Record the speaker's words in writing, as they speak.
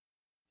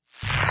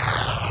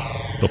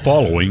The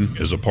following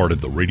is a part of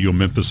the Radio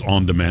Memphis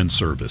On Demand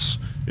service.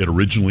 It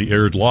originally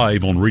aired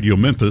live on Radio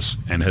Memphis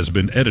and has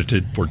been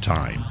edited for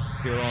time.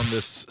 Here on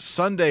this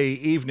Sunday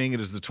evening, it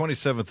is the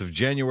 27th of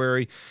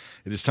January.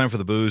 It is time for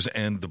the Booze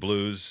and the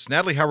Blues.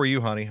 Natalie, how are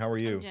you, honey? How are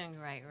you? I'm doing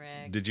great,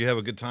 Rick. Did you have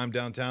a good time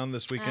downtown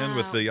this weekend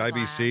with the it was a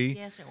IBC? blast.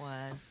 Yes, it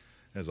was.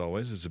 As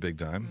always, it's a big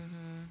time.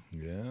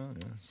 Mm-hmm.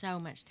 Yeah. So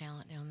much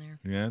talent down there.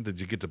 Yeah.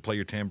 Did you get to play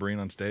your tambourine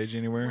on stage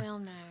anywhere? Well,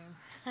 no.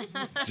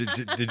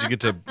 Did you get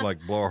to like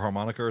blow a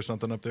harmonica or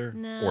something up there?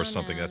 No, or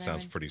something. no, That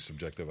sounds no. pretty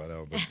subjective, I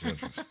know.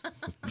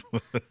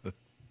 But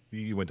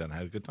you went down and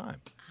had a good time.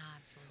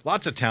 Absolutely.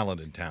 Lots of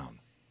talent in town.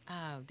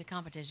 Oh, the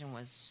competition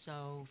was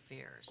so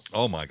fierce.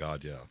 Oh, my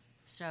God, yeah.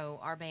 So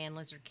our band,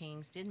 Lizard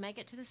Kings, did make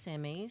it to the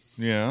semis.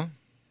 Yeah.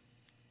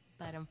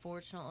 But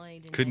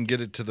unfortunately, Couldn't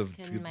get it to the...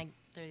 couldn't make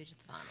through to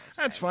the finals.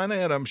 That's so. fine.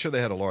 I'm sure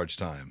they had a large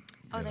time.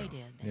 Oh, you they know.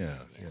 did. Yeah.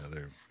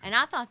 They're... And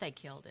I thought they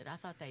killed it. I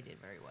thought they did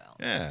very well.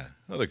 Yeah,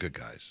 well, they're good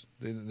guys.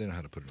 They know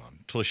how to put it on.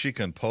 Talashika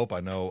and Pope, I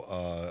know,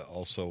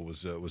 also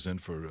was in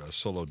for a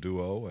solo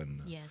duo,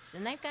 and Yes,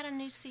 and they've got a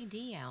new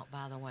CD out,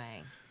 by the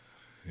way.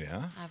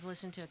 yeah, I've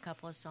listened to a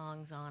couple of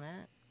songs on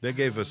it. they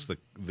gave us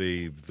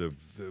the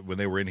when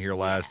they were in here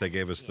last, they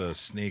gave us Yeah. the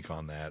sneak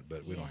on that,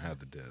 but we don't Yeah. have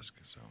the disc,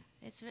 so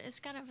It's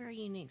got a very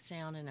unique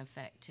sound and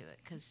effect to it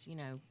because you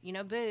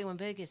know Boo, when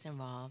Boo gets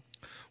involved.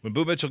 when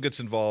Boo Mitchell gets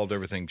involved,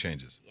 everything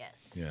changes.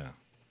 Yes. Yeah,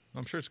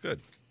 I'm sure it's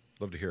good.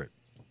 Love to hear it.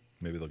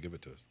 Maybe they'll give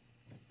it to us.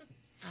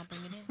 I'll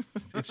bring it in.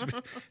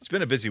 It's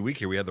been a busy week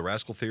here. We had the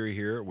Rascal Theory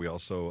here. We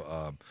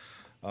also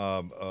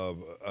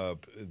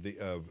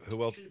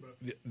who else?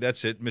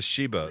 That's it, Miss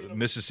Sheba,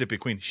 Mississippi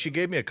Queen. She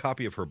gave me a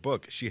copy of her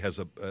book. She has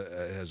a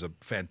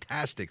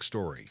fantastic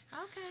story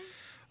Okay.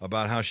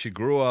 about how she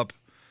grew up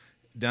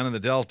down in the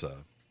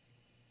Delta,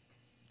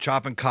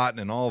 chopping cotton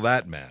and all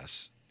that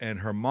mess. And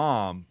her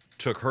mom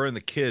took her and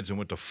the kids and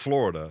went to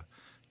Florida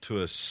to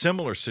a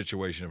similar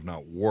situation, if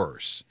not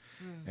worse.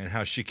 And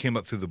how she came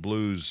up through the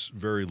blues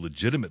very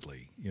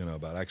legitimately,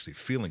 about actually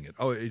feeling it.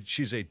 Oh,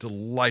 she's a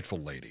delightful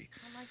lady.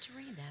 I'd like to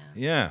read that.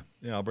 Yeah,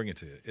 I'll bring it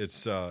to you.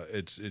 It's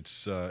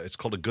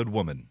called A Good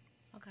Woman.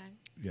 Okay.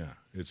 Yeah,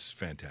 it's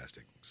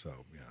fantastic.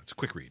 So yeah, it's a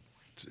quick read.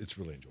 It's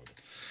really enjoyable.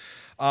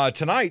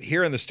 Tonight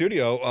here in the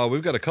studio,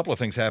 we've got a couple of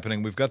things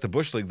happening. We've got the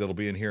Bush League that'll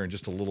be in here in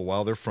just a little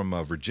while. They're from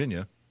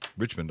Virginia,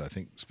 Richmond, I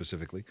think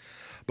specifically.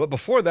 But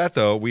before that,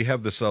 though, we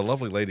have this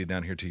lovely lady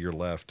down here to your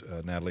left,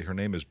 Natalie. Her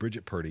name is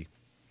Bridget Purdy.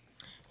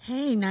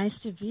 Hey, nice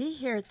to be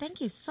here. Thank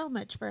you so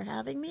much for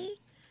having me.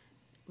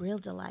 Real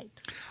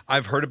delight.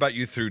 I've heard about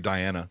you through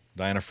Diana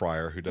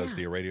Fryer, who does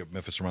the Radio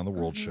Memphis Around the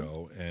World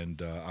show,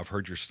 and I've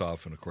heard your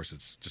stuff, and of course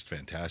it's just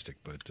fantastic.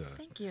 But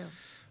Thank you.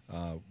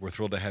 we're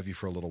thrilled to have you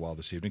for a little while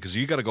this evening because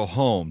you got to go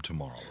home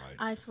tomorrow, right?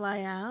 I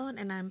fly out,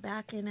 and I'm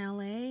back in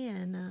L.A.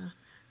 and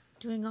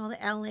doing all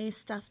the L.A.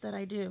 stuff that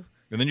I do.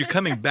 And then you're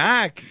coming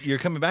back. You're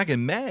coming back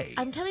in May.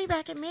 I'm coming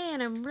back in May,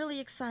 and I'm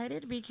really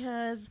excited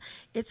because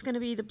it's going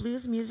to be the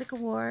Blues Music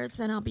Awards,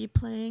 and I'll be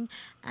playing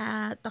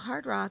at the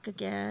Hard Rock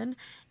again,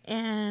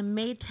 and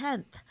May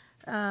 10th.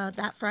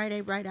 That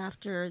Friday, right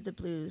after the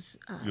Blues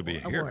You'll be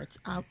here. Awards.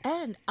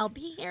 I'll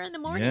be here in the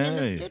morning in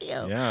the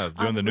studio. Yeah,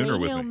 doing on the Nooner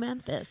with Radio me.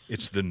 Memphis.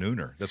 It's the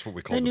Nooner. That's what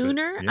we call the it.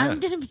 Nooner? Yeah. I'm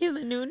going to be the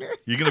Nooner?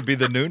 You're going to be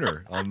the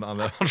Nooner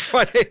on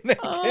Friday, May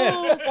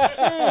 10th.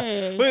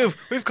 Okay.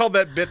 We've called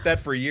that bit that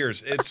for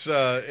years. We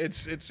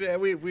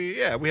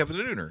have the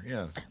Nooner.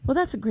 Yeah. Well,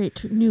 that's a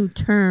great new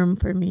term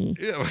for me.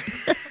 Yeah.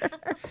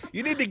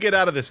 You need to get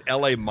out of this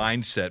LA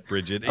mindset,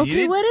 Bridget. And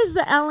Okay, what is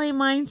the LA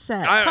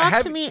mindset?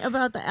 Talk to me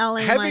about the LA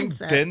having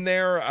mindset. been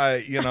there,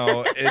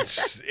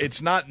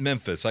 it's not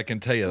Memphis. I can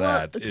tell you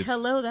Well, that. It's-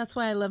 hello, that's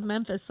why I love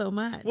Memphis so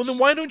much. Well, then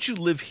why don't you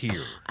live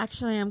here?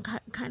 Actually, I'm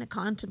kind of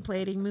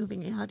contemplating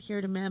moving out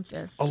here to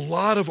Memphis. A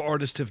lot of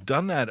artists have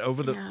done that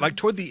over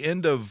toward the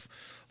end of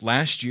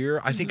last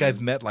year. I think I've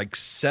met like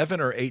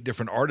 7 or 8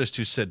 different artists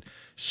who said,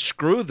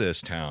 "Screw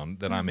this town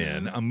that I'm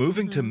in. I'm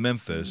moving to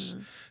Memphis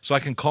so I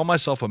can call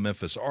myself a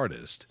Memphis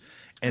artist."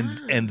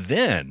 And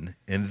then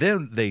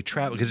they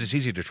travel because it's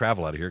easy to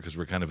travel out of here because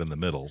we're kind of in the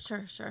middle.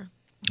 Sure.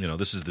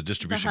 This is the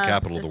distribution hub.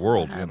 capital of This the is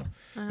world. the hub.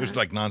 There's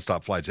like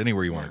nonstop flights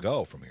anywhere you want to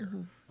go from here,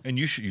 and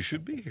you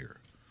should be here.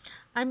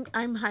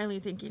 I'm highly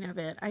thinking of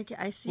it.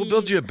 I see. We'll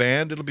build you a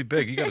band. It'll be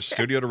big. You got a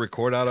studio to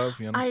record out of.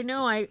 I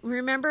know. I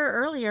remember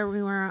earlier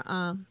we were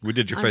We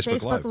did your on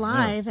Facebook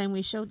Live. and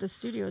we showed the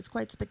studio. It's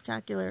quite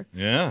spectacular.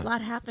 Yeah. A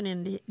lot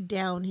happening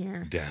down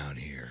here. Down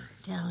here.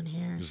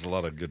 There's a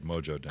lot of good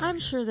mojo down I'm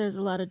here. sure there's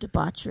a lot of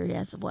debauchery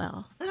as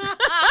well.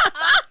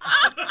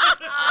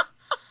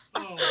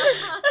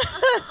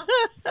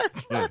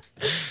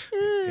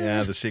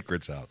 Yeah, the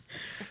secret's out.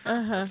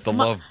 It's the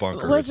love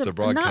bunker. Was It's it the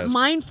broadcast. not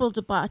mindful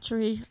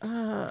debauchery?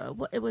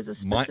 It was a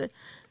specific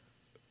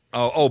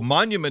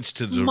monuments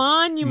to the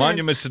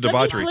monuments to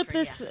debauchery.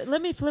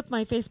 Let me flip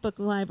my Facebook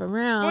Live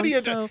around. What do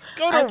you so do?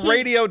 Go to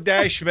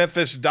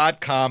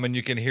radio-memphis.com and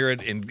you can hear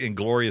it in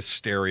glorious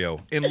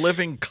stereo, in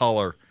living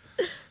color.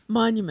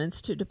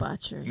 monuments to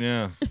debauchery.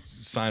 Yeah,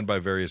 signed by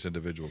various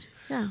individuals.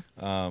 Yeah.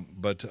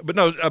 But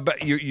no,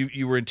 but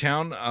you were in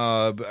town,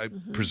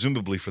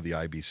 presumably for the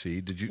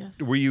IBC. Did you?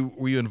 Yes. Were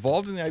you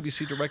involved in the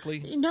IBC directly?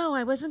 No,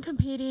 I wasn't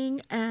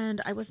competing,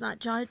 and I was not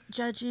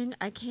judging.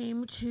 I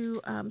came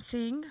to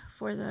sing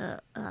for the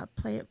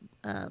play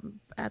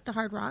at the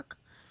Hard Rock.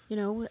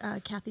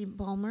 Kathy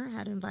Ballmer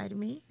had invited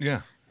me.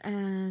 Yeah.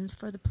 And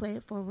for the Play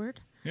It Forward.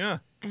 Yeah.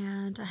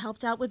 And I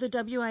helped out with the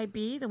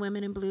WIB, the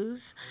Women in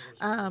Blues.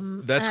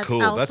 That's at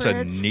cool. Alfred's.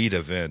 That's a neat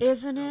event.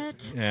 Isn't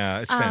it? Yeah,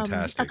 it's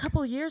fantastic. A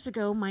couple of years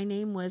ago, my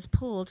name was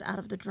pulled out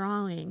of the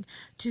drawing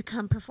to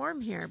come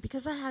perform here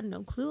because I had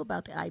no clue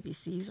about the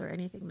IBCs or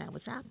anything that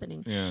was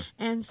happening. Yeah.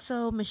 And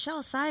so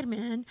Michelle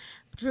Seidman,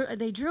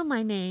 they drew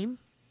my name.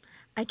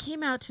 I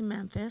came out to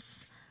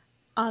Memphis,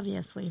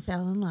 obviously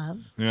fell in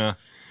love. Yeah.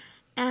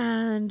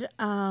 And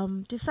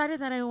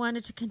decided that I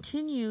wanted to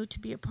continue to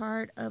be a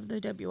part of the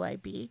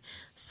WIB.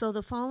 So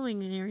the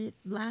following year,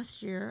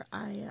 last year,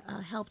 I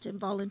helped and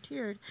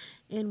volunteered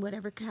in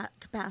whatever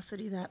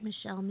capacity that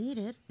Michelle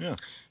needed. Yeah.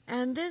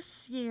 And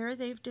this year,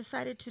 they've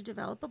decided to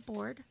develop a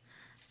board.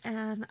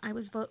 And I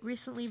was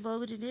recently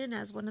voted in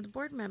as one of the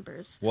board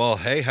members. Well,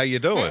 hey, how you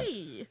doing?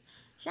 Hey.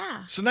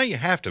 Yeah. So now you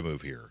have to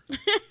move here.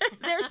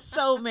 There's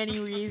so many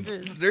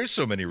reasons. There's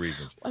so many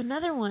reasons.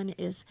 Another one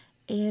is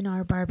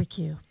A&R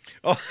Barbecue.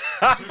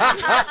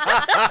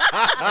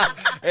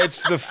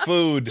 It's the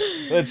food.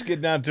 Let's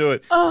get down to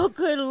it. Oh,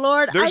 good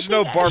Lord. There's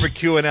no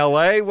barbecue in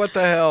L.A. What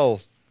the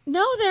hell?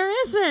 No, there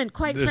isn't,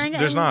 quite frankly.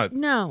 There's not.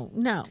 No.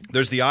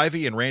 There's the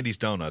Ivy and Randy's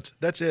Donuts.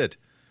 That's it.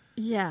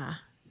 Yeah,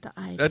 the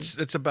Ivy.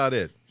 That's about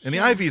it. And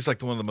Yeah. the Ivy is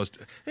like one of the most.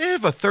 They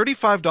have a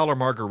 $35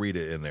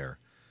 margarita in there.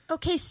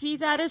 Okay, see,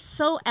 that is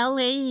so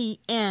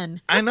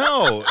L-A-N. I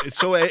know. It's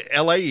so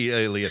L.A.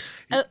 alien.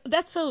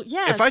 That's so,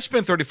 yes. If I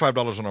spend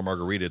 $35 on a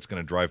margarita, it's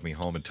going to drive me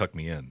home and tuck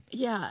me in.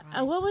 Yeah.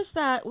 What was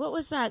that? What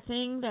was that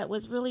thing that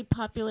was really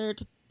popular?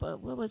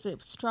 What was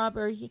it?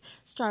 Strawberry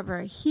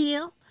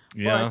Heel?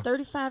 Yeah. Or a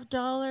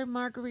 $35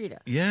 margarita.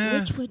 Yeah.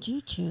 Which would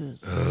you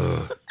choose?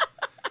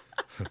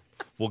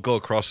 We'll go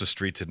across the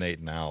street to Nate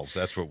and Al's.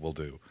 That's what we'll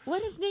do.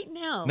 What is Nate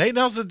Nels? Nate and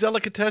Al's is a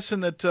delicatessen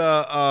that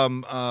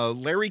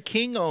Larry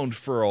King owned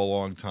for a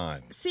long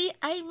time. See,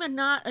 I'm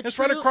not a It's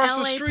true right across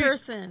LA the street.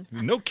 person.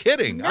 No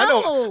kidding.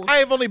 No. I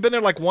have only been there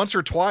like once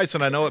or twice,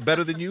 and I know it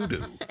better than you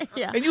do.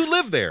 Yeah. And you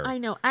live there. I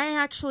know. I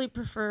actually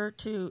prefer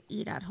to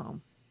eat at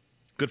home.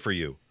 Good for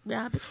you.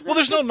 Yeah, because Well,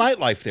 it's there's no just-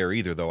 nightlife there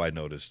either, though, I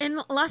noticed. in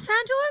Los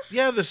Angeles.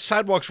 Yeah, the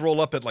sidewalks roll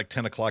up at like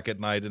 10 o'clock at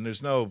night, and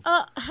there's no...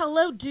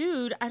 Hello,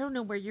 dude. I don't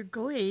know where you're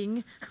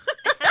going.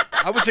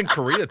 I was in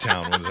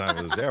Koreatown when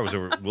I was there. I was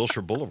over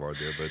Wilshire Boulevard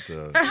there, but...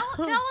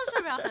 Tell us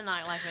about the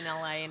nightlife in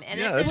LA. And yeah, if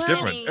that's there's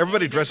different. any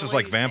Everybody good dresses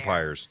like blues there.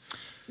 vampires.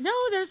 No,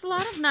 there's a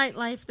lot of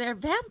nightlife there.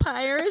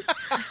 Vampires.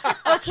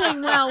 Okay,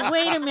 well,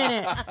 wait a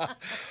minute.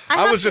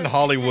 I was in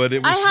Hollywood.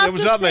 It I have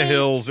was to out in the say-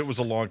 hills. It was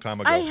a long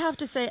time ago. I have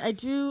to say, I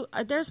do.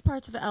 There's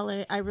parts of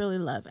LA I really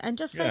love, and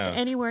just like Yeah.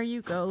 anywhere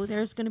you go,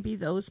 there's going to be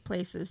those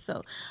places.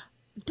 So,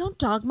 don't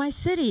dog my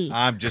city.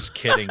 I'm just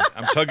kidding.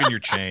 I'm tugging your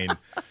chain.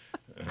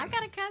 I've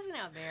got a cousin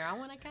out there. I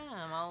want to come.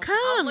 I'll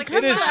Come, look come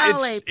It it is. to up.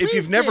 LA, If please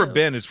you've never do.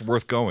 been, it's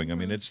worth going. I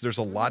mean, there's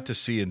a lot to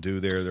see and do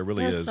there. There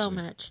really There's is. so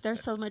much.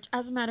 There's so much.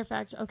 As a matter of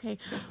fact, okay,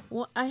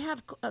 well, I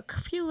have a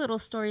few little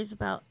stories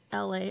about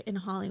LA in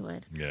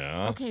Hollywood.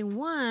 Yeah. Okay,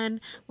 one,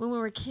 when we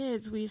were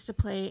kids, we used to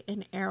play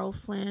in Errol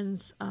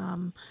Flynn's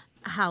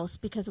house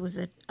because it was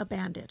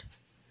abandoned.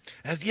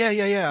 Yeah. I'd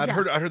Yeah.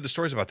 heard the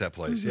stories about that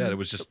place. Yeah, it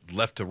was just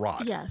left to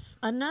rot. Yes.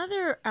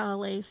 Another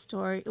LA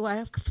story. Well, I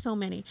have so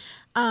many.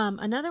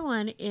 Another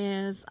one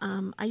is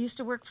I used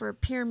to work for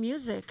Peer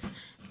Music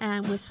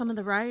and with some of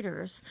the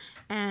writers,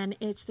 and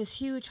it's this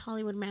huge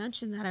Hollywood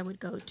mansion that I would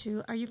go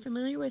to. Are you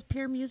familiar with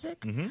Peer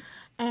Music? Mm-hmm.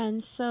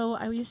 And so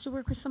I used to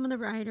work with some of the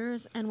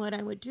writers, and what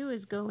I would do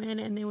is go in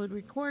and they would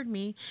record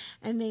me,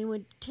 and they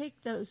would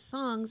take those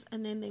songs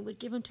and then they would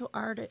give them to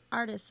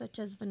artists such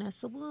as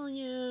Vanessa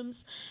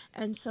Williams,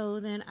 and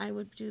so then I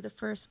would do the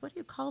first, what do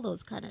you call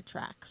those kind of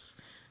tracks?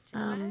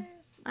 I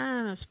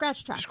don't know,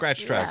 scratch tracks.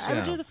 Scratch tracks, I would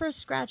yeah. do the first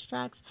scratch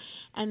tracks,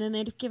 and then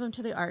they'd give them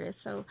to the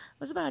artist. So I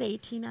was about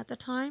 18 at the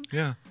time.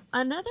 Yeah.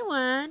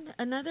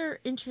 Another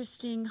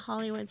interesting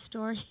Hollywood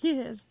story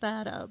is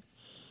that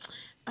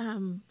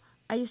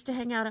I used to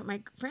hang out at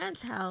my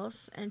friend's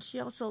house, and she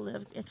also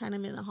lived kind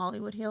of in the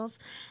Hollywood Hills,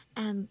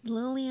 and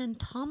Lillian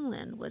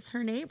Tomlin was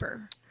her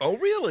neighbor. Oh,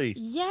 really?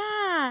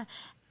 Yeah,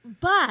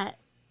 but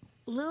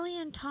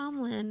Lillian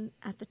Tomlin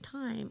at the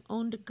time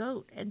owned a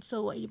goat, and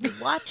so you would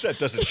watch. That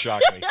doesn't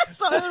shock me.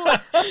 so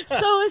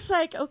it's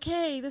like,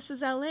 okay, this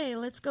is LA.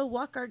 Let's go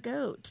walk our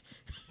goat.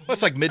 Well,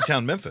 it's like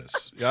Midtown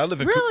Memphis. Yeah, I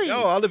live in Really?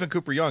 I live in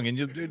Cooper Young, and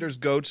there's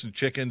goats and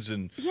chickens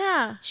and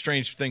Yeah.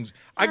 strange things.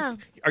 Yeah.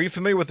 Are you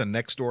familiar with the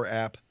Nextdoor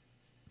app?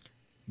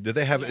 Do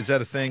they have? Is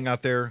that a thing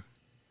out there?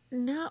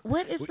 No,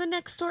 what is the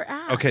Nextdoor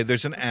app? Okay,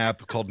 there's an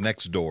app called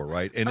Nextdoor,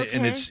 right? And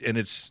Okay.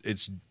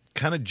 it's kind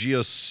kind of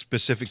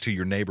geo-specific to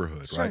your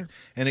neighborhood, Sure. right?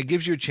 And it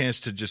gives you a chance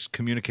to just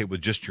communicate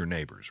with just your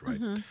neighbors, right?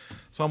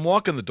 So I'm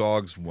walking the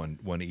dogs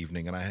one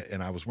evening, and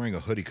I was wearing a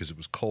hoodie because it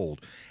was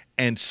cold,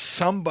 and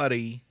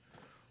somebody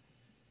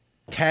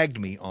tagged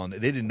me on. They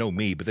didn't know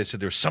me, but they said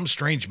there's some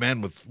strange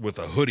man with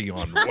a hoodie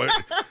on. What?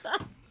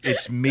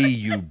 It's me,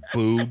 you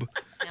boob.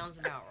 Sounds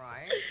about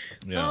right.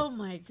 Yeah. Oh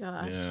my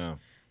gosh. Yeah.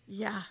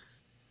 Yeah.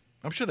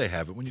 I'm sure they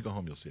have it. When you go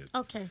home, you'll see it.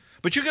 Okay.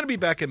 But you're going to be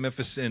back in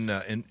Memphis in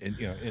I'll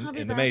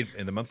be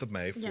the month of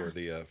May for Yeah.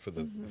 the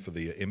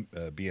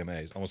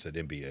BMAs. I almost said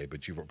MBA,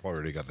 but you've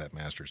already got that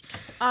master's.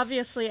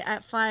 Obviously,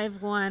 at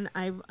 5'1",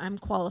 I'm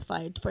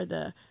qualified for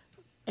the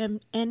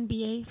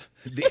NBAs.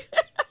 The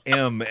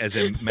M as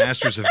in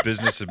Masters of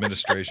Business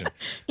Administration.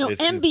 No,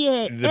 It's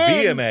MBA. The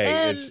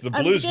BMA is the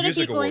Blues I'm Music going to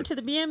be going Award. to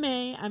the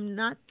BMA. I'm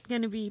not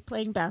going to be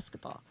playing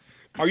basketball.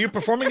 Are you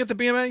performing at the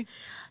BMA?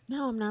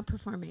 No, I'm not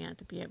performing at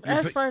the BMA.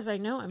 As far as I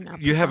know, I'm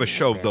not. You have a performing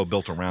show, at it. though,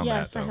 built around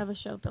Yes, that, I though. have a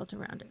show built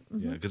around it.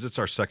 Mhm. Yeah, because it's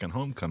our second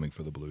homecoming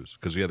for the Blues.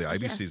 Because we had the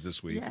IBCs Yes,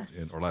 this week,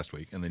 yes. or last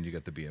week, and then you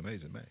got the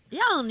BMAs in May.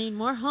 Y'all need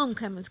more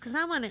homecomings because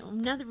I want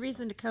another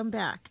reason to come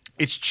back.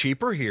 It's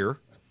cheaper here.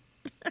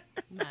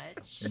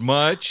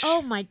 Much.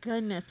 Oh my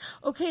goodness.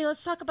 Okay,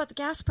 let's talk about the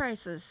gas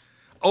prices.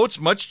 Oh, it's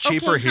much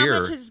cheaper okay, here.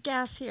 How much is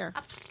gas here?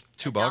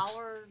 $2. $1.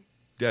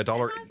 Yeah,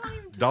 No, it's not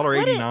even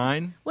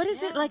 $1.89. What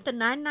is it, like the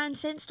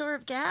 99-cent store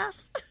of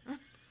gas?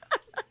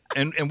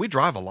 And we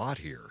drive a lot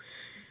here.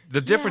 The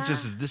difference Yeah.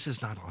 is this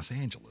is not Los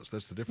Angeles.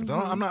 That's the difference.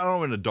 I don't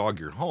want to dog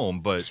your home,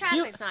 but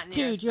Traffic's not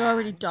near as Dude, you bad.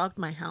 already dogged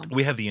my home.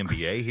 we have the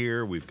NBA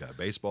here. We've got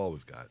baseball.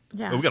 We've got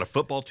a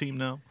football team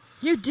now.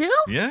 You do?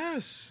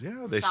 Yes,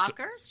 yeah.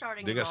 Soccer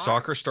starting. They in got March.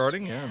 soccer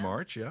starting. Yeah, in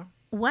March. Yeah,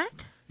 What?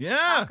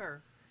 yeah.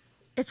 Soccer.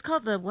 It's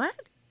called the what?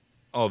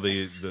 Oh,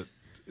 the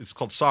it's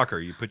called soccer.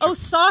 You put your Oh,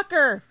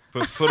 soccer.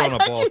 foot on a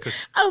Thought ball. you-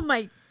 oh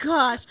my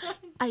gosh.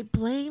 I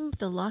blame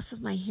the loss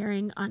of my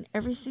hearing on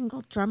every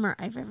single drummer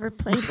I've ever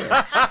played with.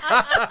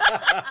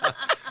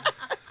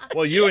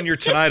 Well, you and your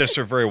tinnitus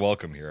are very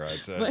welcome here.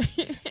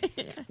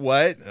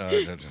 What?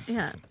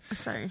 Yeah,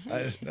 sorry.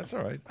 That's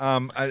all right.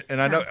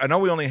 I know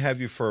we only have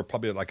you for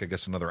probably I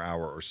guess another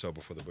hour or so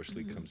before the Bush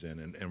League comes in,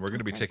 and we're going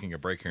to be taking a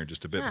break here in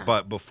just a bit. Yeah.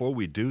 But before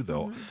we do,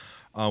 though,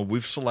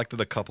 we've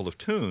selected a couple of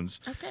tunes,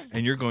 Okay.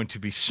 and you're going to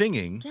be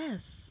singing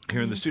Yes. here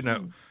I'm in the gonna studio. Now,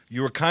 sing.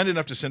 you were kind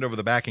enough to send over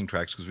the backing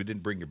tracks because we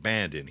didn't bring your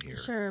band in here.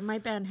 Sure, my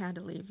band had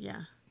to leave,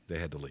 yeah. They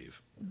had to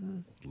leave.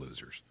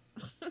 Losers.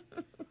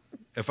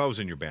 If I was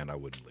in your band, I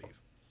wouldn't leave.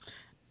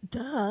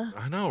 Duh.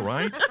 I know,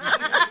 right?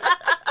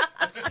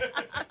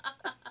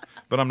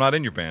 But I'm not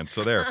in your band,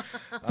 so there.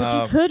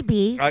 But you could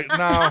be.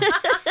 No.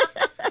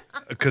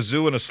 A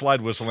kazoo and a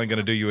slide whistle ain't going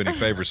to do you any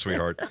favors,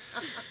 sweetheart.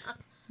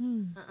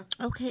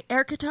 Okay,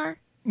 air guitar?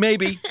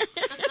 Maybe.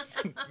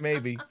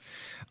 Maybe.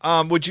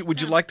 Would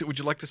you like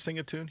to sing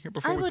a tune here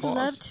before I we would pause?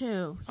 love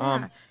to.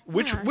 Yeah.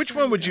 Which Yeah, which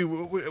sure, one would yeah.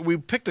 you? We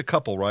picked a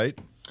couple, right?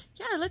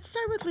 Yeah, let's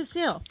start with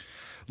Lucille.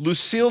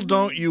 Lucille,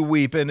 Don't You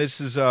Weep, and this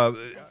is.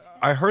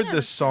 I heard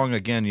this song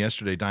again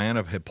yesterday.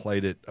 Diana had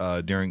played it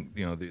during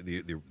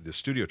the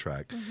studio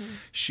track.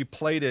 She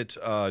played it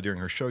during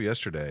her show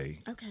yesterday.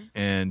 Okay.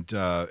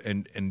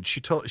 And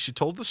she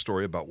told the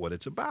story about what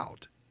it's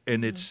about,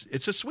 and it's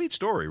a sweet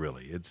story,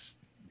 really.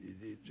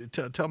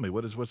 Tell me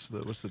what's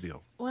the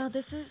deal? Well,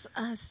 this is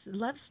a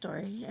love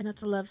story, and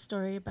it's a love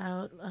story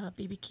about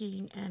B.B.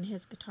 King and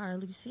his guitar,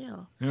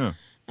 Lucille. Yeah.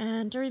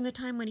 And during the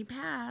time when he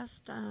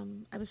passed,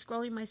 I was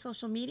scrolling my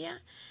social media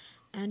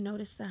and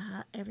noticed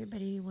that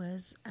everybody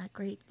was at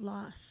great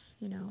loss,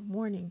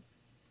 mourning.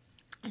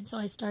 And so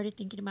I started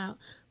thinking about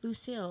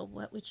Lucille.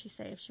 What would she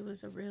say if she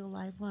was a real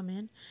live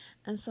woman?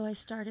 And so I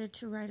started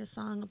to write a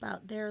song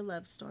about their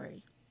love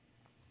story.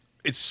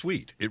 It's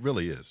sweet. It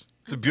really is.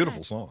 It's a beautiful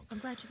Glad. song. I'm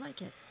glad you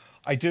like it.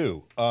 I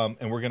do,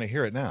 and we're going to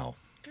hear it now.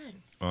 Good.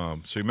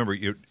 So remember,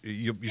 you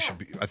should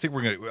be. I think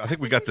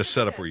we got this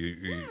set up where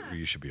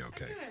you should be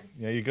okay.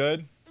 Yeah, you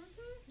good?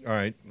 All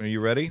right. Are you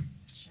ready?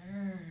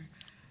 Sure.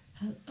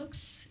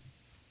 Oops.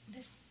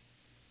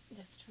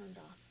 This turned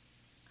off.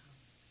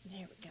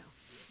 There we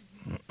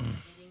go.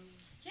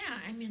 Yeah,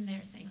 I'm in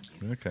there. Thank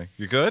you. Okay.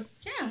 You good?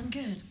 Yeah, I'm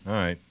good. All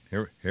right.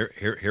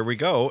 Here we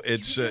go.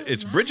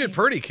 It's Bridget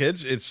Purdy,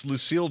 kids. It's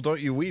Lucille, Don't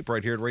You Weep,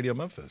 right here at Radio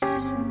Memphis.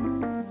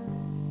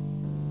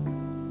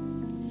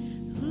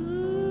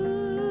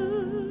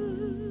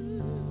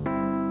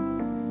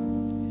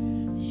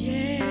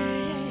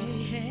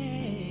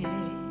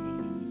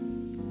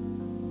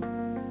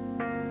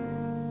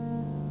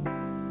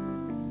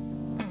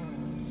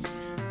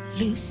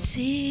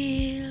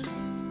 Lucille,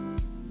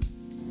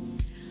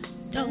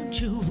 don't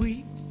you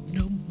weep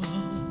no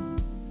more.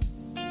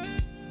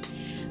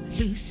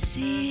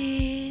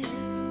 Lucille,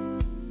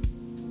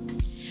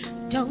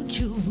 don't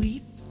you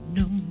weep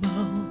no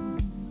more.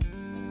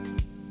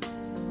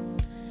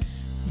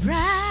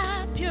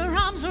 Wrap your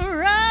arms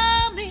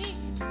around me,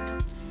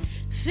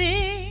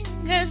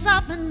 fingers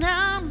up and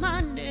down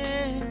my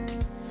neck.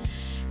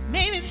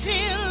 Make me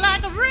feel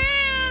like a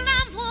real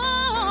live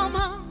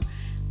woman,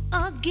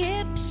 a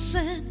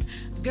Gibson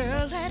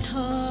girl at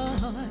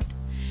heart.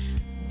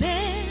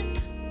 Bend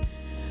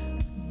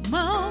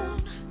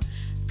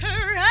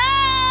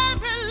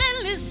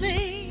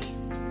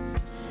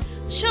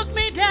shook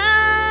me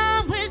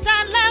down with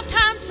that left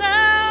hand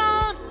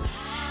sound,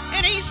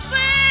 and he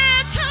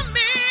said to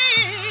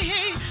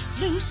me,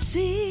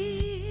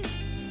 Lucy,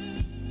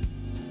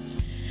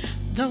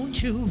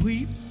 don't you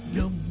weep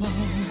no more.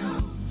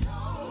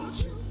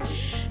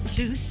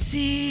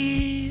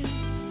 Lucy,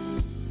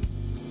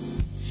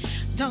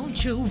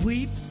 don't you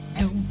weep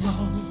no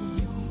more.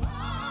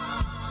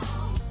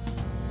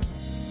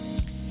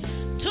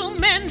 Two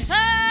men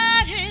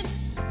fighting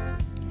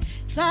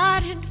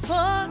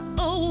for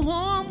a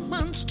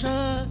woman's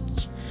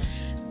touch,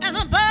 and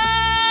the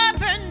bird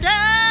burned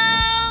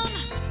down,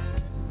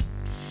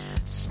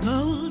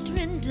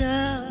 smoldering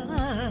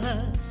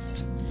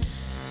dust.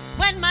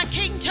 When my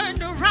king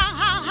turned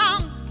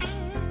around,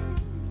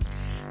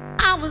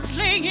 I was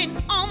laying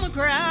on the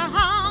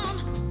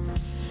ground.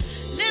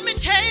 Let me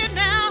tell you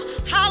now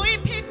how he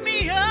picked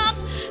me up,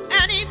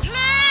 and he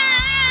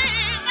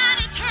played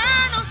that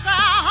eternal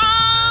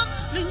song.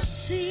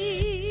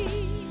 Lucy,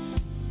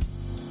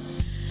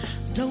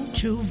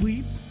 don't you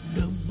weep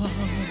no more.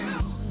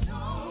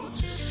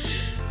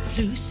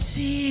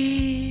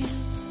 Lucy,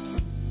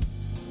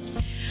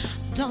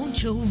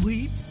 don't you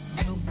weep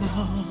no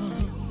more.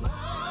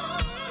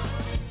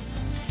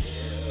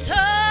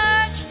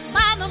 Touched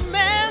by the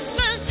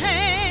master's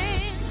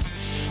hands,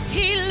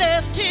 he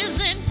left his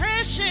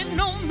impression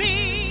on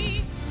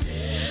me.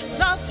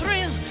 The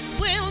thrill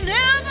will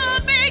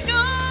never be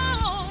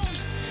gone.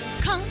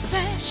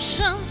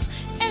 Confessions,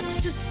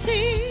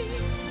 ecstasy,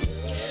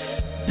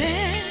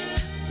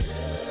 bed,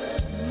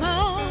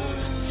 moan,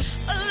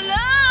 alone.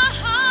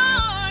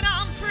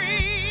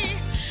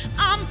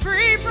 I'm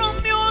free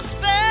from your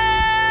spell.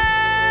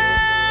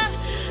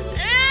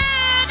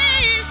 And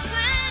he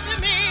said to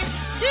me,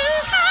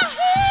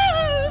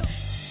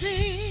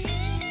 Lucy,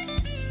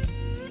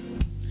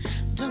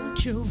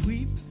 don't you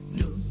weep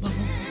no more.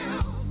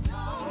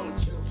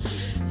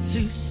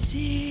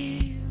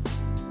 Lucy,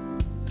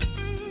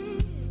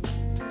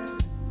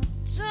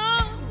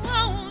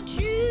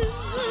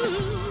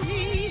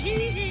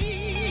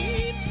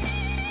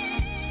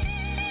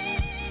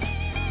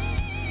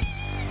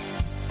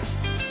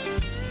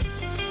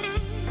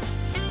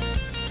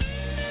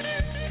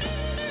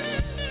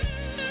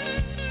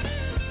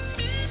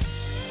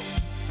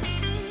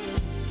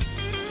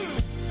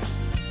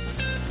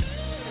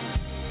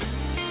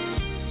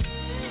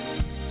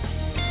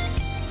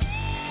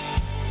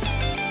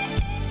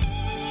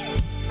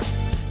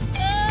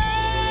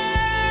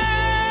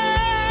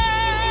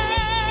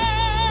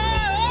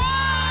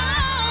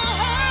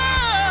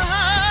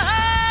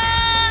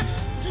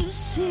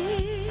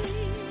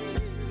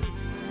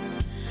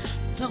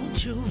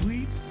 don't you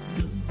weep.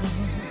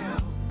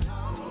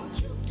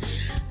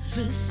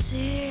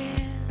 Lucy,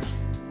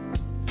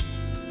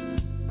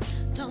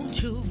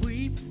 don't you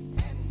weep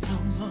no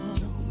more.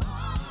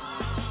 Lucy,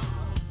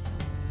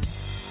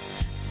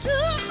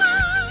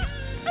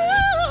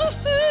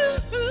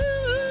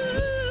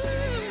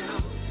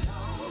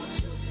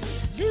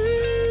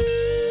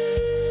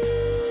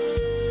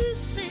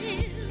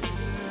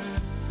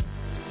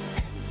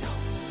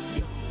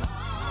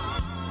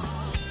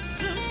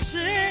 don't you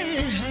weep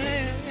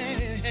no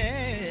more.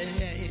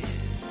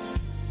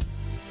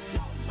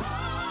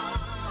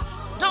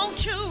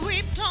 Don't you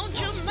weep, don't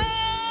you mourn,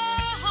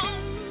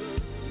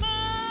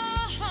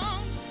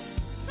 mourn.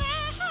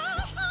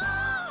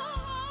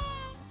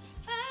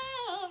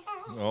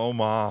 Oh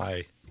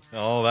my.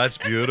 Oh, that's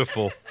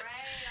beautiful.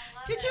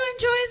 Did you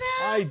enjoy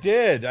that? I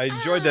did. I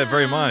enjoyed that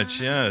very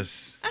much.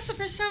 Yes. That's the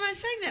first time I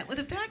sang that with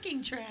a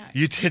backing track.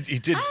 You did.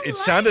 It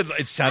sounded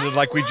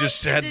like we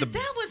just had the.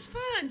 That was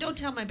fun. Don't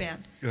tell my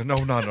band. No,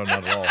 not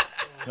at all.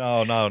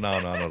 No,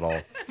 not at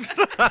all.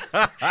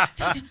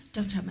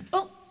 Don't tell me.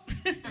 Oh.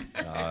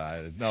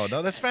 No,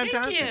 that's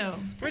fantastic. Thank you.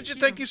 Bridget,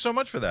 thank you so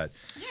much for that.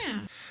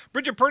 Yeah.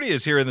 Bridget Purdy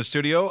is here in the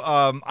studio.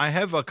 I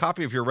have a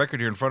copy of your record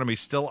here in front of me,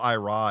 Still I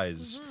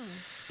Rise. Mm-hmm.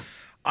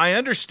 I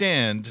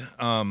understand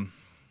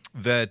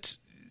that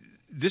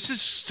this is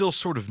still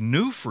sort of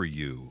new for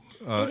you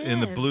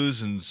in the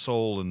blues and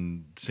soul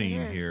and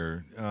scene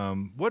here.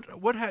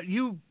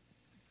 You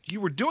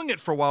were doing it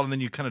for a while, and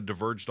then you kind of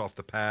diverged off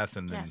the path,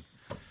 and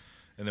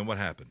then what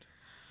happened?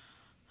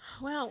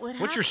 Well,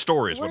 what's your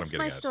story? Is what I'm getting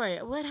at. What's my story?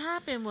 What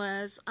happened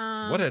was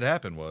what had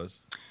happened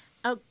was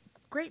a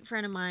great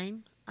friend of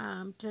mine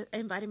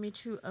invited me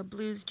to a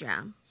blues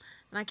jam,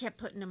 and I kept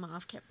putting him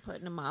off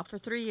for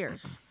 3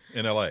 years.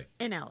 In L.A.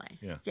 In L.A.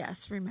 Yeah.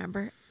 Yes,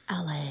 remember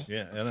L.A.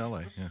 Yeah, in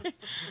L.A. Yeah.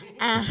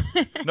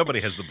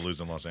 Nobody has the blues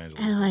in Los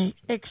Angeles. L.A.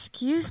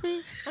 Excuse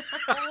me.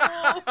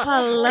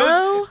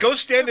 Hello. Go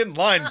stand in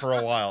line for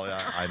a while. Yeah,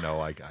 I know.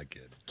 I get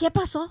it. ¿Qué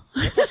pasó?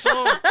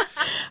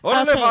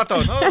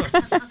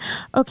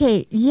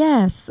 Okay,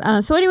 yes.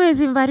 So anyways,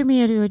 he invited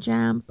me to a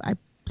jam. I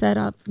set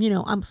up,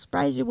 I'm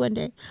surprised you one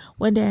day.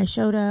 One day I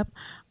showed up.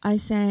 I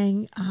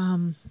sang,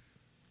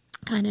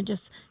 kind of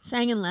just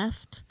sang and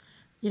left.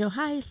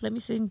 Hi, let me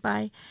sing,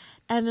 bye.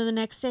 And then the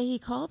next day he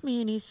called me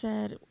and he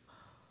said,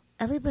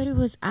 everybody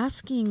was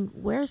asking,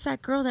 "Where's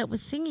that girl that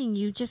was singing?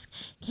 You just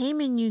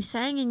came and you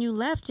sang and you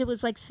left. It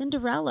was like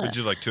Cinderella." Did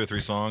you like 2 or 3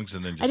 songs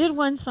and then just... I did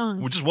one song.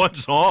 Well, just one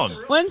song.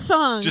 One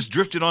song. Just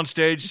drifted on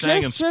stage,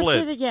 sang Just and split.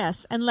 drifted,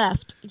 yes, and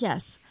left,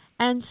 yes.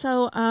 And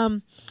so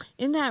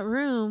in that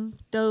room,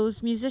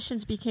 those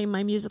musicians became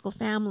my musical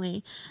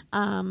family.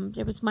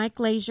 There was Mike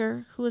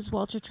Glazier, who is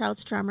Walter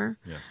Trout's drummer.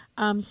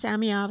 Yeah.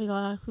 Sammy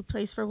Avila, who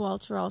plays for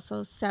Walter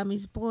also.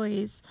 Sammy's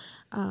boys,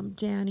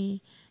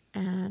 Danny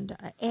and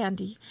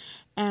Andy.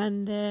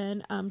 And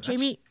then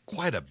Jamie...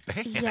 Quite a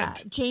band. Yeah,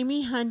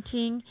 Jamie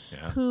Hunting,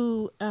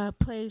 who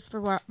plays for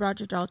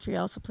Roger Daltrey,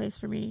 also plays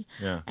for me.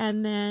 Yeah.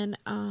 And then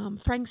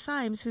Frank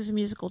Symes, who's a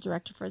musical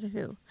director for The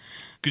Who.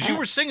 Because you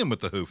were singing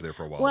with The Who there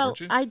for a while, Well, weren't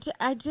you?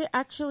 I did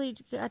actually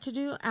got to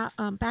do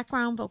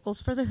background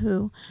vocals for The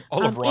Who.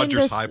 All of in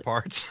Roger's this- high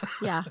parts.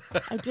 Yeah,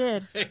 I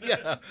did.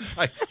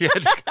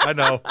 I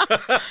know.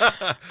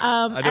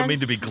 I don't mean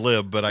to be and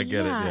glib, but I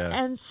get it.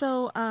 Yeah. And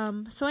so,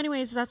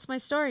 anyways, that's my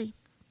story.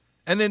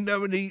 And then,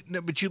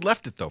 but you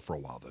left it though for a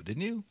while, though,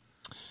 didn't you?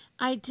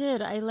 I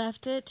did. I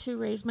left it to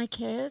raise my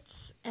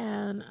kids,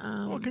 and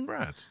Well,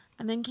 congrats.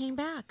 and then came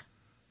back.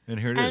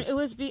 And here it And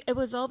is. it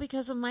was all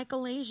because of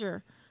Michael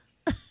Lazier.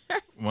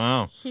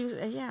 Wow. He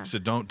yeah. So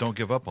don't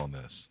give up on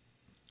this.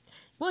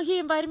 Well, he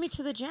invited me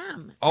to the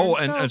jam. Oh,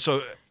 and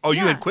so you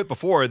yeah. had quit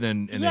before,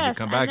 then you yes,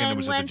 come back, and then it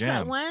was at the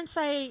jam. once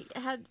I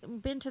had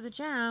been to the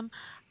jam,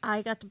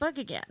 I got the bug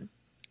again.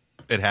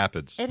 It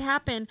happens. It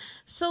happened.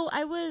 So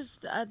I was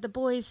the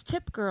boys'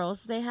 Tip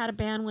Girls. They had a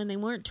band when they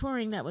weren't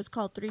touring that was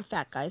called Three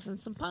Fat Guys and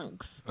Some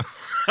Punks.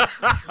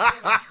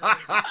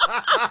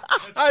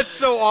 That's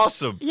so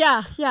awesome.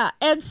 Yeah.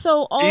 And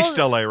so all East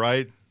LA,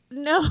 right?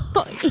 No,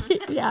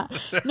 yeah,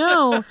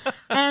 no.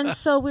 And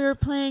so we were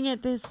playing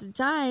at this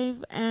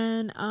dive,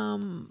 and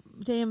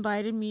they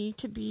invited me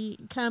to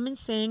come and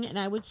sing, and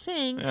I would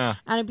sing, Yeah.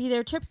 and I'd be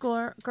their tip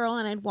girl,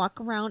 and I'd walk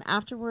around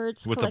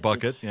afterwards With a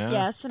bucket, yeah.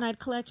 Yes, and I'd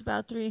collect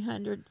about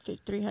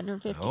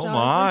 $350. Oh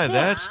my,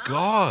 that's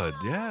good.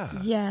 Yeah.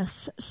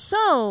 Yes.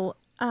 So,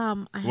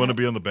 Want to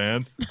be on the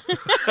band?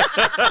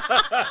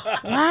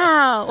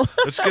 wow,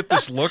 Let's get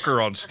this looker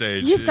on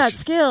stage. you've got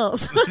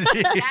skills.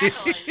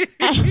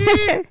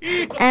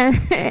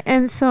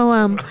 and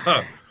so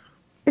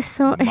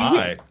so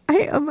My.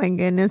 oh my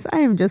goodness, I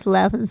am just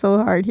laughing so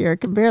hard here. I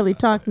can barely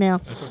talk now.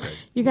 Okay.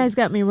 You guys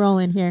got me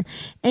rolling here.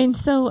 And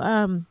so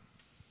and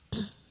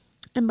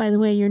by the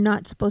way, you're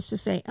not supposed to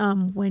say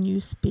when you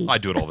speak. I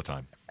do it all the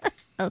time.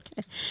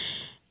 Okay.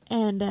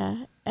 And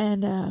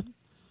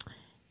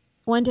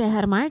one day I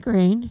had a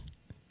migraine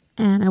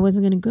and I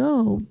wasn't going to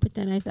go, but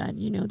then I thought,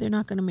 they're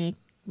not going to make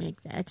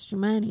the extra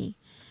money.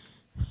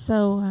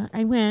 So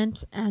I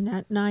went, and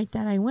that night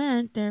that I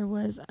went, there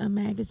was a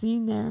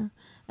magazine there,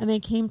 and they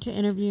came to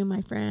interview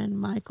my friend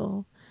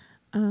Michael.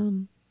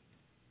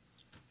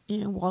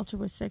 Walter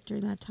was sick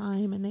during that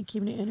time, and they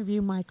came to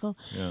interview Michael.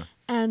 Yeah.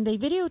 And they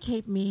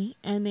videotaped me,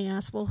 and they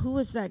asked, well, who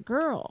was that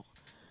girl?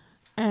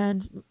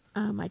 And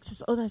Mike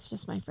says, oh, that's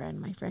just my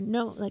friend.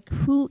 No, like,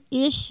 who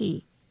is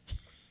she?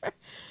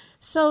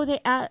 So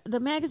the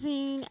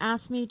magazine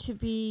asked me to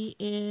be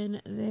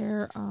in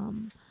their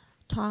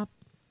top,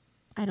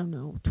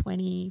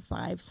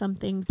 25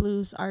 something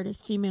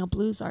female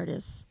blues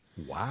artists.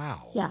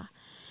 Wow. Yeah.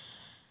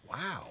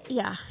 Wow.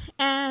 Yeah.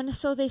 And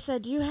so they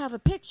said, do you have a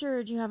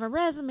picture? Do you have a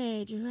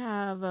resume? Do you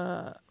have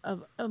a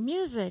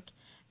music?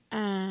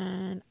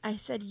 And I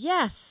said,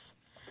 yes.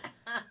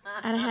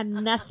 And I had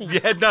nothing. You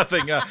had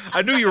nothing.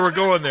 I knew you were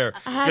going there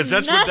had because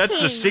that's the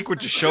nothing. secret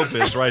to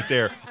showbiz right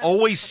there.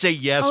 Always say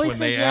yes Always when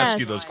say they ask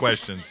you yes. those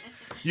questions.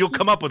 You'll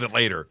come up with it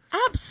later.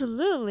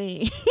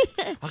 Absolutely.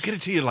 I'll get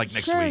it to you like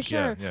next Sure. week.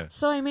 Yeah.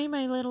 So I made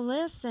my little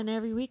list, and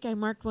every week I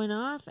marked one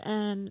off.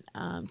 And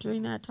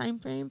during that time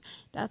frame,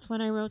 that's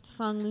when I wrote the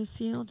song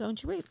 "Lucille,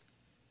 Don't You Weep."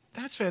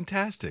 That's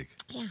fantastic.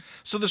 Yeah.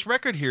 So this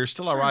record here,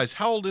 Still I Rise,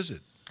 how old is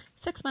it?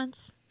 6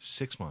 months.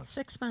 6 months.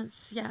 6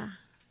 months. Yeah.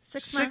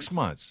 6 6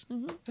 months.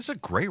 months. That's a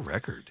great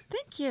record.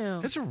 Thank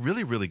you. It's a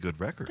really, really good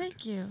record.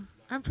 Thank you.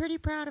 I'm pretty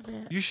proud of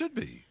it. You should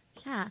be.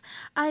 Yeah.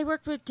 I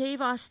worked with Dave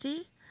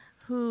Osty,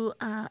 who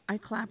I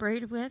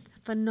collaborated with.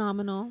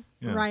 Phenomenal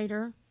Yeah.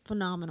 writer.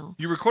 Phenomenal.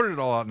 You recorded it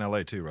all out in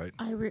L.A. too, right?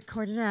 I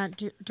recorded it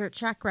at Dirt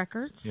Shack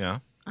Records. Yeah.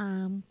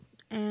 And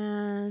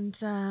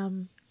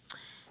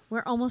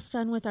we're almost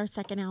done with our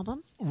second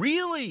album.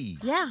 Really?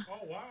 Yeah.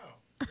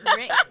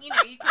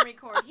 You can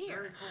record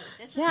here.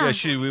 This is Yeah.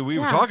 Yeah, we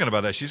were Yeah. talking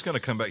about that. She's going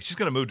to come back. She's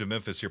going to move to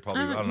Memphis here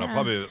probably, Oh, I don't know,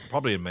 yeah.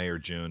 probably in May or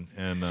June.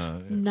 And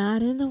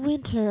Not in the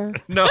winter.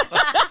 no.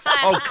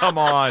 Oh, come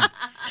on.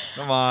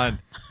 Come on.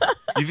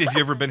 Have you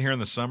ever been here in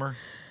the summer?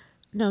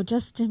 No,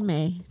 just in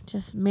May.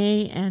 Just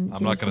May and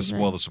I'm not going to June.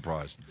 spoil the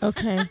surprise.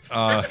 Okay.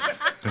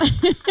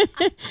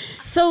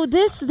 So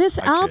this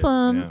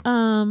album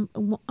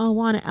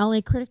won an LA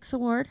Critics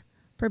Award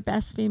for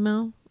Best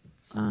Female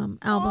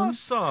album.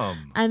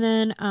 Awesome. And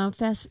then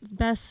best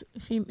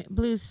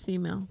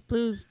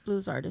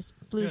blues artist,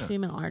 Yeah.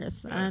 female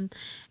artist, Yeah.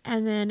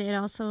 and then it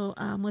also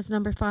was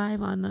number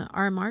 5 on the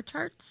RMR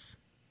charts.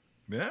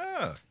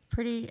 Yeah.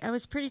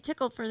 was pretty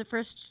tickled for the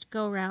first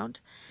go round,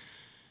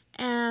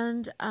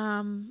 and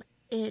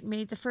it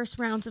made the first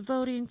rounds of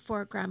voting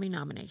for a Grammy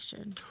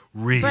nomination.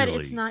 Really? But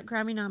it's not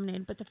Grammy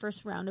nominated, but the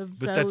first round of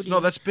voting.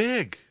 That's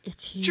big. It's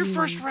It's huge. your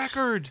first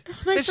record.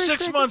 It's my It's first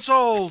 6 record. months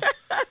old.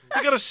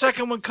 You got a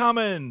second one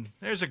coming.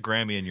 There's a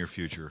Grammy in your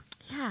future.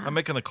 Yeah. I'm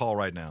making the call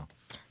right now.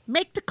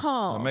 Make the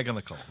call. I'm making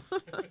the call.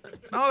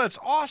 No, that's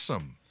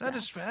awesome.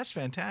 That's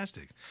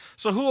fantastic.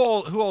 So who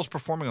all is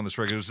performing on this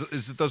record?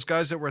 Is it those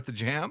guys that were at the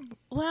Jam?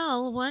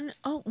 Well,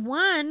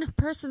 one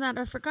person that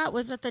I forgot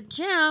was at the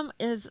Jam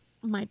is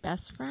my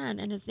best friend,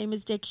 and his name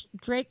is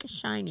Drake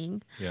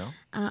Shining, Yeah.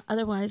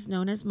 otherwise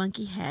known as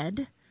Monkey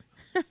Head.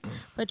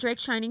 But Drake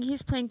Shining,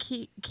 he's playing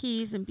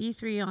keys and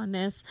B3 on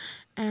this,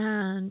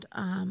 and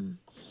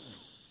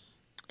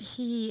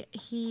he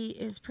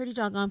is pretty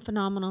doggone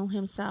phenomenal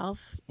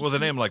himself. Well, the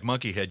name like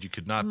Monkey Head, you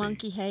could not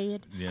Monkey be.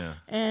 Head. Yeah.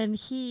 And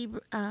he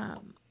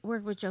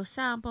worked with Joe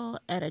Sample,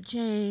 Etta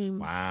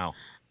James. Wow.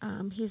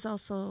 He's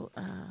also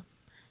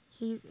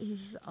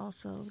he's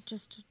also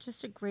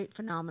just a great,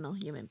 phenomenal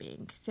human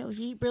being. So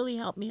he really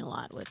helped me a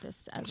lot with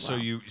this as So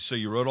well.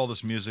 you wrote all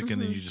this music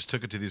and then you just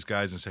took it to these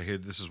guys and say, "Hey,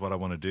 this is what I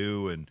want to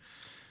do." And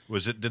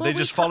did they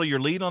just follow your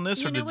lead on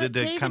this, You or know did what?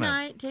 they kind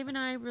of? Dave and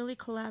I really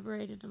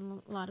collaborated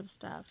on a lot of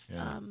stuff.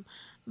 Yeah.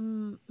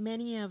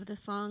 Many of the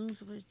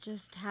songs was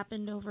just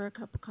happened over a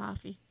cup of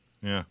coffee.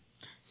 Yeah.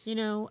 You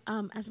know,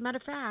 as a matter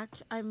of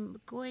fact, I'm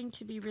going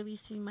to be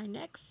releasing my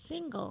next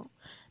single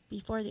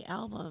before the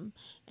album,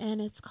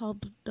 and it's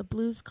called "The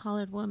Blues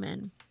Collared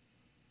Woman."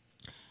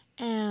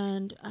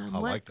 And I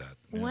like that.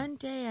 Yeah. One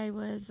day I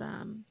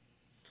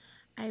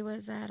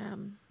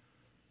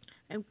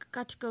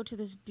got to go to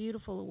this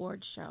beautiful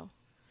award show,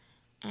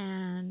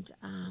 and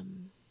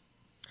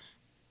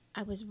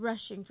I was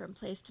rushing from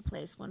place to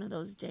place. One of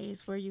those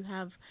days where you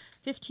have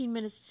 15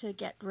 minutes to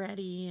get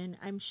ready, and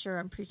I'm sure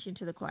I'm preaching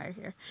to the choir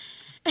here.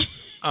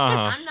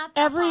 I'm not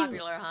that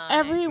popular, huh?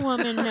 Every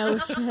woman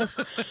knows this.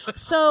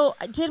 So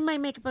I did my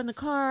makeup in the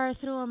car,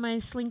 threw on my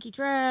slinky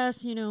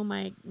dress,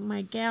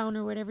 my gown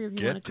or whatever you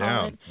want to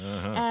call it,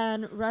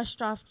 and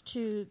rushed off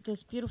to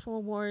this beautiful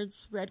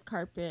awards red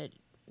carpet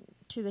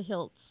to the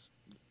Hilts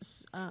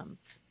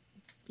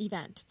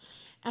event.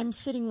 I'm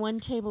sitting one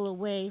table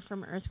away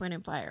from Earth, Wind,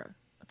 and Fire.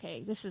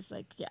 Okay, this is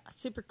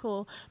super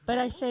cool. But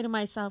I say to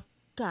myself,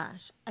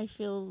 gosh, I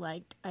feel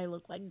like I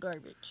look like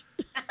garbage.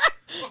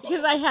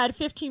 Because I had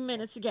 15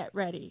 minutes to get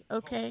ready,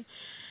 okay?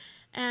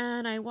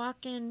 And I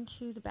walk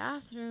into the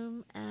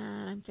bathroom,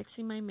 and I'm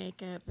fixing my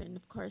makeup, and,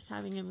 of course,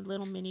 having a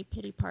little mini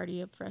pity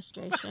party of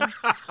frustration.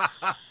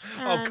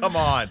 Oh, come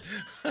on.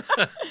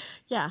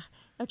 Yeah.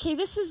 Okay,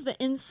 this is the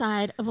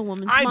inside of a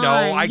woman's I mind.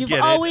 know, I You've get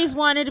it. always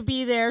wanted to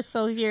be there,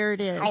 so here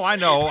it is. Oh, I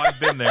know. I've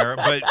been there,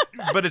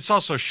 but it's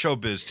also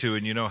showbiz too,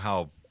 and you know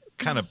how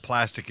kind of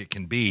plastic it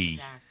can be.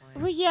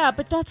 Exactly. Well, yeah,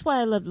 but that's why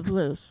I love the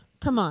blues.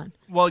 Come on.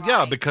 Well, yeah,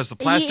 Right. because the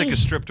plastic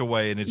is stripped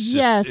away, and it's just,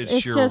 Yes,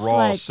 it's your just raw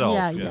like,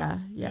 self.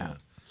 yeah.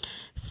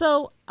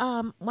 So,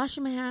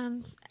 washing my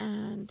hands,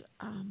 and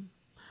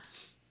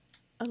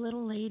a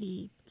little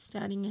lady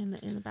standing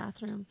in the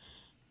bathroom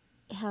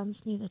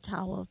hands me the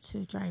towel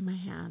to dry my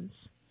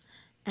hands.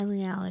 And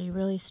reality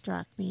really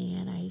struck me,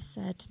 and I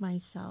said to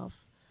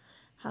myself,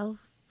 how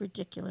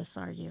ridiculous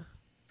are you?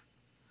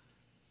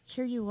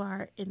 Here you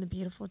are in the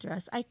beautiful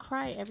dress. I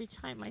cry every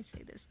time I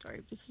say this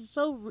story. This is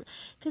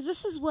because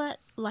this is what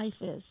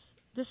life is.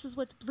 This is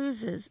what the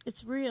blues is.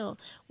 It's real.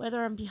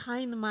 Whether I'm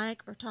behind the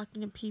mic or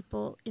talking to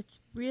people, it's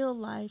real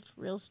life,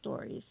 real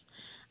stories.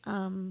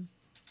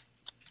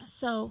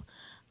 So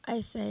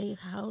I say,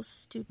 how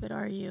stupid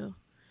are you?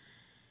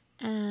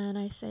 And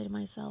I say to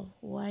myself,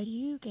 why do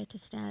you get to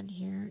stand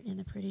here in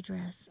the pretty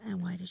dress,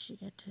 and why does she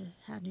get to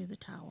hand you the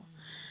towel?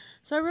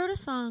 So I wrote a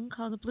song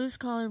called "The Blues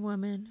Collared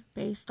Woman"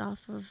 based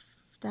off of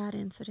that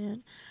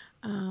incident.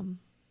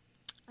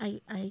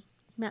 I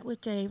met with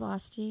Dave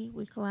Ostie.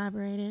 We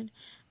collaborated,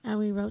 and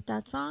we wrote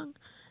that song.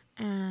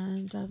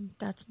 And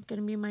that's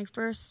going to be my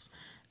first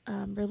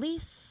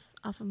release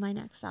off of my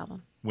next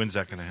album. When's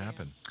that going to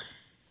happen?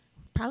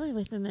 Probably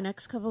within the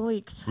next couple of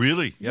weeks.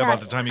 Really? Yeah,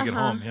 about the time you get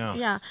home. Yeah.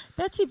 Yeah.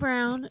 Betsy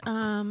Brown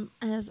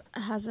has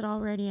it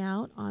already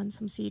out on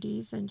some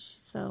CDs, and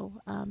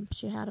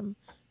she had them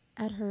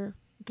at her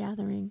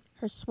gathering,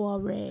 her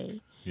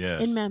soiree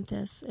Yes. in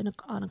Memphis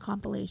on a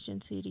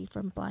compilation CD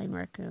from Blind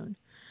Raccoon.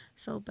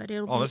 So, but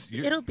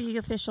it'll be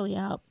officially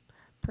out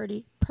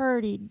pretty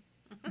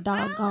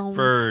doggone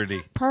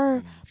Purdy.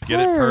 Get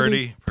it,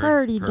 purdy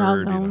Purdy?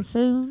 doggone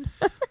soon.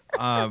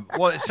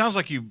 Well, it sounds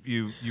like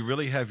you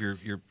really have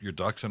your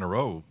ducks in a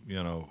row.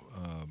 You know,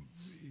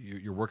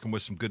 you're working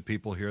with some good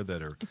people here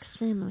that are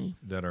Extremely.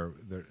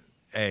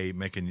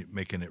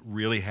 making it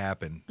really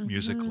happen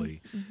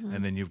musically,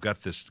 and then you've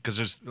got this, because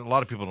there's a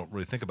lot of people don't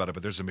really think about it,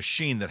 but there's a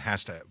machine that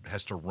has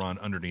to run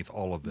underneath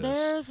all of this.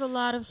 There's a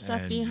lot of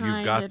stuff And you've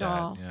behind got it that,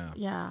 all.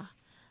 yeah.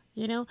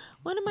 You know,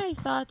 one of my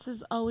thoughts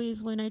is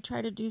always when I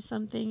try to do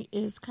something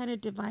is kind of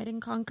divide and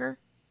conquer.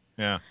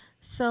 Yeah.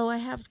 So I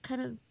have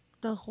kind of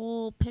the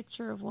whole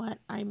picture of what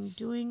I'm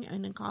doing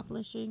and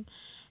accomplishing,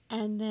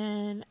 and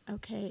then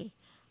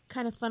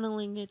kind of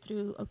funneling it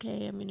through.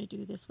 Okay, I'm going to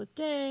do this with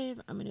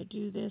Dave. I'm going to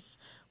do this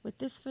with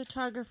this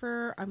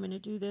photographer. I'm going to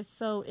do this.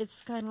 So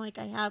it's kind of like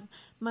I have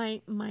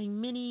my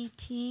mini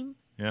team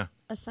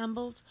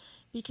assembled,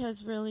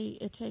 because really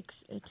it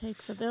takes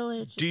a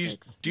village. Do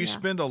you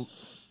spend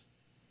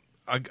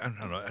I don't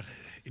know.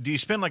 Do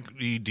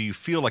you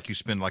feel like you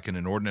spend like an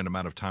inordinate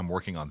amount of time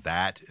working on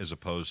that, as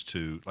opposed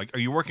to, like, are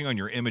you working on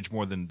your image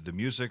more than the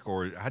music,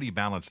 or how do you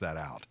balance that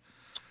out?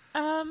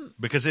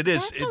 Because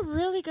that's a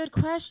really good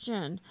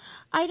question.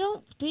 I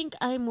don't think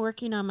I'm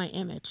working on my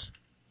image.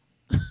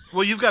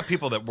 Well, you've got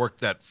people that work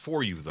that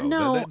for you, though.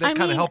 No, that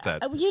kind of help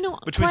that. Between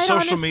quite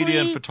social honestly,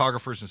 media and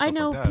photographers and stuff I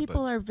know like that.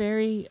 people are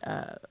very,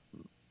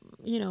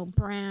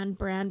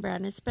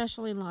 brand,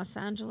 especially in Los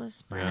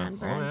Angeles. Brand.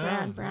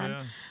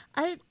 Yeah.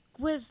 I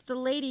was the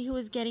lady who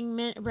was getting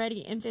ready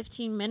in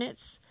 15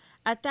 minutes.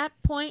 At that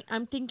point,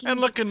 I'm thinking...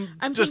 And looking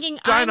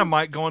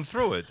dynamite going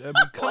through it. I mean,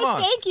 come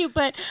on. Thank you,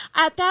 but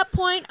at that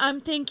point, I'm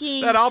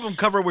thinking... That album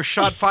cover was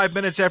shot 5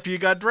 minutes after you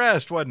got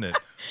dressed, wasn't it?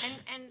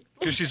 And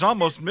Because she's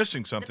almost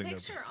missing something. The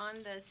picture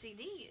on the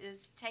CD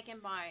is taken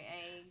by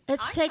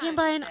It's taken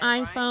by an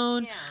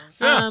iPhone.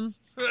 Right? Yeah.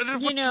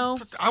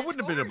 I wouldn't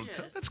have been able to.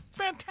 gorgeous. That's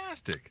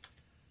fantastic.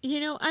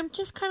 I'm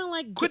just kind of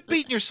like... Quit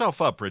beating yourself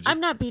up, Bridget.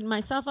 I'm not beating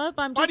myself up.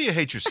 Why do you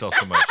hate yourself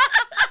so much?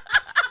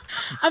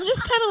 I'm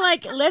just kind of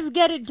like, let's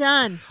get it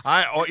done.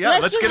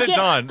 Let's get it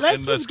done.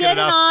 Let's just get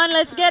it on.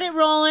 Let's get it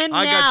rolling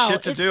I now. got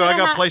shit to do. I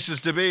got places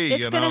to be.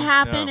 It's going to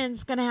happen, and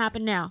it's going to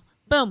happen now.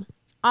 Boom.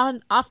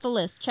 Off the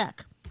list.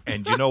 Check.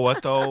 And you know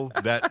what, though?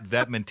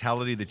 That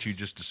mentality that you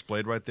just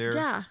displayed right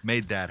there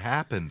made that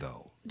happen,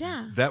 though.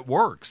 Yeah. That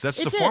works. That's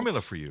It the did. formula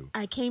for you.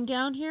 I came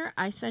down here.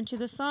 I sent you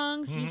the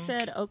songs. Mm-hmm. You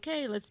said,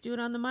 okay, let's do it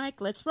on the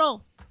mic. Let's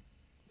roll.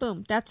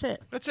 Boom. That's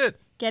it. That's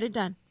it. Get it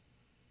done.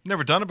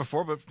 Never done it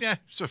before, but yeah,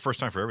 it's the first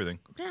time for everything.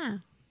 Yeah.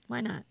 Why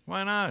not?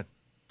 Why not?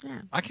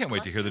 Yeah. I can't wait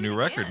to Let's hear the do new it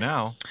record again.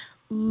 now.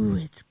 Ooh,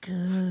 it's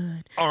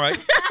good. All right.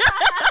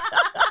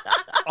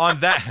 On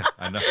that,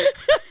 I know.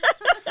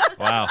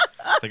 Wow.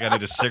 I think I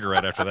need a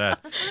cigarette after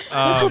that.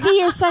 This will be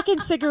your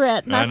second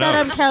cigarette. Not know. that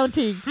I'm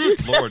counting.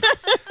 Lord.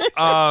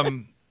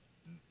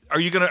 Are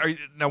you gonna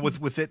now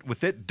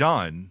with it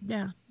done?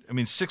 Yeah. I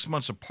mean, 6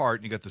 months apart,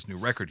 and you got this new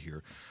record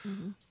here.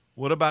 Mm-hmm.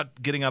 What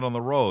about getting out on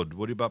the road?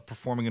 What about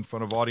performing in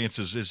front of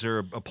audiences? Is there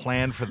a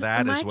plan for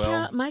that as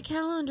well? My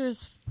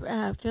calendar's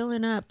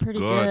filling up pretty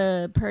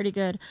Good.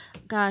 good.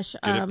 Gosh,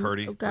 Get it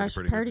purdy?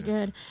 pretty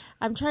good.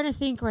 I'm trying to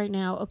think right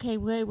now. Okay,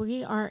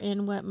 we are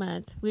in what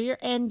month? We are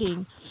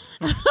ending.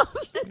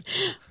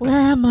 Where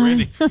am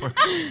I?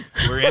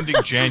 We're ending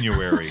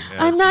January. Yes.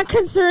 I'm not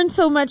concerned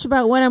so much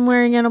about what I'm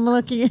wearing, and I'm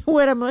looking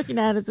what I'm looking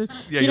at. Is you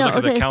look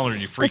at the calendar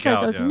and you freak It's like,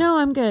 out. okay, yeah. no,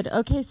 I'm good.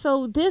 Okay,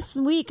 so this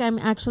week I'm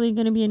actually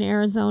going to be in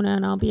Arizona,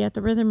 and I'll be at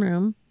the Rhythm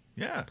Room.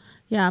 Yeah.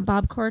 Yeah,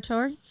 Bob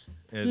Cortor.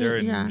 They're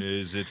in, Yeah.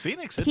 is it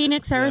Phoenix? isn't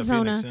Phoenix, it? Yeah,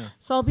 Arizona. Phoenix, yeah.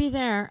 So I'll be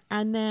there.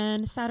 And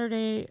then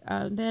Saturday,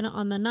 then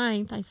on the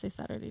 9th, I say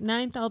Saturday,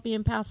 9th, I'll be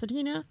in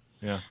Pasadena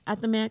Yeah.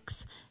 at the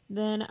Mix.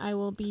 Then I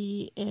will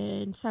be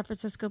in San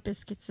Francisco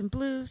Biscuits and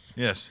Blues.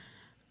 Yes.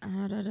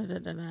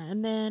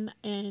 And then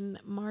in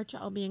March,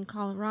 I'll be in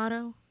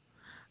Colorado.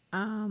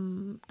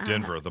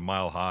 Denver, the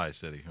mile high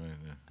city.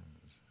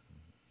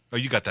 Oh,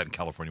 you got that in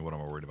California. What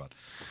am I worried about?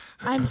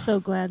 I'm so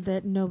glad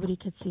that nobody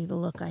could see the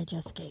look I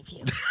just gave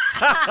you.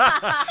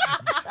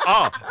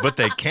 Oh, but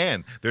they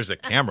can. There's a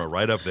camera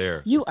right up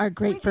there. You are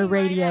great for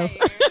radio.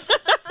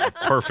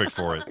 Perfect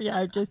for it.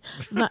 Yeah,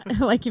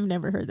 like you've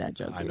never heard that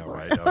joke I know, before.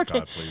 right? Oh, Okay.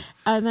 God, please.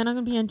 And then I'm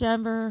going to be in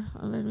Denver,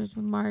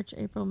 March,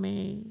 April,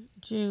 May,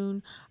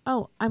 June.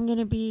 Oh, I'm going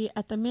to be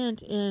at the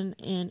Mint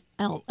in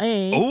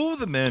L.A. Oh,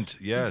 the Mint.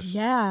 Yes.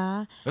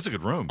 Yeah. That's a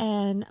good room.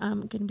 And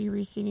I'm going to be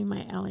receiving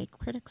my L.A.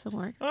 Critics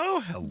Award.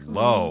 Oh,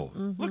 hello.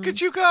 Look at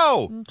you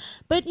go.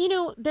 But,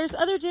 there's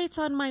other dates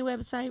on my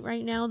website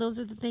right now. Those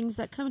are the things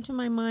that come to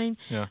my mind.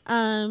 Yeah.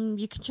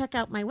 You can check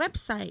out my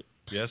website.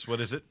 Yes,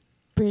 what is it?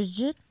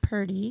 Bridget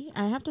Purdy.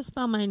 I have to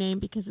spell my name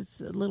because it's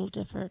a little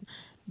different.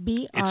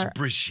 It's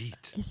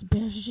Brigitte. It's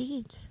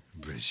Brigitte.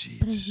 Brigitte.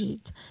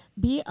 Brigitte.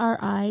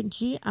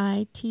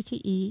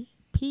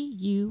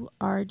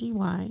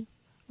 BRIGITTEPURDY.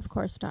 Of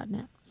course,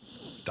 .net.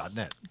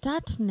 .net.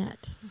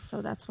 .net.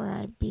 So that's where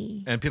I'd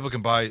be. And people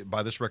can buy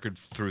this record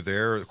through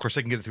there. Of course,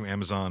 they can get it through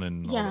Amazon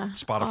and all that,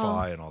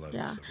 Spotify and all that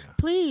Yeah. stuff. Yeah.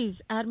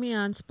 Please add me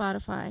on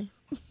Spotify.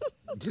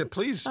 Yeah,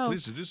 please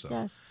do so.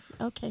 Yes.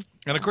 Okay.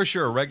 And of course,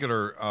 you're a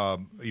regular,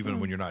 even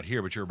when you're not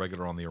here, but you're a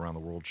regular on the Around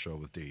the World show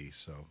with Dee.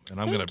 So, and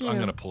I'm Thank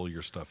gonna you. pull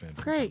your stuff in.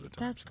 From Great. time to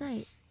time. That's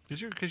great.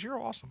 Because you're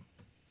awesome.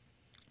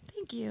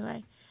 Thank you.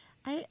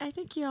 I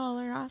think you all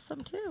are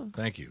awesome too.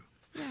 Thank you.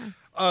 Yeah.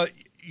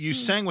 You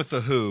sang with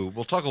The Who.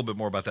 We'll talk a little bit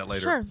more about that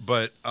later. Sure.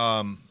 But,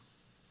 I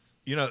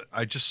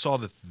just saw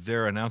that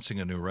they're announcing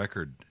a new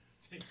record.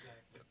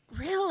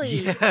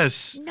 Really?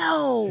 Yes.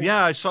 No.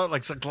 Yeah, I saw it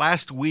like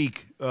last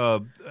week.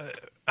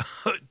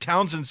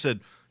 Townsend said,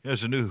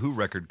 there's a new Who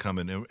record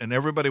coming. And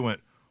everybody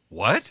went,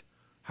 what?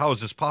 How is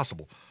this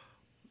possible?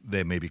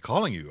 they may be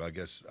calling you. I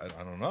guess I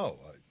don't know.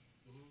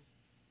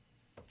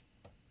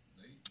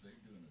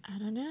 I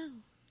don't know.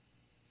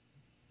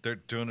 They're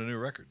doing a new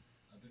record.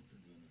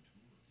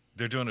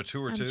 They're doing a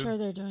tour I'm too. sure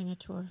they're doing a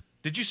tour.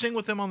 Did you sing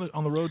with them on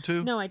the road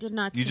too? No, I did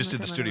not. You sing just with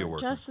did the them on studio road.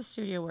 work. Just the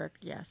studio work.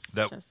 Yes.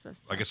 That just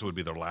this. I guess it would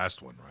be their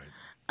last one,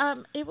 right?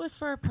 It was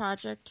for a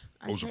project.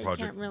 It was a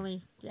project. Can't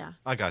really. Yeah.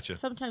 I got you.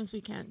 Sometimes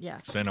we can't. Yeah.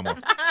 Say no more.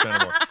 Say no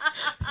more.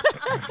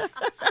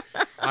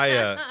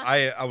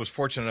 I was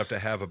fortunate enough to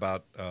have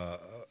about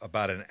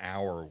an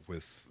hour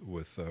with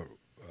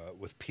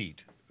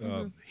Pete.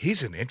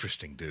 He's an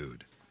interesting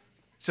dude.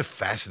 He's a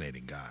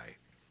fascinating guy.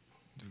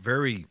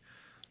 Very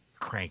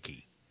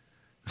cranky.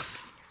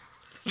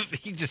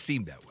 He just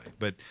seemed that way.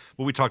 But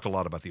we talked a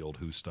lot about the old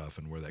Who stuff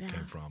and where that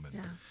came from,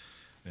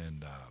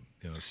 and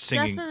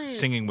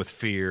singing with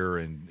fear,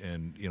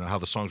 and how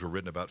the songs were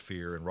written about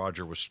fear, and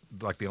Roger was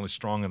like the only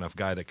strong enough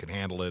guy that could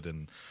handle it,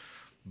 and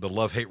the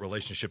love-hate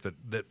relationship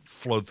that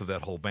flowed through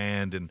that whole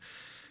band,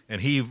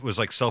 and he was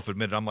like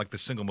self-admitted, I'm like the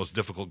single most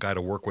difficult guy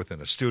to work with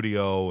in a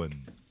studio,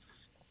 and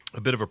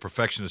a bit of a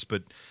perfectionist,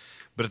 but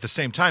at the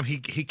same time he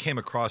came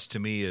across to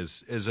me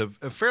as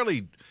a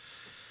fairly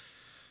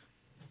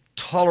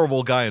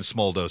tolerable guy in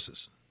small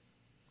doses,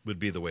 would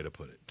be the way to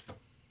put it.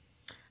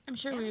 I'm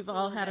sure Sounds we've a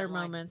all little had bit our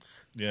like-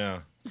 moments. Yeah.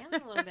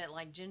 Sounds a little bit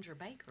like Ginger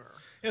Baker.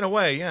 In a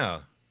way, yeah.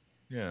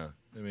 Yeah.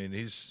 I mean,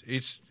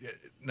 he's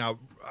now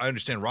I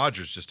understand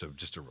Roger's just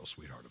a real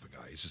sweetheart of a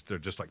guy. They're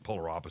just like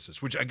polar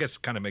opposites, which I guess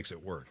kind of makes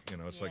it work.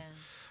 It's like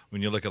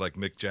when you look at like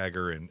Mick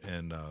Jagger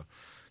and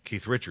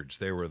Keith Richards,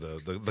 they were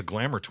the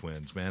glamour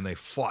twins, man. They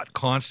fought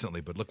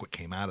constantly, but look what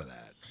came out of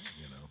that,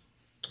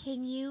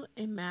 Can you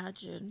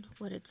imagine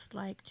what it's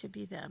like to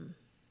be them?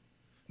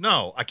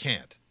 No, I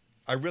can't.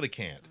 I really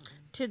can't.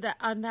 To that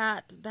on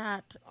that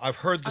I've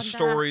heard the on that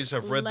stories,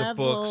 I've read the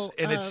level books,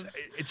 and of-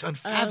 it's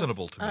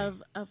unfathomable to me.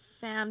 of a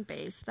fan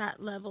base, that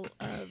level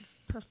of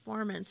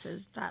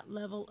performances, that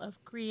level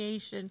of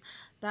creation,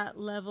 that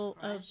level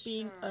of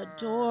being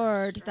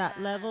adored,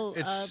 that level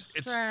of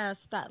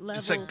stress, that level.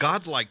 It's a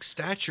godlike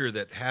stature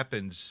that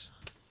happens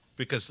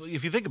because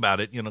if you think about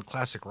it,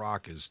 classic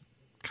rock is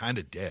kind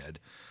of dead.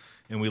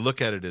 And we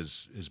look at it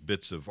as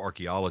bits of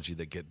archaeology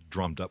that get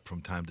drummed up from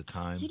time to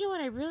time. You know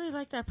what? I really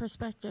like that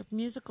perspective,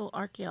 musical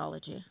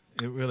archaeology.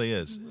 It really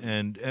is.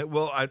 And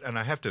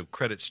I have to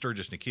credit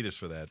Sturgis Nikitas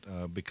for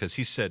that because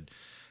he said,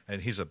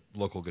 and he's a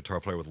local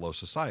guitar player with Low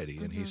Society,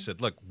 and he said,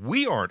 look,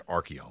 we aren't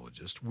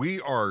archaeologists. We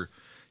are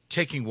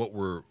taking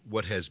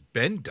what has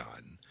been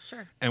done,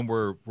 Sure. and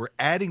we're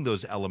adding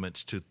those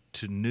elements to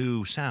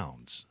new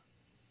sounds.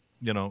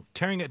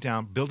 Tearing it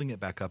down, building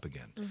it back up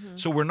again.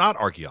 So we're not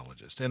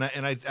archaeologists, and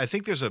I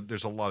think there's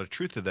a lot of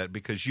truth to that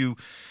because you,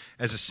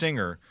 as a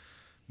singer,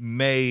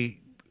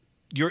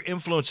 your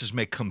influences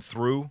may come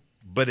through,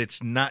 but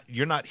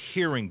you're not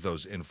hearing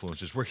those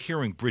influences. We're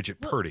hearing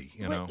Bridget Purdy.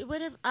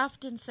 What I've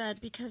often said,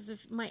 because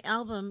of my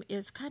album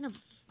is kind of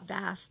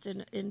vast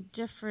and in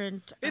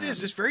different. It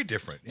is. It's very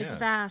different. Yeah. It's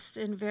vast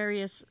in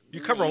various.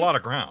 You cover a lot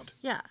of ground.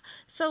 Yeah.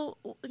 So,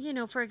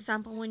 for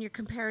example, when you're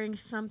comparing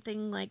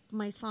something like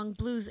my song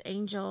Blues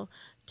Angel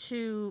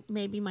to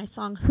maybe my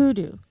song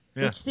Hoodoo,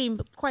 which seem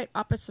quite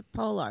opposite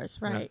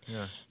polars, right?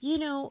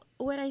 Yeah.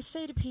 What I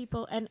say to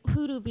people, and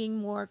Hoodoo being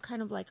more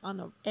kind of like on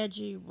the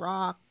edgy,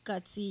 rock,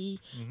 gutsy,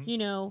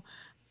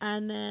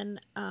 and then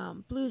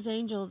Blues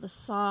Angel, the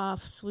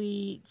soft,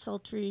 sweet,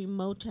 sultry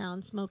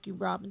Motown, Smokey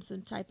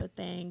Robinson type of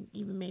thing,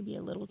 even maybe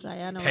a little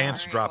Diana Ross.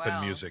 Pants dropping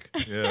music.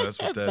 Yeah,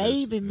 that's what that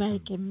is. Baby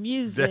making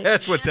music.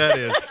 That's what that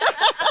is.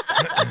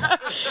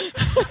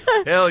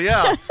 Hell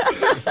yeah.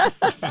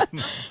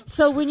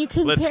 So when you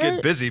compare, Let's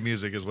get busy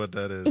music is what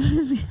that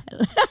is.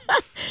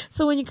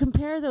 So when you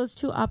compare those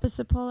two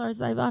opposite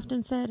polars, I've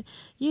often said,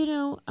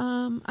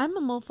 I'm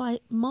a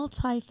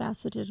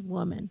multifaceted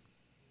woman.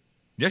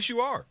 Yes, you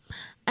are.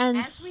 And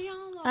As we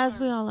all are. As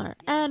we all are.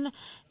 And,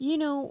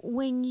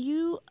 when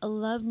you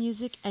love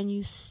music and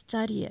you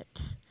study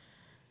it,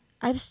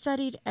 I've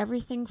studied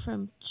everything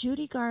from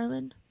Judy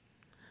Garland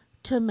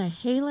to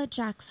Mahalia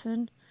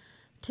Jackson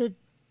to,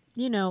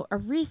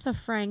 Aretha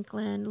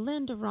Franklin,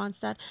 Linda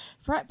Ronstadt.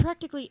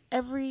 Practically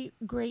every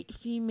great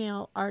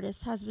female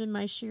artist has been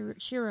my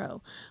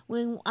shiro.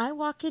 When I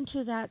walk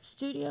into that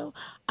studio,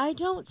 I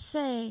don't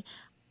say,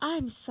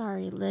 I'm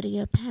sorry,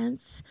 Lydia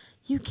Pence,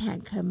 you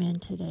can't come in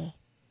today.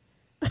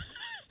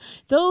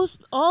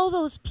 All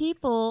those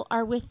people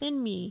are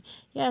within me.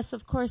 Yes,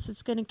 of course,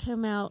 it's going to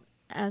come out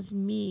as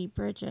me,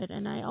 Bridget.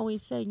 And I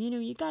always say,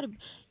 you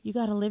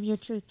gotta live your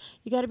truth.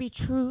 You gotta be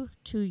true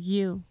to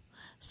you.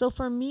 So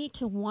for me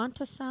to want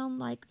to sound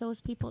like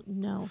those people,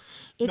 no.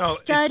 It's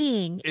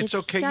studying. It's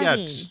okay,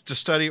 studying. to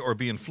study or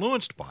be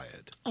influenced by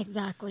it.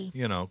 Exactly.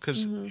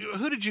 Because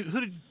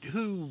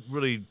who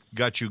really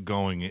got you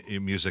going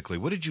musically?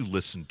 What did you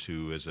listen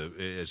to as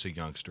a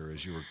youngster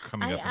as you were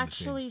coming up in the scene? I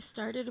actually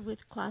started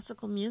with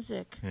classical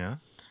music. Yeah.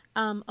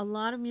 A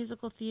lot of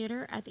musical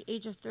theater. At the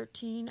age of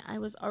 13, I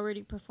was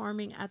already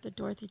performing at the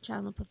Dorothy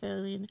Chandler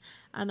Pavilion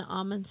and the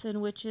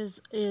Amundsen, which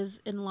is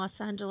in Los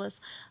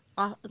Angeles,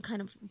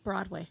 kind of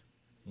Broadway.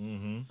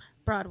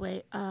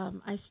 Broadway.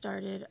 I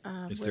started.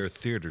 It's with, their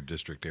theater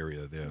district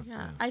area.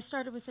 Yeah, I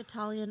started with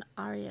Italian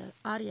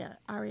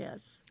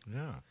arias.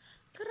 Yeah.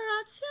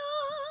 Grazia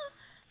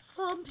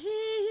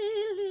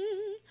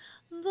Pompili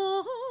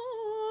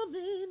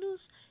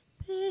Dominus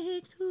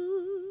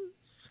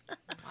Pectus.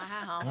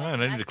 Wow. All right,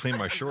 I need to clean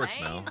my shorts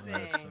now.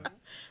 Amazing.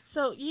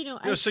 So I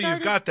So started,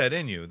 you've got that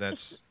in you.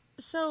 That's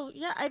So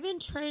yeah, I've been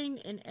trained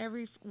in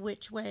every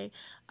which way.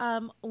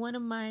 One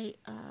of my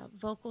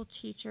vocal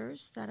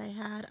teachers that I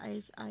had,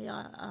 I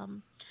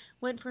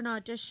went for an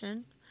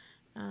audition,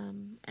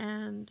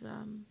 and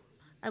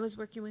I was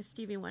working with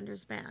Stevie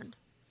Wonder's band.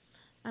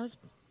 I was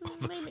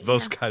maybe,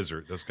 those yeah. guys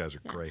are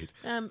great.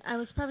 I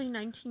was probably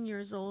 19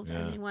 years old, Yeah.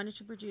 and they wanted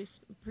to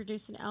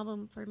produce an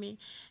album for me,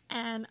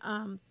 and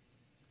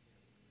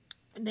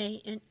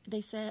they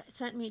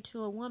sent me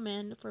to a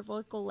woman for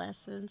vocal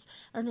lessons,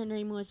 and her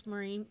name was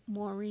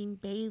Maureen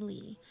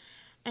Bailey,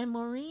 and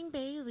Maureen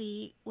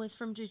Bailey was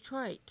from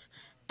Detroit,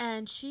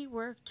 and she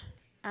worked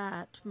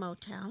at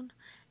Motown,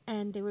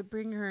 and they would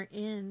bring her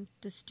in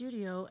the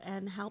studio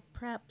and help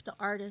prep the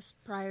artist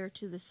prior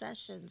to the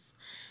sessions.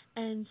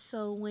 And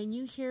so when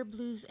you hear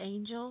Blues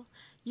Angel,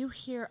 you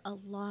hear a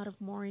lot of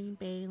Maureen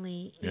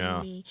Bailey in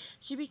me.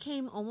 She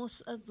became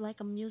almost like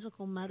a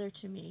musical mother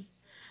to me.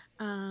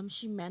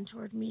 She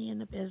mentored me in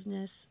the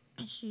business.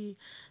 She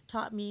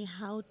taught me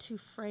how to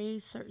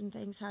phrase certain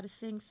things, how to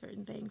sing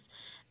certain things.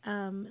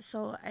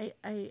 So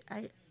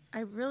I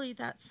really,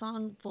 that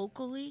song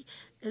vocally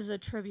is a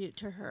tribute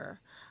to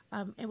her.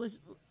 It was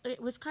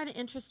kind of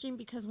interesting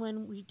because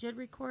when we did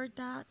record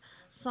that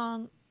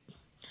song,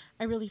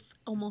 I really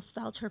almost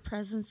felt her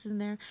presence in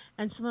there,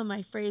 and some of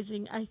my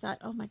phrasing, I thought,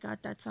 oh my God,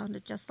 that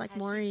sounded just like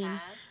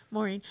Maureen.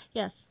 Maureen,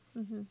 yes,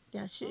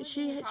 yeah,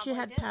 she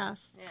had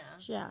passed.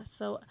 Yeah,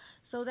 so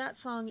that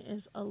song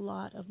is a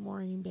lot of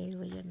Maureen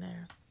Bailey in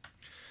there.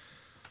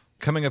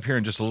 Coming up here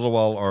in just a little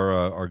while,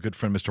 our good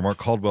friend Mr. Mark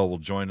Caldwell will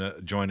join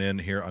in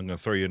here. I'm going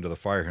to throw you into the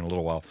fire here in a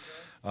little while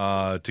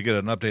to get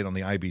an update on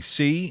the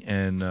IBC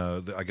and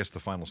I guess the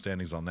final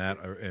standings on that,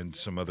 and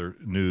some other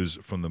news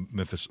from the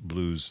Memphis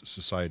Blues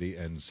Society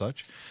and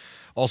such.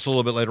 Also, a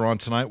little bit later on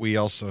tonight, we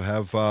also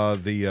have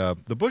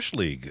the Bush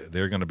League.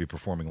 They're going to be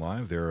performing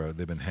live.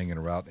 They've been hanging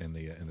around in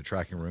the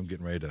tracking room,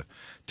 getting ready to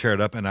tear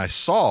it up. And I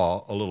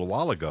saw a little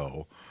while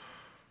ago,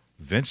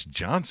 Vince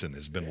Johnson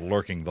has been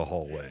lurking the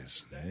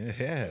hallways.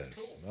 Yes,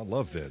 I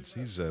love Vince.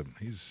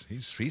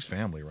 He's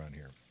family around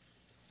here.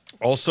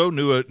 Also,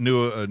 a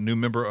new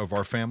member of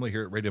our family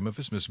here at Radio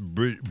Memphis, Miss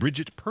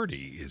Bridget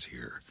Purdy, is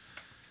here.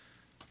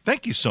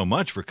 Thank you so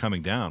much for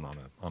coming down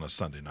on a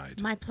Sunday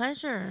night. My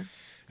pleasure.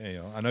 Hey,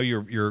 I know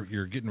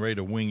you're getting ready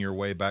to wing your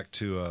way back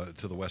to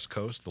the West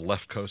Coast, the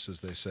left coast,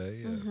 as they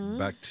say,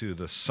 back to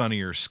the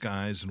sunnier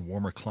skies and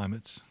warmer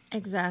climates.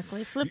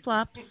 Exactly, flip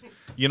flops.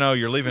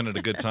 You're leaving at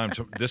a good time.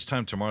 This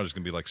time tomorrow there's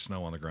going to be like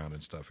snow on the ground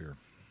and stuff here.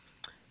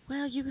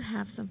 Well, you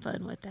have some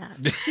fun with that.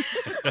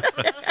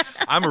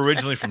 I'm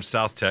originally from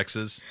South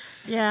Texas.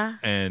 Yeah.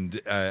 And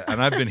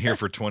I've been here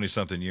for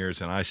 20-something years,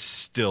 and I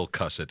still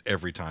cuss it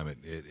every time it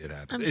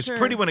happens. It's sure.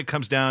 pretty when it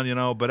comes down,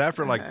 but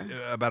after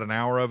about an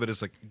hour of it,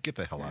 it's like, get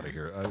the hell out of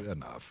here.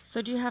 Enough.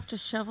 So do you have to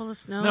shovel the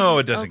snow? No,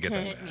 it doesn't get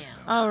Okay. that bad.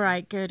 Yeah. All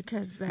right, good,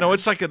 because No,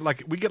 it's like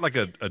we get like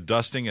a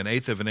dusting, an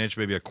eighth of an inch,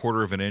 maybe a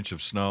quarter of an inch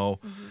of snow,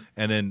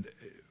 and then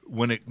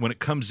when it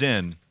comes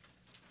in,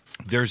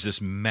 there's this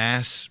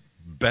mass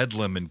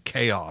bedlam and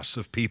chaos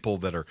of people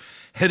that are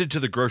headed to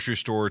the grocery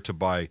store to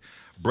buy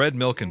bread,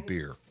 milk, and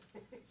beer.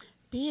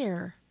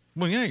 beer.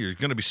 Well, yeah, you're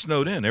going to be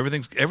snowed in.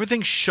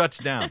 Everything shuts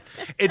down.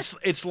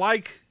 It's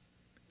like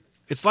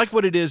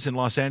what it is in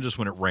Los Angeles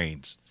when it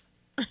rains.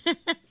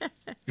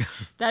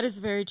 That is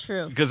very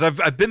true. Because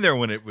I've been there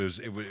when it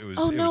was.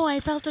 Oh no, I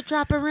felt a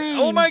drop of rain.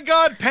 Oh my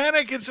God!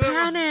 Panic! It's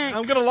Panic.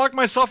 I'm going to lock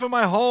myself in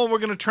my home. We're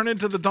going to turn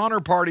into the Donner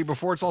Party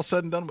before it's all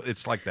said and done.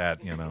 It's like that,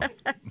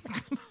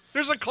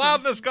 There's a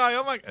cloud in the sky.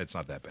 Oh my! It's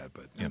not that bad,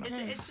 but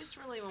It's just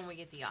really when we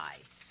get the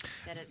ice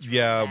that it's really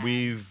Yeah, bad.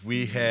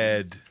 we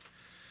had.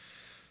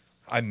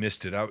 I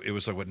missed it. It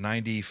was like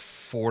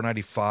 94,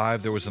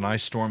 95. There was an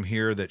ice storm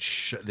here that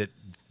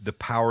the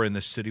power in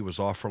the city was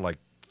off for like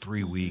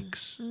 3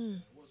 weeks.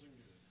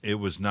 It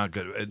was not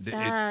good.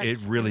 It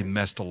really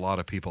messed a lot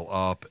of people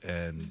up,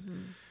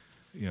 and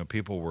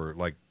people were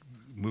like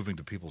moving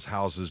to people's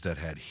houses that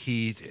had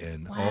heat,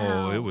 and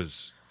Wow. it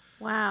was.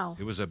 Wow.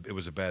 It was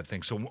a bad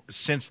thing. So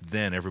since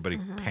then, everybody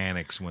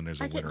panics when there's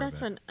a winter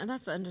event.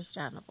 That's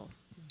understandable.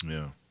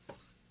 Yeah,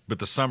 but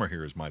the summer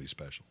here is mighty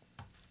special.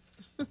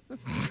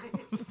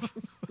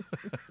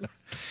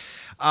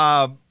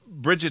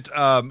 Bridget,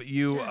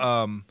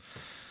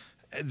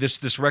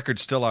 this record,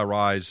 Still I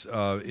Rise,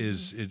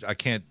 I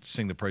can't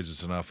sing the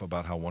praises enough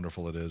about how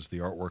wonderful it is. The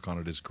artwork on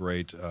it is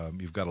great.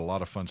 You've got a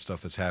lot of fun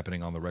stuff that's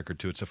happening on the record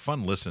too. It's a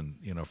fun listen,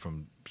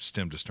 from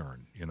stem to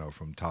stern,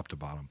 from top to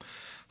bottom.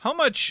 How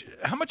much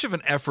of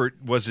an effort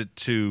was it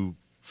to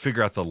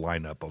figure out the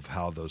lineup of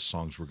how those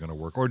songs were going to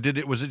work, or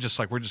was it just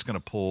like we're just going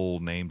to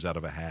pull names out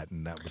of a hat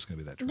and that was going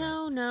to be that track?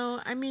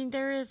 No. I mean,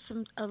 there is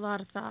a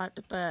lot of thought,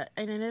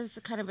 and it is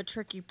kind of a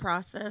tricky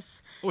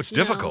process. Oh, it's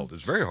difficult.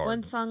 It's very hard.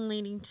 One song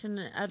leading to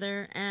the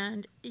other,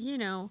 and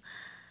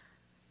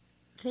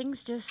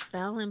things just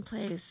fell in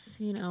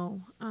place.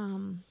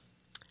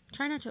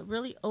 Try not to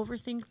really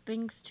overthink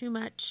things too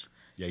much.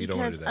 Yeah, you don't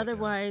want to because do that,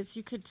 otherwise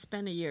you could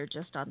spend a year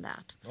just on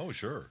that. Oh,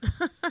 sure.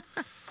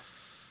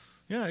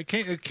 Yeah,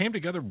 it came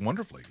together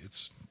wonderfully.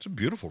 It's a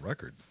beautiful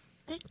record.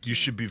 Thank you. You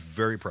should be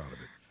very proud of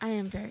it. I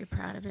am very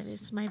proud of it.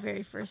 It's my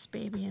very first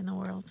baby in the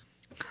world.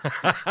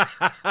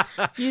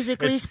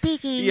 Musically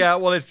speaking. Yeah,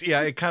 well,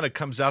 it kind of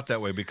comes out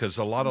that way because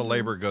a lot of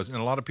labor goes, and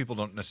a lot of people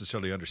don't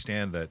necessarily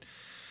understand that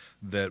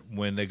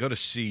when they go to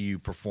see you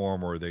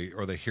perform or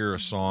they hear a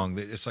song,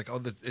 it's like,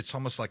 it's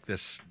almost like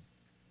this.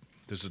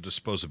 There's a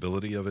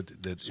disposability of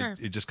it that Sure.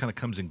 it just kind of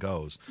comes and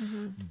goes,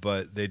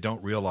 but they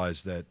don't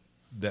realize that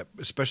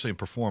especially in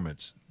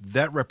performance,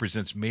 that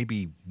represents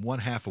maybe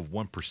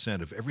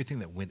 0.5% of everything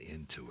that went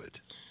into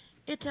it.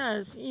 It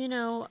does,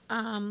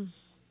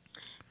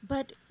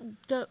 but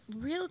the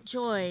real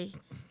joy,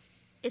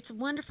 it's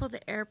wonderful, the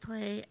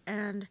airplay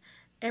and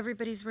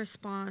everybody's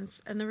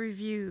response and the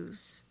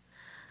reviews.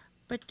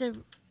 But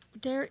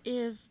there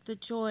is the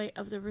joy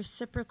of the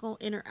reciprocal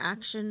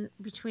interaction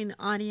between the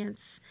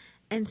audience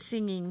and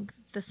singing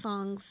the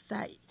songs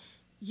that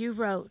you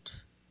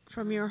wrote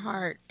from your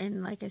heart.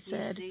 And like I You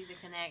said, see the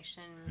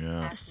connection.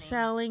 Yeah. happening.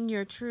 selling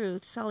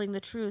the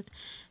truth.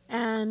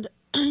 And,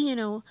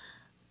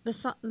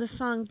 the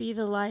song Be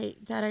the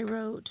Light that I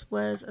wrote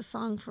was a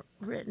song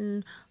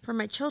written for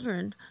my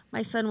children.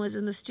 My son was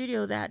in the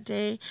studio that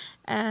day,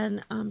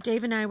 and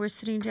Dave and I were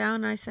sitting down,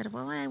 and I said,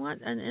 well, I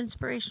want an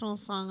inspirational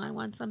song. I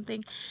want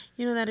something,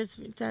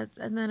 that.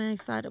 And then I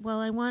thought, well,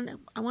 I want to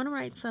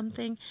write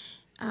something.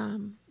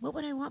 What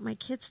would I want my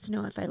kids to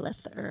know if I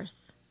left the earth?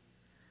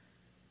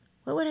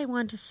 What would I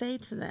want to say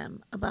to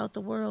them about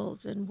the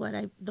world and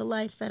the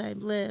life that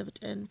I've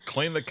lived? And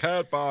Clean the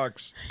cat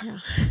box. yeah.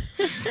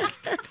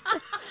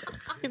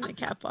 In the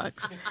cat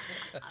box.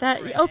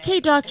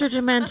 Okay, Dr.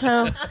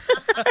 Demento.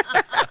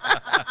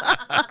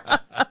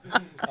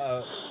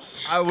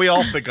 We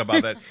all think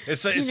about that.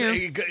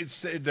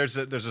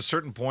 There's a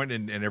certain point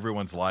in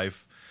everyone's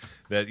life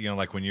that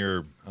like when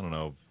you're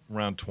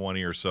around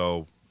 20 or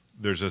so,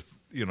 there's a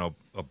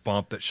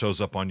bump that shows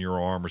up on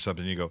your arm or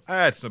something. You go,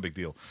 it's no big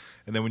deal.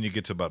 And then when you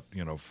get to about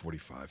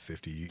 45,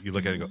 50, you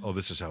look at it and go, oh,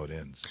 this is how it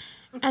ends.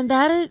 And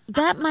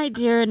that, my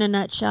dear, in a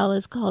nutshell,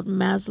 is called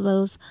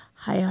Maslow's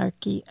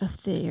hierarchy of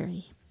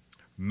theory.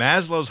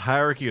 Maslow's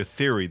hierarchy of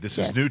theory. This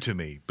is new to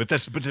me, but I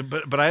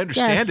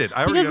understand it.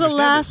 I already because the understand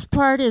last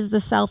part is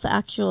the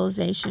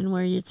self-actualization,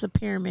 where it's a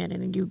pyramid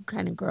and you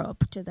kind of grow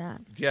up to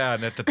that. Yeah,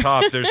 and at the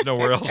top, there's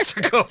nowhere else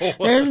to go.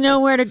 There's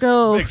nowhere to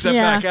go except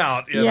back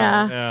out.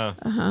 Yeah.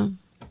 Yeah.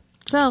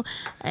 So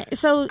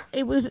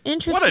it was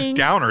interesting. What a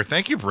downer.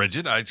 Thank you,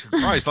 Bridget.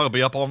 Christ, I'll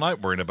be up all night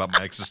worrying about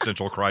my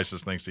existential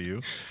crisis thanks to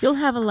you. You'll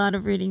have a lot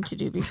of reading to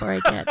do before I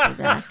get to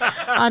that.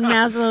 On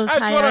Maslow's That's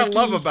hierarchy. what I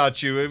love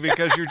about you,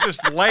 because you're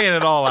just laying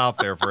it all out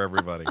there for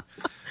everybody.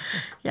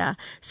 Yeah.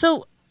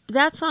 So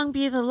that song,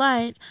 Be the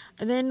Light,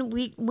 and then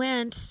we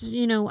went,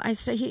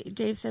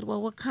 Dave said,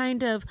 well, what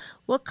kind of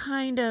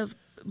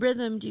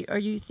rhythm are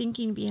you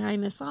thinking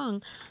behind the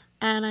song?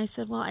 And I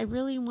said, well, I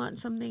really want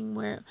something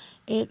where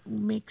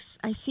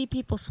I see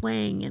people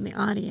swaying in the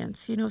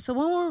audience, So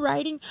when we're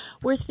writing,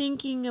 we're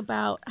thinking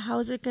about how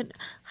is it going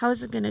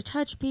to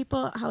touch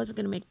people? How is it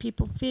going to make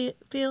people feel?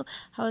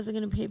 How is it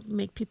going to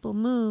make people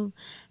move?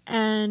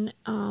 And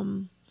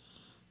one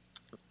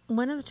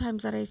of the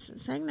times that I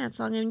sang that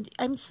song, and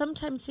I'm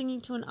sometimes singing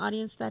to an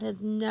audience that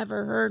has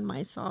never heard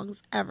my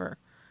songs ever.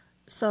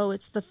 So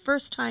it's the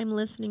first time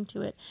listening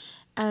to it.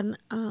 And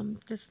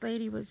this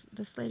lady was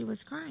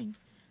crying.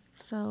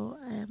 So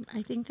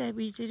I think that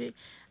we did it.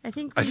 I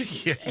think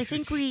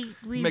we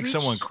make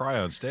someone cry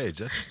on stage.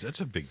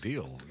 That's a big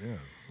deal. Yeah,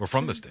 or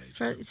from the stage.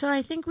 So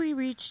I think we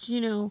reached.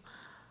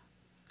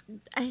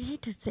 I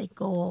hate to say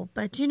goal,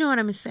 but you know what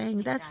I'm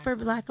saying. Exactly. That's for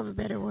lack of a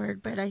better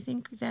word. But I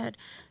think that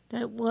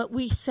what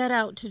we set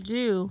out to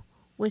do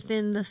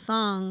within the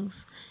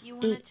songs, you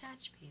want to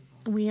touch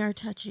people. We are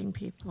touching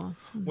people.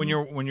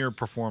 Mm-hmm. When you're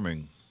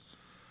performing,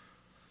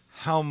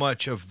 how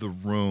much of the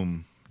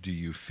room do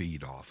you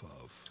feed off of?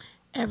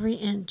 Every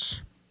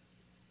inch.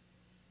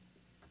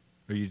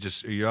 Are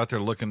you out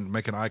there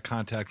making eye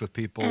contact with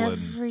people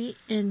every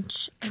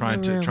inch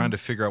trying to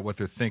figure out what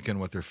they're thinking,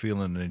 what they're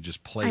feeling, and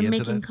just play into that?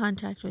 I'm making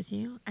contact with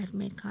you. I've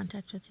made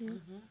contact with you.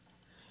 Mm-hmm.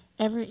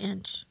 Every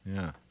inch.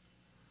 Yeah.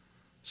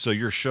 So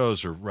your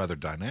shows are rather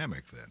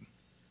dynamic then.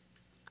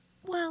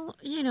 Well,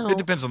 it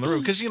depends on the room,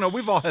 because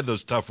we've all had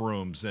those tough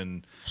rooms,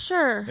 and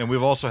sure, and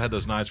we've also had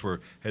those nights where,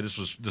 hey, this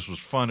was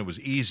fun. It was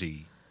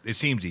easy. It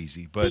seemed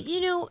easy, but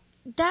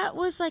that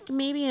was like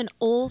maybe an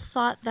old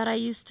thought that I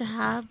used to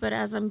have, but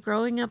as I'm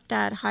growing up,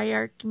 that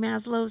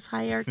Maslow's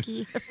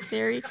hierarchy of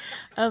theory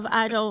of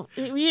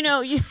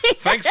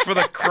Thanks for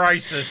the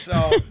crisis.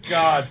 Oh,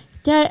 God.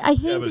 Yeah, I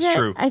think but it's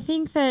true. I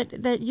think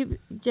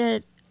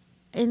that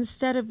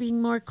instead of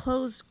being more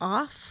closed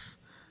off,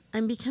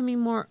 I'm becoming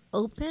more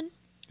open.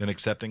 And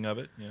accepting of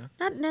it, yeah.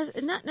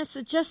 Not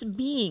necessarily just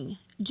being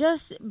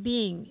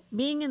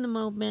in the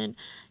moment.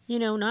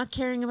 Not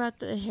caring about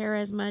the hair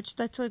as much.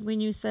 That's like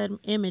when you said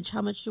image.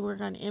 How much do you work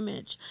on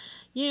image?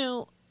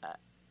 And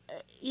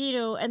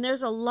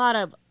there's a lot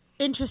of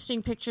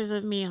interesting pictures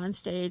of me on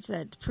stage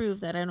that prove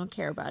that I don't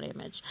care about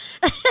image.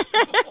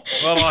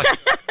 Well,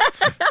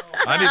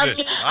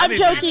 I'm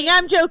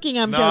joking.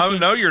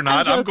 No, you're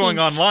not. I'm going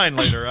online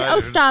later.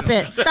 Stop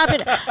it.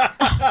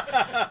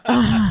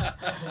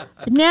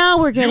 Now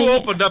we're getting. You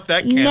opened up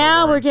that can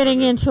Now of worms, we're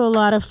getting into a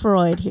lot of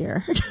Freud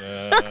here. I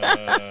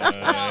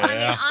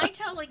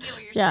totally get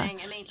what you're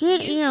saying. I mean,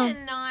 you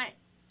cannot,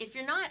 if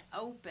you're not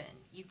open,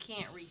 you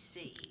can't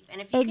receive.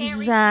 And if you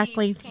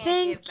exactly. can't receive, you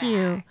can't Thank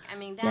you. back. I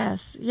mean,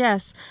 that's...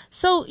 Yes.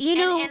 So,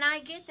 And I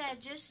get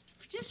that just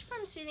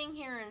from sitting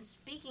here and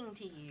speaking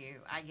to you,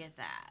 I get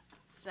that.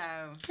 So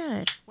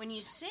good. When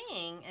you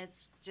sing,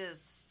 it's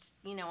just,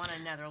 on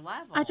another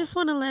level. I just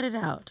want to let it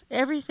out.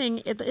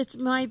 Everything, it's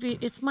my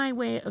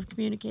way of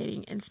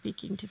communicating and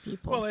speaking to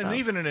people. Well, and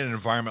even in an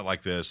environment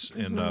like this,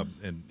 in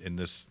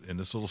this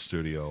little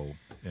studio,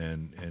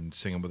 and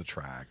singing with a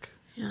track,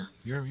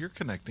 you're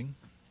connecting.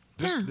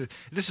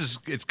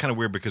 It's kind of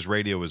weird because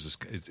radio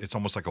it's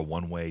almost like a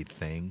one-way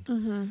thing.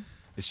 Mm-hmm.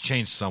 It's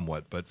changed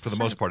somewhat, but for the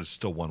most part, it's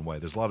still one way.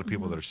 There's a lot of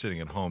people that are sitting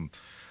at home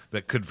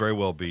that could very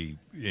well be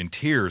in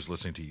tears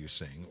listening to you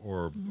sing,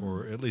 or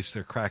at least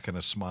they're cracking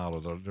a smile,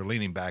 or they're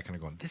leaning back and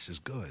they're going, "This is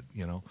good,"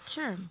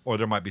 Sure. Or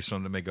there might be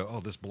some that may go,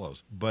 "Oh, this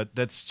blows," but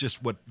that's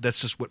just what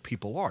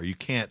people are. You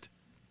can't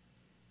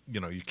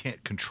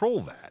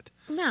control that.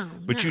 No.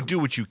 But you do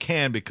what you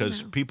can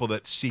because people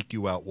that seek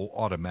you out will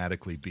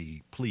automatically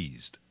be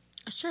pleased.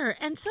 Sure,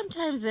 and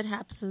sometimes it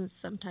happens,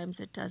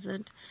 sometimes it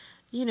doesn't,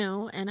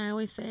 and I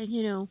always say,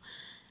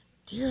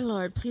 dear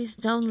Lord, please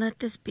don't let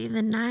this be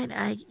the night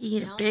I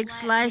eat a big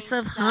slice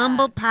of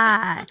humble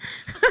pie.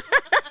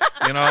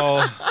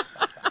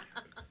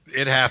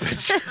 It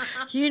happens. And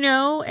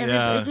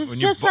it's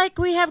just like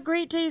we have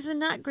great days and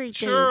not great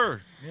days.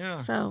 Sure, yeah.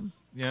 So.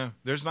 Yeah,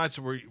 there's nights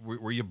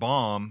where you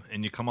bomb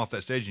and you come off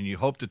that stage and you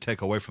hope to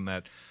take away from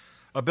that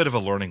a bit of a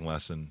learning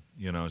lesson,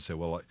 and say,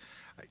 well,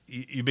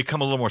 you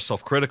become a little more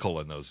self-critical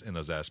in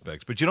those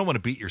aspects, but you don't want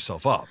to beat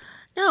yourself up.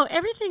 No,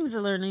 everything's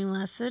a learning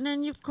lesson,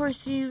 and of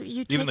course you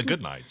take, even the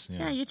good nights.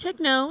 Yeah, you take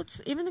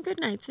notes, even the good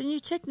nights, and you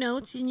take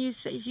notes, and you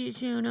say,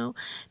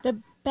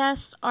 the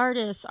best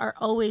artists are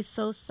always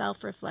so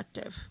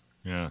self-reflective.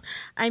 Yeah.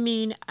 I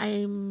mean,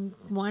 I'm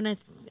one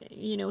of,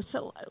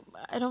 so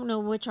I don't know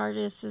which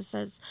artist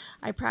says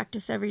I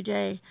practice every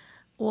day.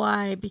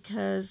 Why?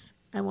 Because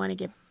I want to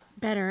get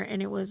better,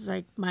 and it was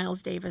like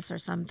Miles Davis or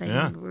something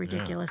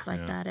ridiculous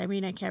like that. I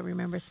mean, I can't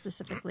remember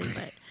specifically,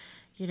 but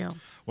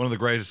one of the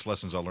greatest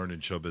lessons I learned in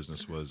show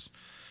business was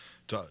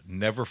to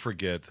never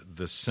forget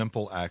the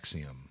simple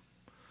axiom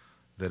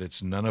that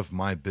it's none of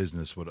my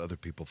business what other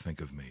people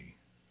think of me.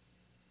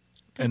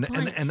 And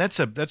that's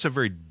a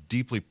very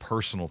deeply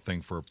personal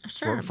thing for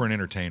an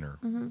entertainer,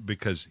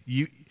 because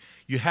you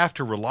have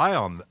to rely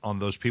on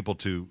those people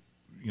to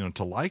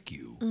like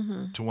you,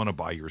 to want to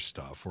buy your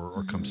stuff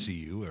or come see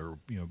you, or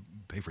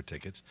pay for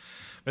tickets.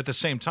 But at the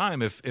same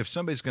time, if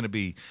somebody's going to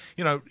be,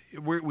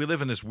 we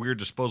live in this weird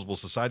disposable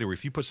society where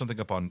if you put something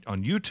up on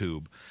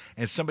YouTube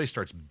and somebody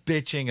starts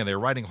bitching and they're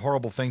writing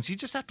horrible things, you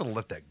just have to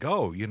let that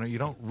go. You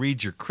don't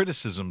read your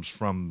criticisms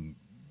from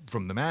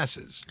the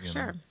masses.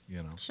 Sure.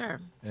 Sure.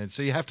 And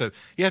so you have to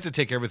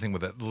take everything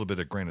with that little bit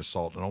of grain of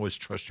salt and always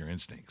trust your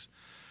instincts.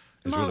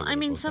 Well, I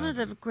mean, some of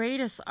the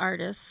greatest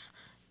artists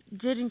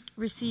didn't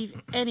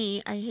receive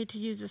any, I hate to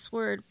use this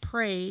word,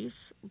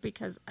 praise,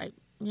 because it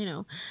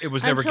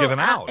was never given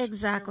out.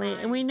 Exactly.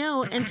 And we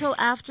know until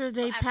after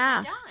they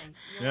passed.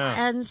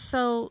 Yeah. And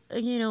so,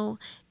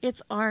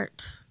 it's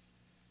art,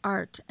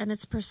 and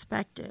it's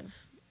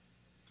perspective.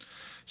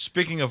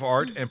 Speaking of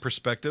art and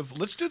perspective,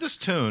 let's do this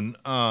tune,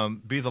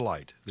 "Be the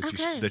Light"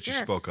 that you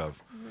spoke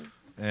of,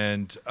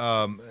 and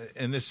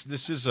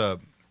this is a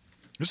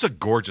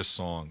gorgeous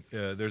song.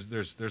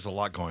 There's a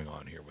lot going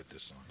on here with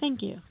this song.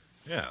 Thank you.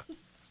 Yeah.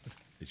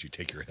 Did you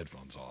take your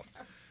headphones off?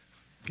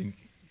 Can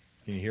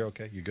you hear?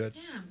 Okay, you good?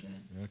 Yeah, I'm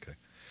good.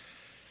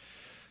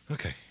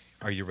 Okay.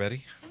 Are you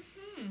ready?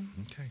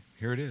 Mm-hmm. Okay.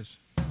 Here it is.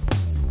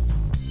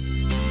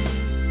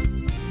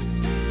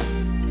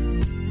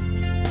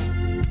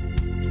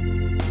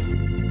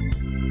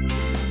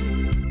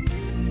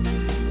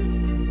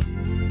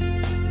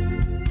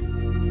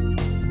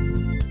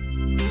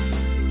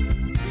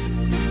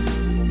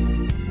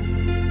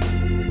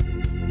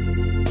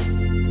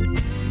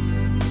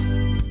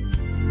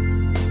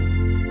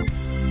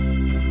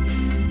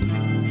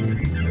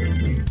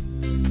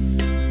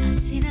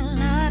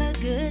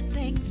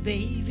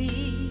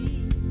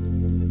 Baby,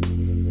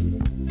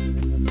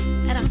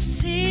 and I've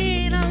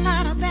seen a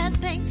lot of bad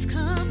things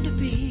come to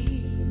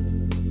be.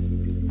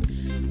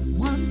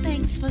 One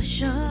thing's for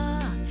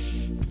sure,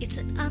 it's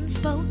an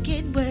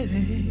unspoken word.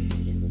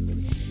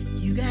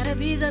 You gotta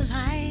be the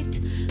light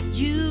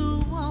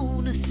you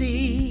wanna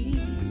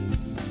see.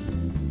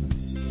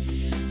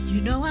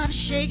 You know I've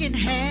shaken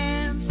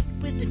hands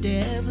with the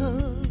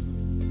devil,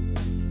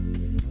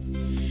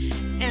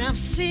 and I've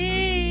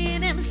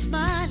seen him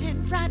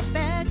smiling right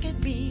back at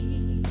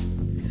me.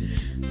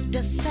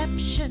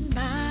 Deception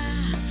by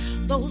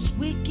those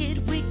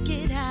wicked,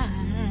 wicked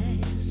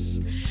eyes.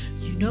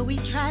 You know he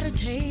tried to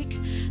take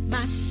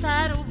my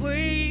sight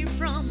away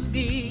from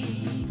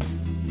me.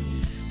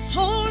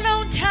 Hold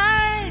on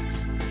tight,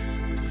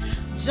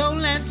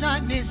 don't let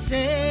darkness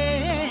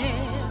in.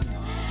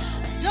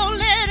 Don't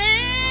let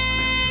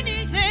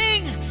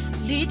anything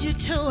lead you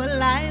to a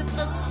life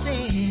of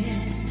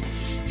sin.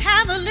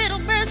 Have a little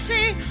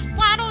mercy,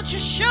 why don't you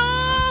show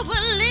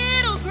a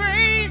little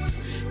grace?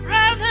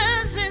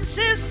 Brothers and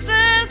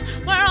sisters,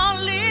 we're all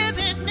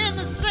living in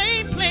the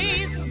same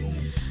place.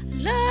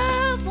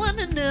 Love one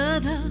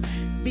another,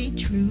 be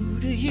true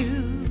to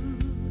you.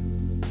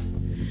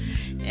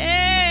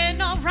 Ain't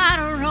no right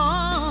or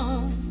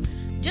wrong,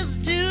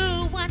 just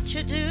do what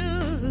you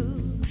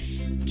do.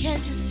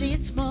 Can't you see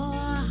it's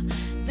more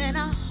than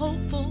a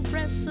hopeful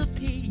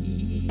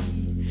recipe?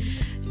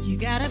 You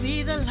gotta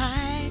be the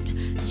light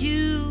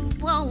you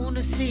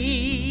wanna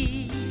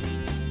see.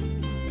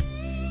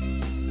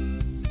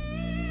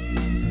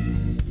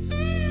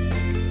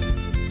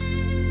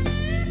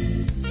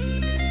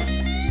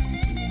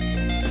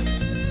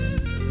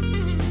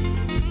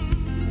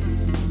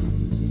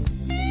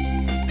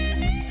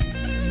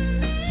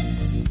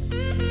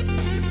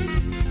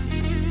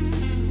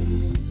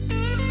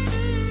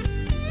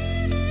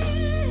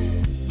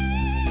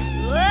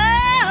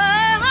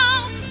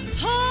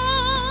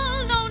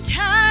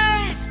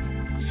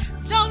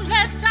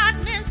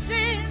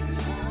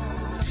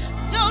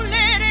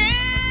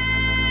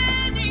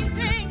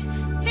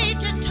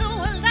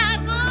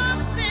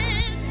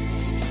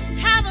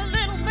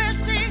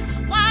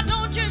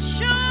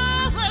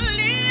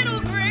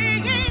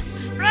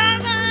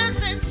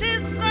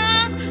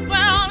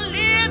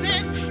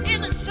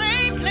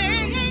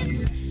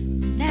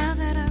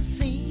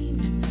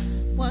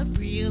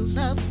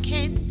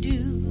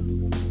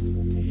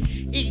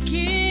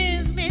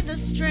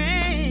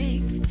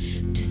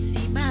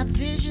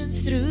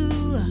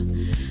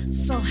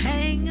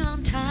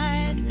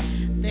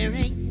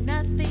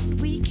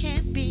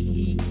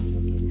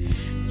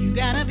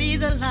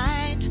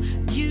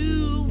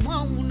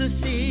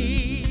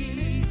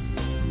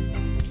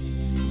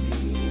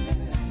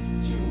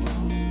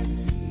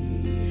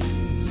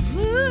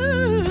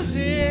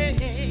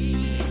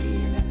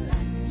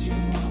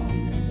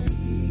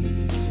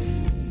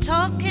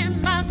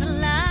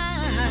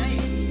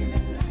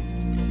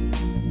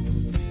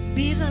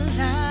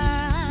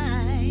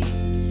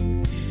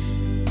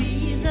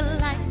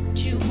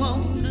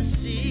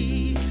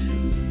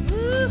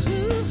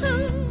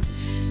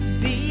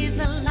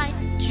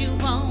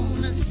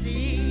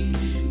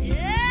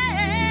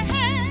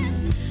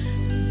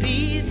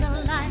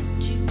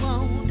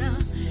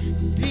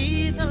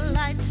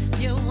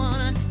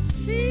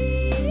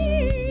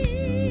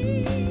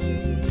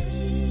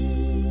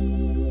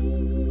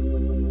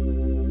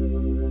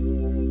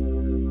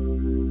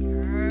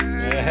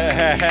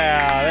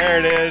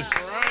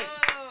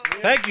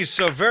 Thank you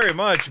so very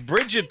much.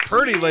 Bridget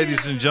Purdy,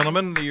 ladies and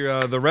gentlemen.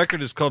 The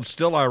record is called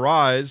Still I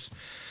Rise.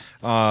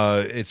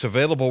 It's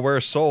available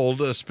where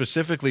sold,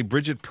 specifically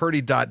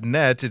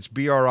BridgetPurdy.net. It's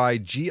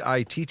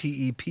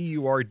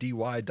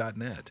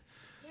BRIGITTEPURDY.net.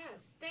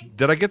 Yes,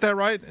 did I get that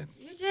right?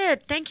 You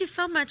did. Thank you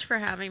so much for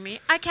having me.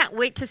 I can't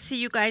wait to see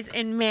you guys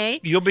in May.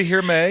 You'll be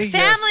here May.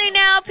 Family yes.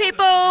 Now,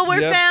 people. We're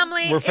yep.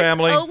 family. We're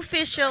family. It's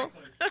official.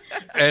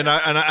 And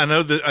I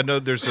know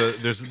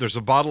there's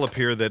a bottle up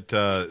here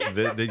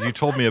that you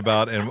told me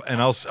about, and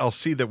I'll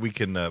see that we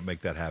can make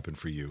that happen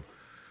for you.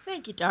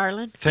 Thank you,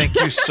 darling. Thank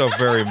you so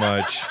very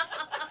much.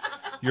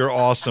 You're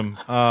awesome.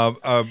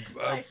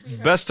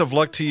 Best of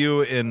luck to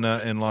you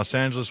in Los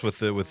Angeles with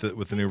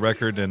the new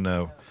record,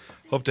 and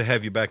hope to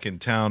have you back in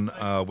town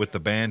with the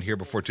band here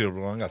before too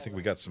long. I think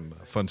we got some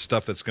fun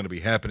stuff that's going to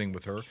be happening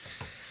with her.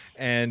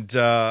 And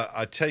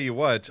I tell you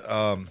what.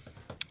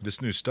 This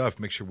new stuff,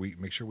 make sure we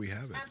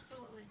have it.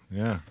 Absolutely.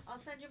 Yeah. I'll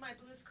send you my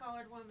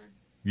blues-collared woman.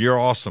 You're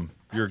awesome.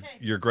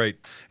 You're great.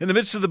 In the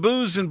midst of the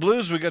booze and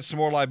blues, we got some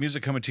more live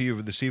music coming to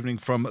you this evening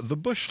from the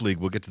Bush League.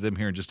 We'll get to them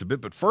here in just a bit.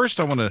 But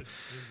first, I want to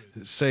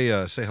say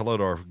hello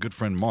to our good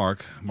friend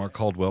Mark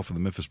Caldwell from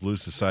the Memphis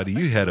Blues Society.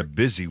 You had a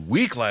busy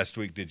week last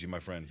week, did you, my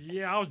friend?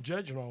 Yeah, I was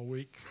judging all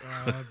week.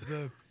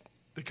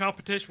 The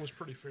competition was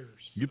pretty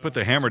fierce. You put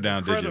the hammer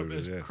down, did you? It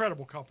was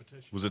incredible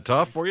competition. Was it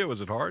tough for you? Was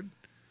it hard?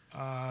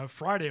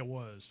 Friday it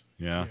was.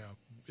 Yeah.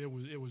 It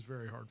was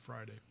very hard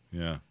Friday.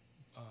 Yeah.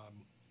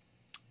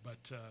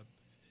 But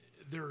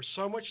there's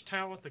so much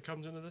talent that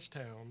comes into this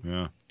town.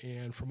 Yeah.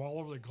 And from all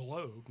over the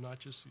globe, not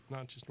just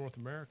North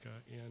America,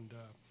 and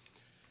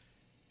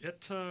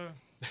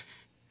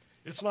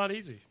it's not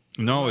easy.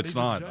 No, it's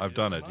not. I've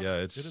done it. Yeah,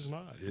 it is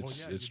not.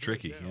 It's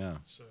tricky. Yeah.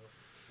 So,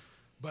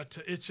 But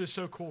it's just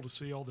so cool to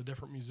see all the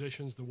different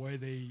musicians, the way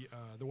they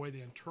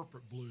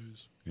interpret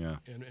blues, Yeah.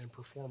 and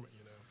perform it.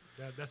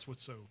 That's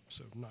what's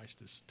so nice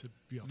to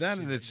be able That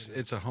to see. and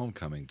it's a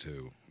homecoming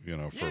too, for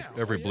Yeah,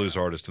 every yeah. blues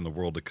artist in the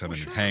world to come and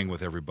sure. hang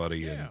with everybody,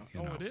 Yeah,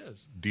 and it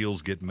is.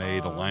 deals get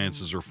made,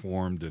 alliances are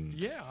formed, and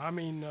Yeah, I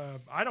mean,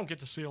 I don't get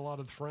to see a lot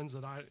of the friends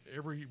that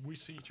we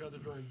see each other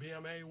during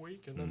BMA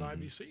week and then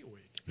IBC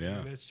week. Yeah.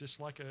 and it's just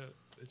like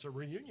it's a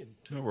reunion.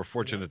 we're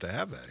fortunate to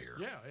have that here.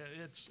 Yeah,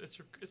 it's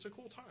a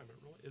cool time.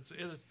 It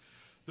is.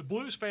 The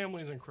blues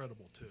family is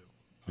incredible too.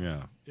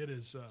 Yeah. It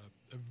is a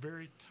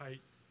very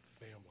tight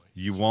family.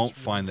 You It's won't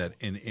just find wonderful.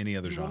 that in any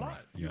other You genre. will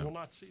not. Yeah. You will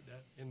not see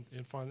that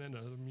and find that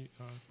in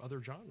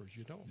other genres.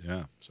 You don't.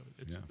 Yeah. So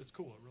Yeah. it's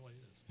cool. It really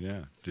is.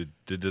 Yeah. Did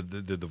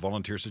the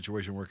volunteer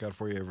situation work out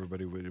for you?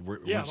 Everybody went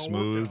Yeah, it all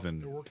smooth worked out.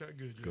 and It worked out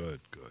good. Yeah.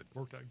 good.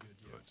 Worked out good.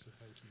 Yeah. So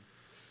thank you.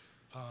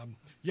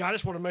 Yeah, I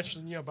just want to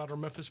mention about our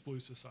Memphis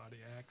Blues Society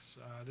acts.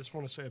 I just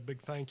want to say a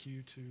big thank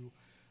you to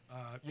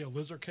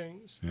Lizard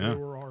Kings, Yeah. who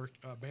were our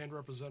band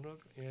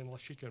representative, and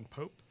Lashika and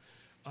Pope.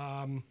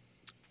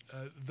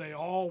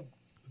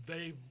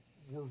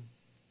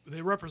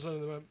 They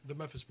represented the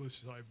Memphis Blues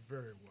Society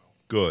very well.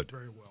 Good.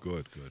 Very well.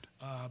 Good.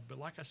 But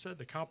like I said,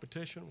 the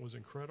competition was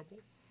incredible.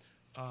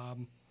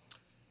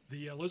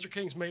 The Lizard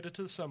Kings made it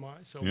to the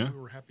semi, so Yeah. we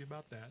were happy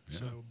about that. Yeah.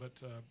 So,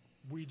 but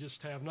we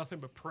just have nothing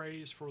but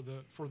praise for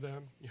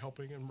them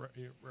helping and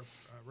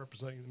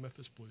representing the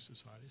Memphis Blues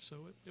Society.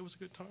 So it was a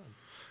good time.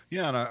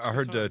 Yeah, and I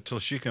heard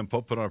Tilshika and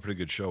Pope put on a pretty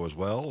good show as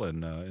well,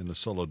 and in the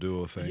solo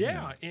duo thing.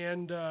 Yeah,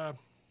 and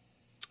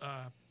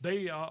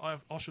they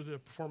also did a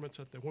performance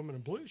at the Women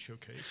in Blues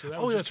Showcase. So that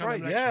Oh, was that's just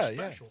kind of right. an extra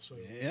Yeah, yeah. special. So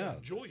Yeah.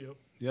 Julia.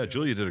 Yeah,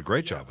 Julia did a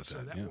great job with so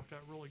that. that Yeah. worked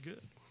out really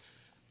good.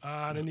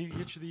 And I need to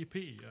get you the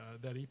EP.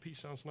 That EP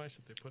sounds nice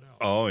that they put out.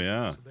 Oh,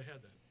 yeah. So they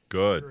had that.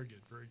 Good. Very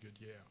good. Very good.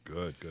 Yeah.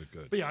 Good.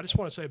 But yeah, I just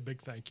want to say a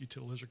big thank you to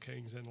the Lizard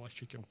Kings and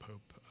Lashika and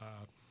Pope.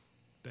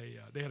 They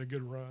had a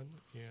good run,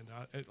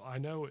 and I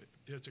know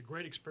it's a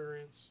great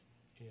experience.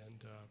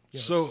 And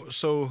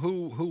So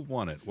who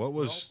won it? What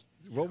was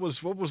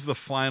the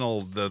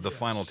final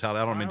final tally?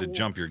 I don't mean to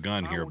jump your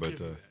gun here, but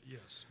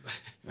yes,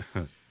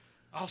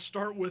 I'll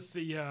start with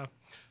the.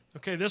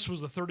 Okay, this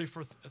was the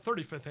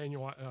 35th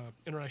annual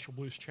International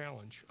Blues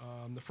Challenge.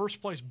 The first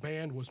place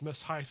band was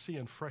Miss High C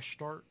and Fresh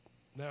Start.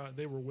 Now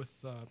they were with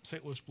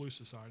St. Louis Blues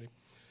Society.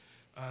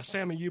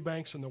 Sammy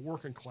Eubanks and the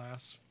Working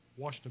Class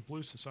Washington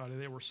Blues Society.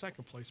 They were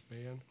second place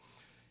band,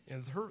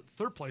 and the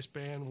third place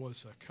band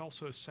was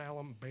Kelso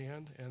Salem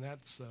Band, and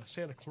that's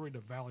Santa Clarita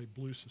Valley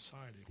Blues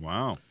Society.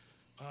 wow.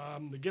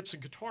 The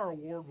Gibson Guitar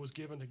Award was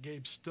given to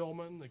Gabe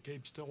Stillman, the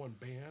Gabe Stillman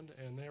Band,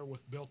 and they're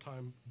with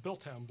Billtown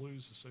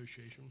Blues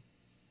Association.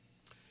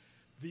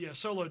 The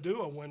solo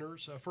duo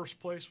winners, first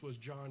place was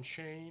John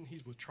Shane.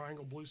 He's with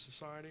Triangle Blues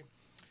Society.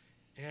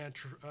 And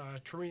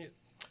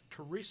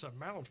Teresa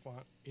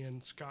Malenfant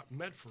and Scott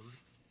Medford,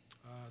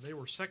 they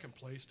were second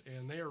placed,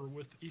 and they are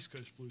with East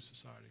Coast Blues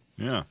Society.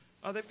 Yeah.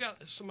 They've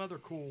got some other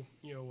cool,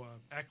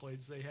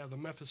 accolades. They have the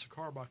Memphis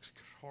Cigar Box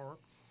Guitar.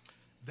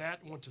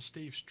 That went to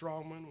Steve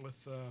Strongman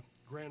with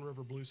Grand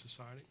River Blues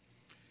Society.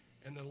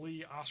 And the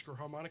Lee Oscar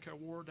Harmonica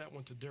Award, that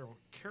went to Daryl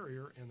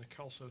Carrier and the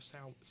Kelso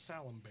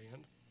Salem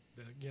Band.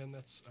 Again,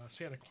 that's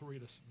Santa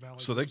Clarita Valley.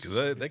 So Blues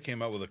Society. they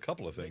came out with a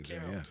couple of things They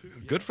there. came Yeah. out too,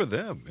 yeah. Good for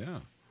them.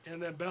 Yeah.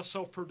 And then best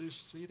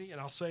self-produced CD, and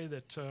I'll say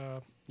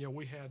that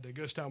we had the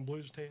Ghost Town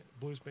Blues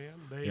Band.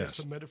 They Yes.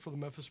 submitted for the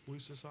Memphis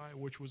Blues Society,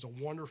 which was a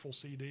wonderful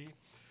CD.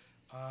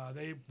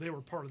 They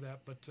were part of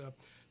that, but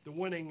the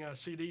winning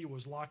CD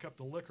was "Lock Up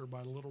the Liquor"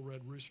 by Little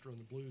Red Rooster and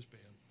the Blues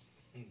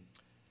Band.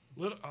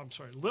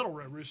 Little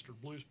Red Rooster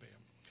Blues Band,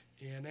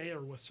 and they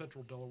are with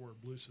Central Delaware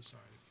Blues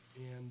Society.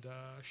 And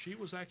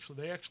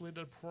they actually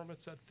did a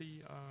performance at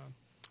the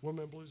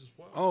Women in Blues as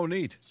well. Oh,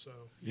 neat. So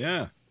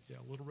Yeah. yeah,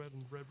 Little Red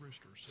and Red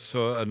Rooster.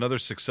 So another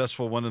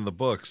successful one in the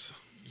books.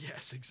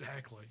 Yes,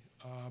 exactly.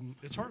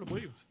 It's hard to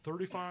believe.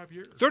 35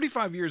 years.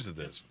 35 years of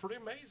It's this. pretty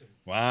amazing.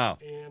 Wow.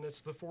 And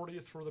it's the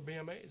 40th for the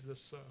BMAs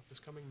this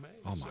coming May.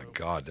 Oh my So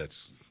God,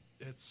 that's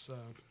It's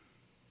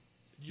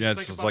yeah.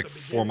 It's like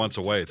 4 months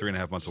away,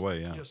 3.5 months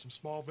away. Yeah. Some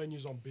small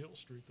venues on Beale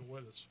Street.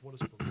 What it's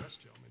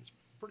progressed to. I mean, it's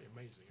pretty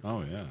amazing. It Oh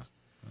really yeah. is.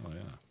 Oh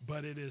yeah.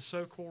 But it is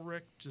so cool,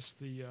 Rick. Just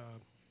the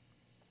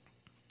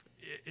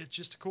it's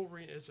just a cool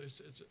it's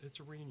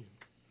a reunion.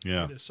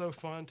 Yeah. It is so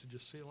fun to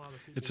just see a lot of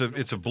people. It's you a don't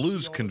it's a get to see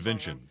blues all the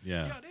convention. time.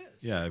 Yeah. Yeah, it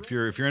is. Yeah. It If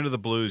really you're into the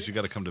blues, you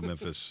got to come to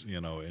Memphis.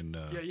 In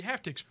Yeah, you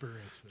have to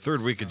experience this.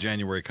 third week of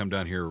January, come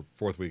down here.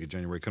 Fourth week of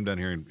January, come down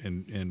here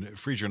and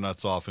freeze your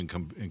nuts off and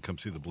come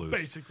see the blues.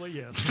 Basically,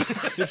 yes.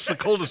 It's the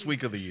coldest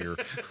week of the year.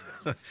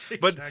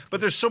 Exactly.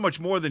 But there's so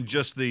much more than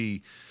just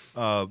the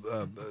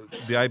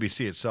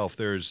IBC itself.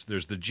 There's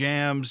the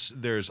jams.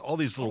 There's all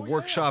these little yeah.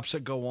 workshops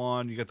that go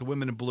on. You got the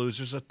Women in Blues.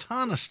 There's a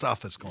ton of stuff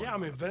that's going Yeah,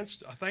 on. I mean,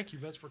 Vince. Thank you,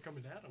 Vince, for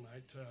coming down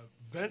tonight.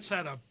 Vince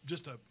had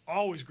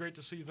always great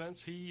to see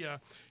Vince. He,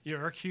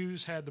 Eric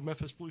Hughes had the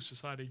Memphis Blues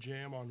Society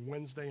Jam on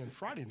Wednesday and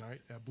Friday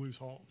night at Blues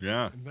Hall.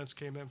 Yeah. and Vince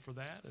came in for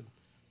that, and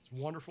it's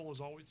wonderful as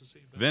always to see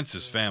Vince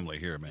is family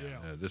here, man.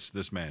 Yeah.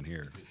 This man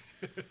here.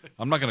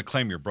 I'm not going to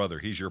claim your brother.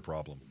 He's your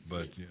problem.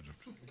 But You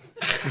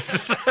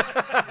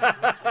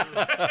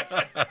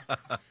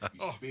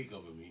speak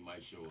of him, he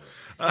might show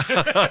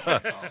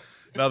up.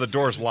 now the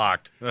door's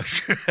locked.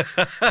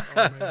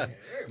 man.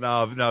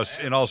 No.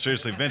 In all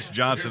seriously, Vince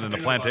Johnson and the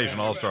Plantation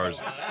All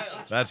Stars.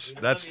 That's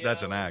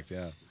an act.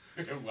 Yeah.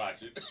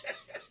 Watch it.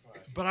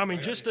 But I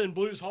mean, just in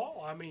Blues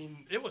Hall, I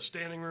mean, it was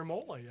standing room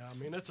only. I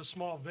mean, it's a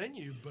small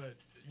venue, but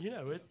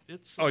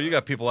it's. Oh, you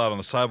got people out on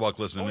the sidewalk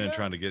listening in, yeah,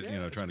 trying to get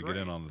it's trying to get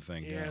great. in on the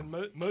thing. Yeah. And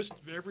most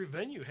every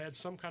venue had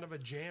some kind of a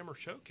jam or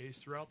showcase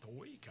throughout the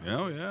week. I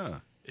Oh mean, yeah.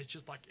 It's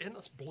just like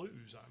endless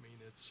blues. I mean,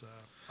 it's.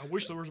 I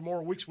wish there was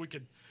more weeks we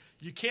could.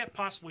 You can't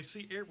possibly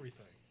see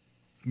everything.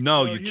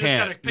 No, So you just gotta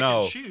can't. pick No,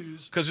 and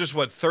choose. because there's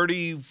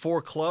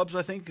 34 clubs.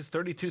 I think it's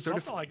 32,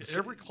 Something 34. like that.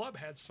 Every club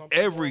had something.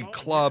 Every going on.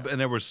 club, Yeah. and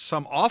there was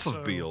some off of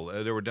So- Beale.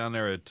 They were down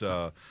there at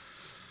the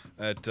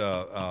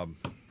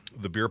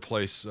beer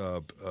place,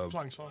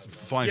 Flying Saucer.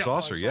 Flying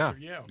Saucer. Yeah,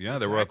 Yeah,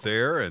 they were up exactly.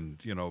 there, and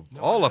No,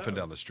 all I up and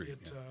know. down the street.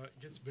 It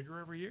gets bigger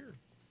every year,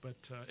 but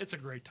it's a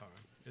great time.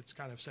 It's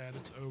kind of sad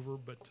it's over,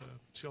 but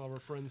see all of our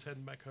friends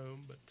heading back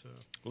home. But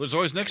Well, there's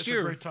always next it's year.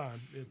 a great time.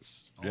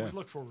 It's always Yeah.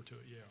 look forward to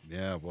it. Yeah,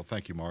 Yeah. Well,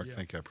 thank you, Mark. Yeah.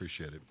 Thank you. I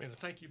appreciate it. man.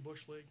 Thank you,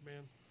 Bush League,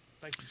 man.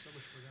 Thank you so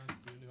much for guys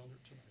being on here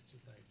tonight. So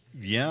thank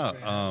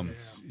you.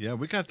 Yeah.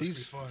 We got This will be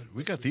these. fun.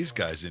 We This got will be these fun.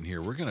 guys in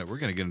here. We're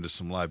gonna get into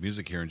some live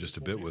music here in just a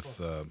will bit be with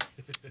fun.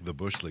 the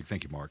Bush League.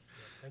 Thank you, Mark.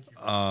 Thank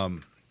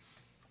you.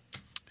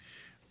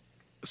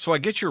 So I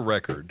get your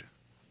record,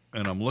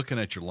 and I'm looking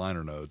at your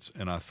liner notes,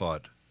 and I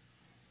thought,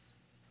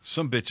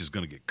 some bitch is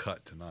going to get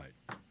cut tonight.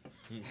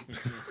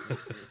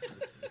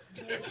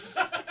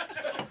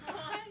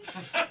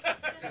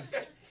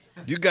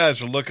 You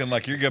guys are looking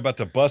like you're about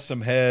to bust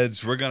some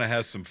heads. We're going to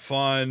have some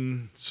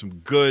fun, some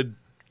good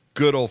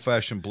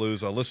old-fashioned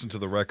blues. I listened to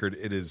the record.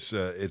 It is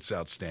it's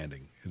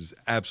outstanding. It is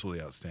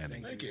absolutely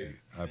outstanding. Thank you.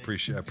 I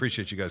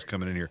appreciate you guys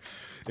coming in here.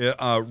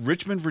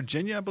 Richmond,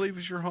 Virginia, I believe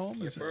is your home.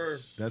 Yes, sir.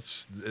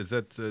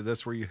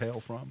 That's where you hail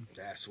from?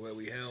 That's where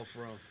we hail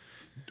from.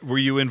 Were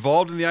you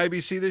involved in the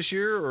IBC this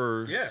year,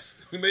 or? Yes,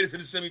 we made it to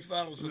the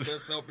semifinals with that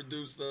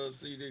self-produced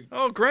CD.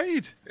 Oh,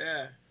 great!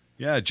 Yeah,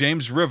 Yeah,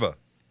 James Riva.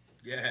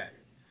 yeah.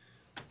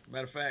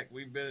 Matter of fact,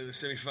 we've been in the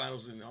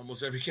semifinals in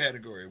almost every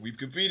category. We've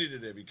competed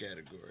in every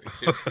category.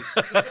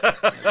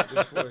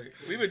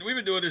 We've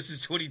been doing this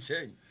since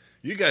 2010.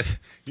 You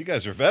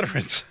guys are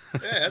veterans.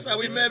 Yeah, that's how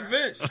we met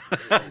Vince.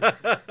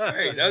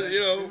 Right,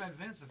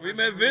 we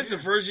met Vince the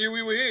first year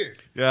we were here.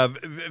 Yeah,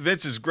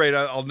 Vince is great.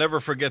 I'll never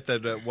forget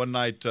that one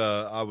night.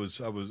 It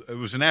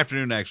was an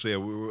afternoon actually.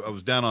 I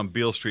was down on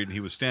Beale Street, and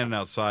he was standing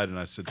outside, and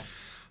I said,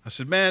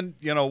 man,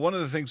 one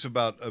of the things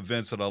about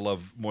Vince that I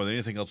love more than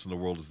anything else in the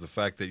world is the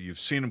fact that you've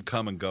seen him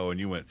come and go, and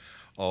you went,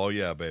 oh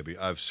yeah, baby,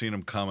 I've seen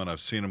him come and I've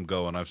seen him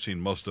go, and I've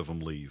seen most of them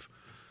leave.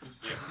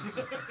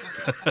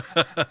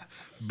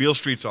 Beale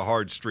Street's a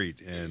hard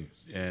street, and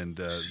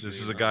this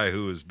is a guy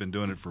who has been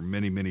doing it for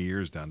many, many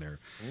years down there,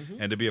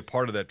 and to be a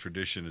part of that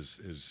tradition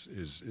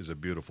is a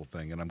beautiful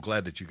thing. And I'm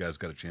glad that you guys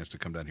got a chance to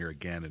come down here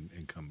again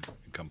and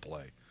come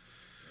play.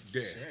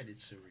 Yeah, Said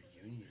it's a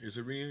reunion. it's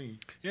a reunion.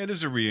 Yeah, it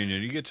is a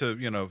reunion. You get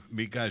to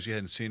meet guys you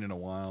hadn't seen in a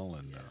while,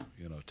 and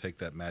take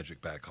that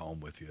magic back home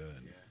with you.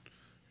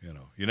 And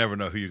you never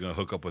know who you're going to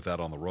hook up with out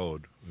on the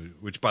road.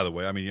 Which, by the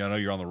way, I mean, I know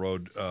you're on the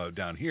road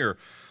down here.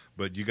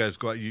 But you guys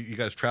go out. You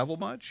guys travel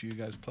much? You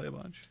guys play a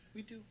bunch?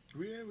 We do.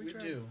 We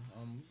try. do.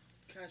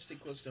 Kind of stay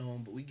close to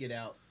home, but we get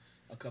out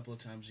a couple of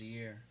times a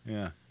year.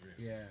 Yeah.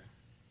 Yeah.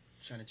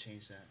 Trying to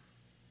change that.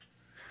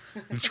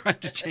 I'm trying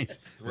to change.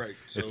 Right.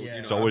 So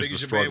it's how always big the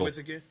is your struggle. bandwidth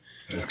again?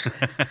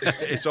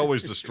 It's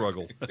always the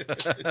struggle.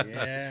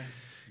 Yeah.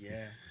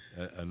 Yeah.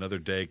 Another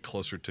day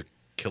closer to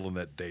killing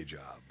that day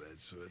job.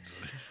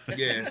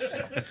 Yes,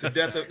 it's the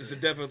death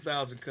of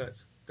 1,000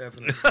 cuts.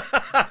 Definitely.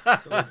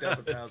 Totally death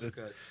of 1,000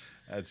 cuts.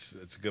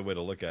 That's a good way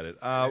to look at it.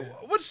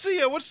 What's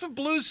the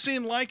blues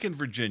scene like in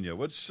Virginia?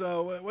 What is?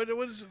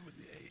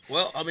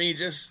 Well, I mean,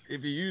 just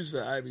if you use the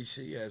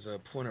IBC as a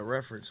point of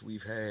reference,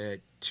 we've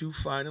had 2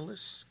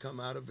 finalists come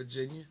out of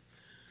Virginia,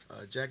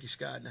 Jackie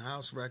Scott and the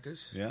House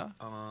Wreckers, Yeah.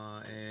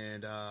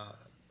 and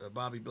the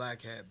Bobby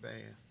Black Hat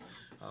Band,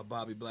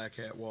 Bobby Black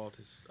Hat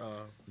Walters.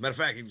 Matter of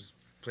fact, he was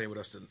playing with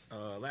us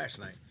last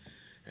night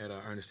at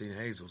Ernestine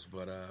Hazel's,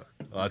 but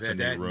that's we've a had neat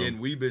that. room. And then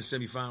we've been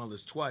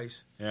semifinalists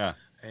twice. Yeah.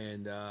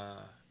 And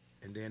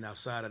then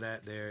outside of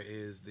that, there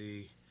is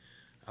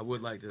I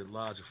would like to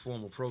lodge a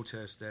formal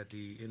protest that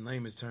in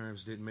layman's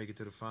terms, didn't make it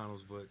to the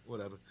finals, but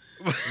whatever.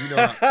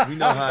 We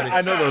know how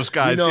I know those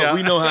guys.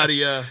 We know how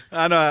the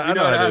I know how how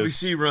the it is.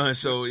 IBC runs.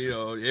 So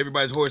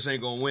everybody's horse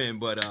ain't gonna win,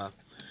 but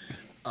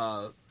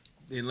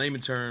in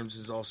layman terms,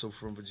 is also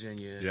from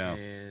Virginia, Yeah.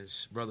 and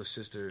brother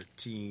sister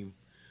team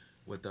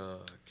with the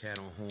Cat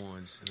on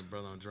Horns and the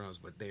brother on drums,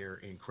 but they're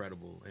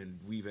incredible, and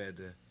we've had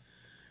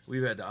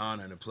the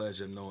honor and the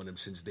pleasure of knowing them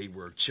since they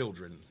were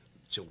children,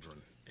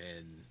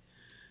 and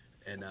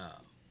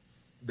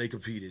they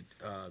competed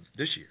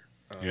this year.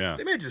 Yeah.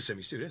 They made it to the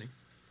semi-stu, didn't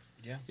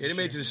Yeah, they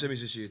made it to the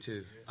semis this year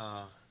too.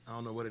 I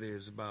don't know what it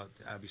is about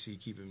the IBC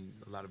keeping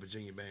a lot of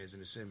Virginia bands in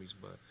the semis,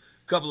 but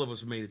a couple of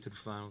us made it to the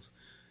finals.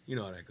 You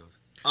know how that goes.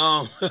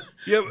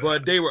 Yeah,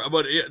 but they were.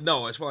 But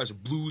no, as far as the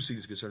blues scene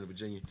is concerned in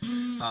Virginia,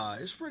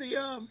 it's pretty.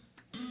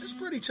 It's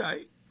pretty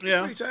tight. It's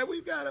pretty tight.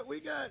 We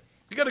got.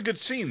 You got a good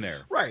scene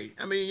there, right?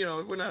 I mean,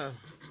 we're not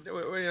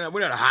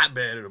a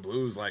hotbed of the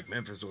blues like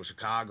Memphis or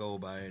Chicago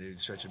by any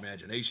stretch of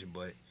imagination,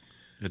 but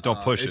don't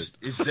push it.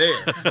 It's there.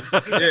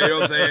 You know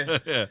what I'm saying?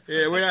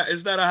 Yeah, we're not.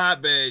 It's not a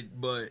hotbed,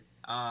 but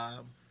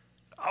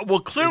well,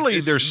 clearly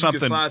there's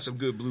something. You can find some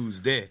good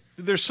blues there.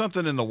 There's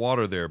something in the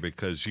water there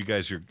because you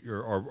guys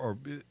are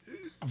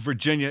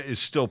Virginia is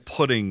still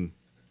putting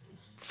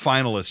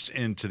finalists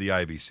into the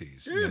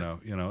IBCs. Yeah.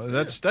 You know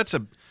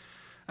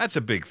that's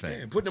a big thing. Yeah,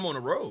 and putting them on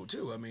the road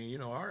too. I mean,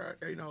 our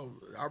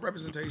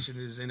representation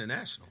is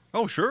international.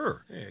 Oh,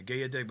 sure. Yeah,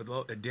 Gay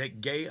Adegbalola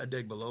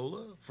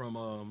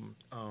from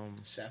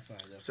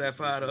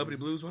Sapphire, the Uppity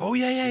Blues one. Oh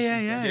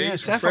yeah.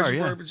 Sapphire,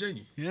 Fredericksburg,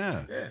 Virginia.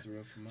 Yeah.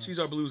 She's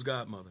our blues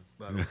godmother,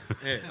 by the way.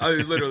 Yeah,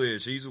 it literally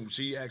is.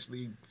 She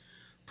actually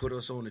put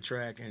us on the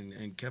track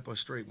and kept us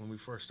straight when we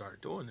first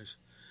started doing this.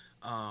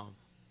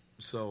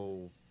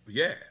 So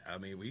yeah, I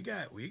mean, we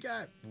got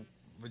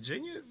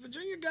Virginia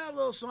got a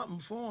little something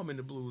for them in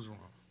the blues room.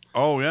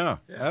 Oh yeah,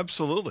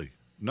 absolutely.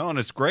 No, and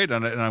it's great,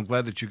 and I'm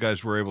glad that you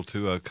guys were able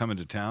to come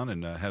into town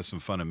and have some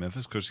fun in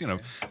Memphis because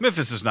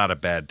Memphis is not a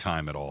bad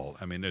time at all.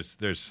 I mean, there's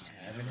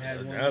haven't had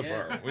one never.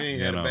 Yet. We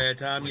ain't had a bad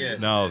time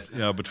yet. No,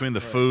 between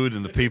the food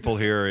and the people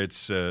here,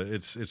 it's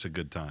a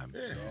good time.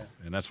 Yeah. So,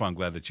 and that's why I'm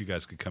glad that you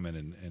guys could come in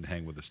and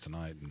hang with us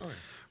tonight. And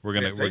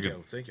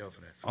thank y'all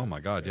for that. Oh my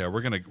God, yeah,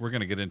 we're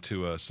gonna get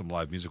into some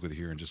live music with you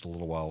here in just a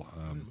little while.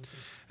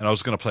 And I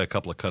was gonna play a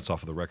couple of cuts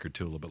off of the record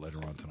too a little bit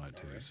later on tonight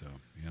too. So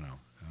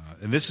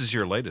and this is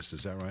your latest,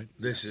 is that right?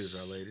 This is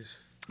our latest.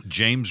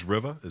 James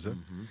River, is it?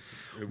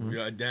 Mm-hmm. We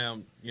got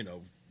down. The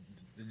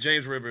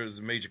James River is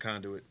a major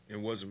conduit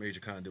and was a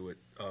major conduit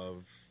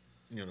of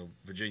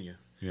Virginia.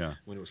 Yeah.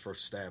 When it was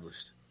first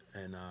established,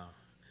 and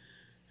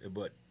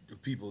but the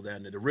people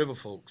down there, the river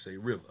folks say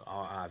river,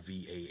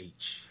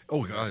 Rivah.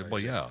 Oh, well,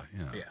 yeah.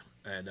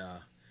 And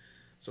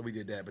so we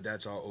did that, but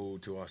that's our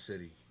ode to our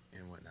city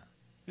and whatnot.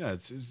 Yeah,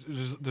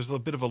 there's a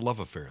bit of a love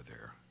affair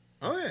there.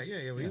 Oh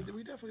yeah.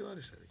 We definitely love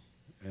the city.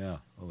 Yeah,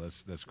 well,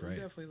 that's great. We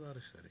definitely love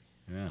the city.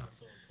 Yeah,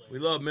 we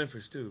love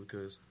Memphis too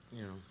because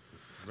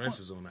Vince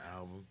is on the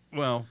album.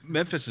 Well,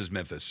 Memphis is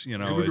Memphis,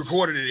 And we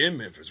recorded it in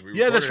Memphis.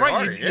 That's right.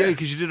 Ardent,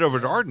 because you did it over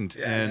at Ardent,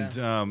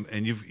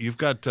 and you've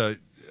got a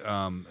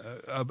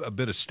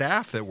bit of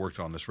staff that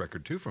worked on this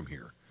record too from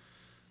here,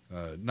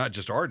 not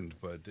just Ardent,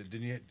 but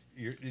didn't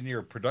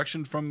your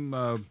production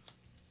from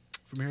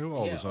here? Who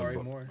all was on? Ari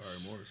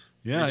Morris.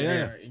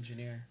 Yeah,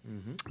 Engineer.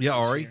 Mm-hmm. Yeah,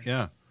 Ari.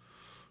 Yeah.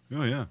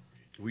 Oh, yeah.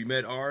 We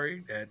met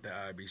Ari at the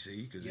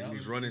IBC because he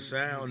was running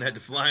sound at the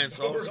Flying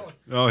Saucer.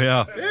 Oh,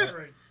 yeah.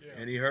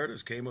 And he heard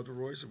us, came up to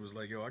Royce and was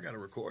like, yo, I got to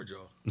record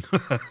y'all.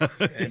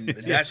 And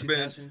that's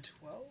been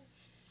 2012?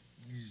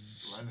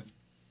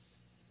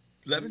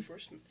 11?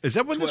 Is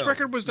that when this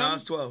record was done? No,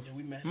 it's 12. Yeah,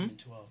 we met him in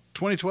 12.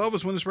 2012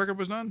 is when this record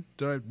was done?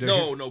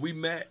 No, we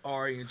met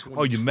Ari in 2012.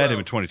 Oh, you met him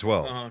in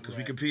 2012. Because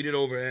we competed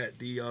over at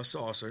the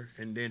Saucer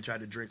and then tried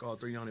to drink all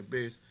 300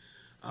 beers.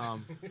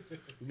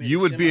 You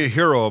would be a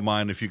hero of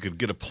mine if you could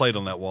get a plate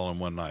on that wall in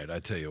one night. I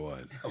tell you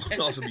what. I would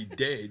also be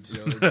dead.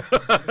 So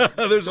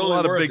there's a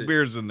lot of big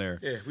beers in there.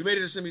 Yeah, we made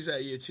it to semis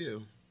that year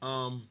too.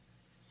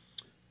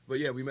 But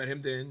yeah, we met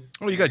him then.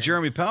 Oh, you got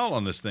Jeremy Powell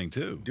on this thing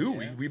too. Do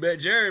we? We met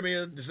Jeremy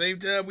at the same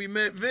time we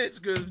met Vince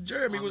because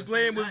Jeremy was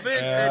playing with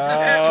Vince at the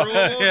tap room.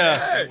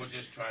 Yeah, we're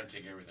just trying to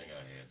take everything I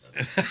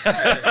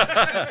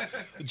had.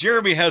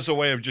 Jeremy has a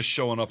way of just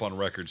showing up on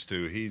records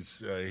too.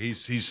 He's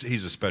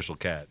a special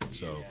cat.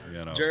 So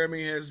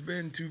Jeremy has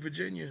been to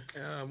Virginia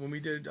when we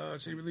did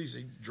CD release.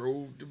 He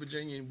drove to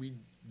Virginia and we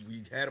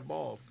had a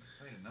ball.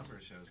 Played a number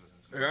of shows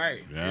with us.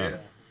 Right. Yeah.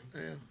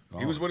 Oh.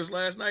 He was with us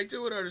last night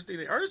too with Ernestine.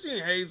 Ernestine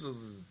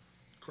Hazels is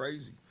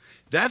crazy.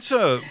 That's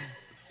a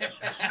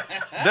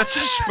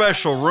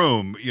special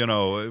room,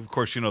 Of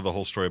course, the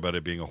whole story about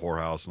it being a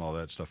whorehouse and all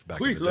that stuff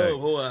back in the day. We love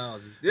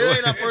whorehouses. It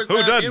ain't our first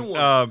time in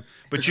one.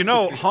 But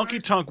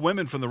Honky Tonk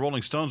Women from the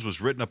Rolling Stones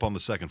was written up on the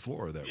second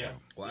floor of that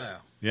room. Wow.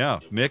 Yeah,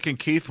 Mick and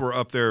Keith were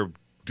up there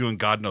doing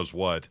God knows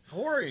what.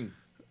 Whoring.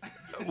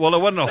 Well,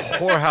 it wasn't a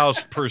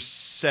whorehouse per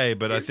se,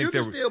 but I think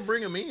you can still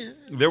bring them in.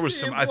 There was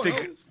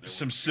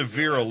some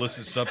severe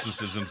illicit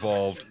substances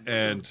involved,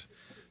 and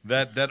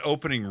that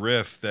opening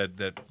riff,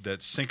 that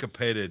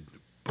syncopated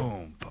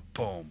boom,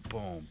 boom,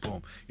 boom,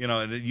 boom.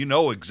 And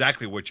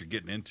exactly what you're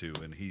getting into,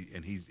 and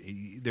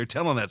they're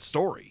telling that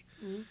story,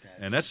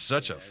 and that's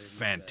such a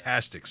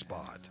fantastic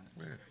spot.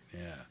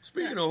 Yeah.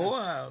 Speaking of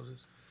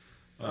whorehouses,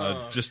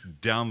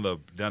 just down the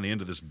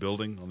end of this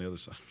building on the other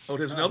side. Oh,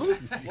 there's another one?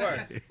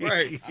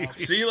 Right.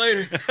 See you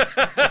later.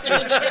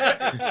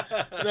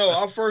 No,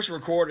 our first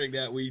recording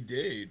that we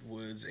did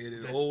was in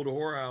an old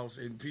whorehouse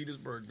in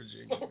Petersburg,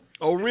 Virginia.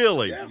 Oh,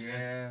 really?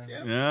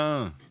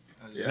 Yeah.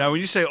 Now,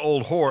 when you say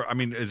old whore, I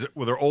mean,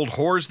 were there old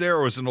whores there,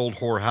 or was it an old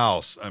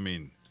whorehouse? I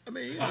mean,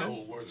 mean, you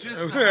know,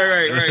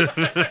 right.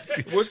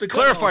 What's the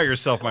clarify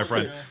yourself, my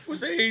friend?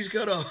 What's the age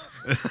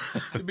cutoff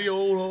to be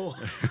old?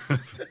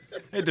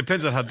 It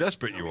depends on how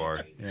desperate you are.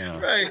 Yeah.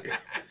 Right.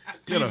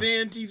 Teeth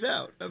in, teeth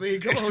out. I mean,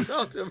 come on,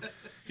 talk to me.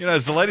 You know,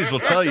 as the ladies will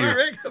tell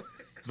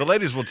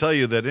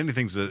you, that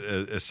anything's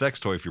a sex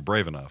toy if you're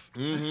brave enough.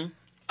 Mm-hmm.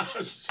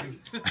 Oh, shoot.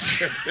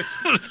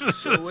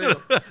 Sure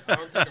will. I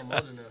don't think I'm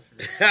old enough.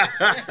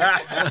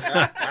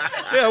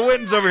 Yeah,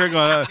 Winton's over here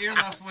going,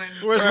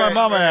 where's my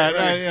mama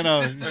at? You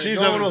know, she's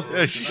go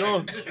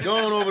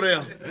on over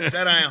there.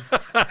 Sit down.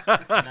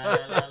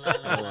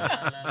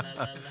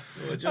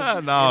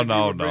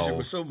 No. Bridget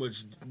was so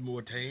much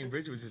more tame.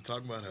 Bridget was just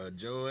talking about her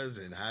joys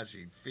and how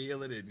she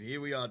feeling it, and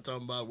here we are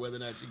talking about whether or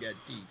not she got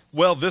teeth.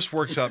 Well, this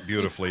works out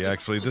beautifully,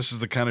 actually. This is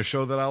the kind of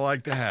show that I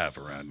like to have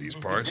around these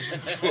parts.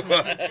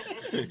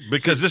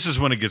 Because this is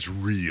when it gets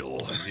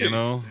real, you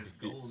know?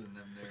 Gold in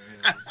them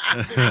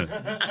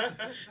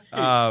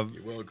there.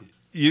 You're welcome.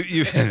 You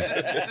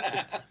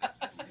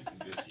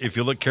if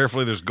you look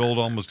carefully, there's gold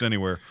almost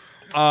anywhere.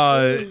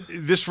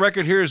 This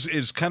record here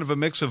is kind of a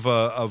mix of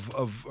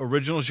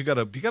originals. You got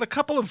a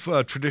couple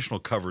of traditional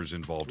covers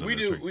involved. We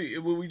do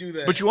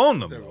that, but you own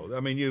them though. I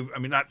mean,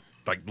 not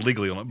like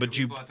legally own them, but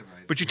you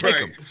take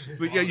them.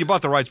 Yeah, you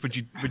bought the rights, but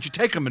you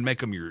take them and make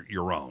them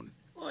your own.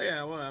 Well,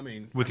 yeah. Well, I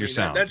mean, your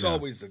sound. That's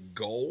always the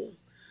goal.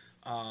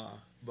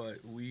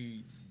 But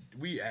we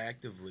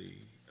actively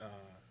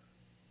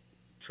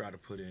try to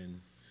put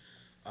in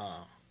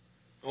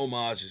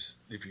homages,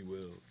 if you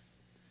will.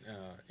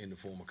 In the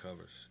form of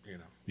covers, you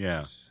know.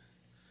 Yeah.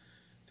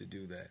 To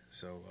do that.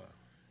 So,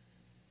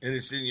 and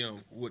it's, you know,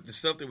 with the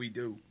stuff that we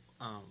do,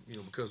 you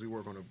know, because we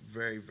work on a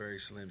very, very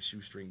slim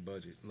shoestring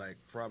budget, like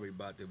probably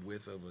about the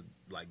width of a,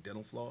 like,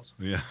 dental floss.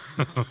 Yeah.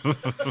 You're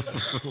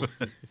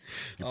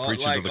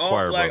preaching like, to the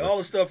choir, brother. all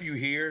the stuff you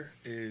hear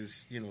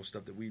is, you know,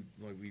 stuff that we've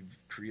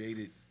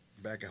created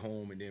back at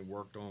home and then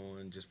worked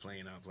on, just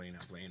playing out.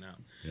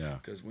 Yeah.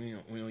 Because we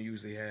don't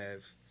usually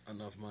have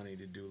enough money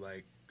to do,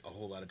 like, a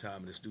whole lot of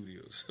time in the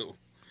studio, so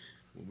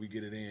when we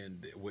get it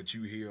in, what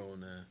you hear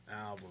on the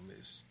album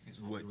is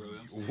what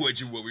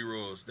we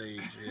roll on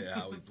stage. Yeah,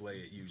 how we play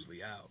it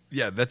usually out.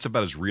 Yeah, that's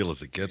about as real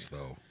as it gets,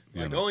 though.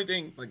 The only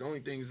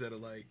things that are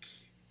like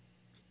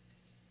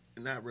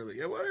not really.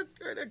 Yeah, well,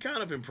 they're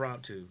kind of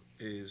impromptu.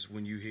 Is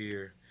when you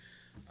hear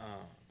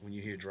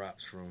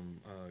drops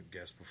from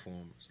guest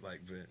performers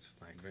like Vince.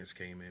 Like Vince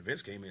came in.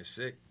 Vince came in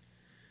sick.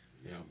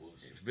 Yeah,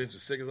 Vince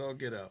was sick as all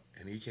get up,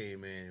 and he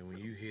came in. And when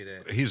you hear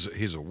that, he's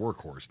a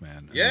workhorse,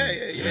 man. Yeah.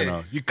 You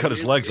know, you cut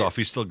his legs off,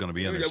 he's still going to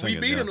be in there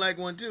singing. We beat him like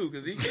one too,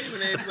 because he came in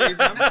there and played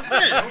something.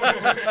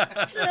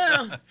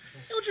 Yeah,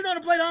 don't you know how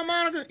to play the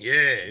harmonica?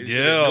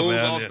 Yeah,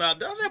 man. All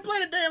stopped. I said, play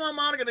the damn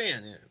harmonica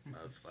then. Yeah,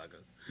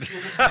 motherfucker.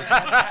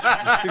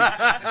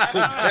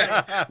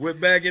 Went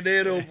back in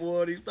there, though,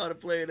 boy. He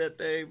started playing that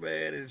thing,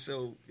 man. And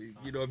so,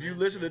 you know, if you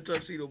listen to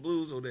Tuxedo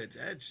Blues on that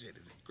shit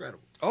is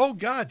incredible. Oh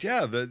God,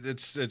 yeah.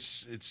 It's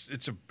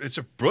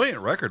a brilliant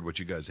record what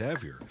you guys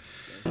have here.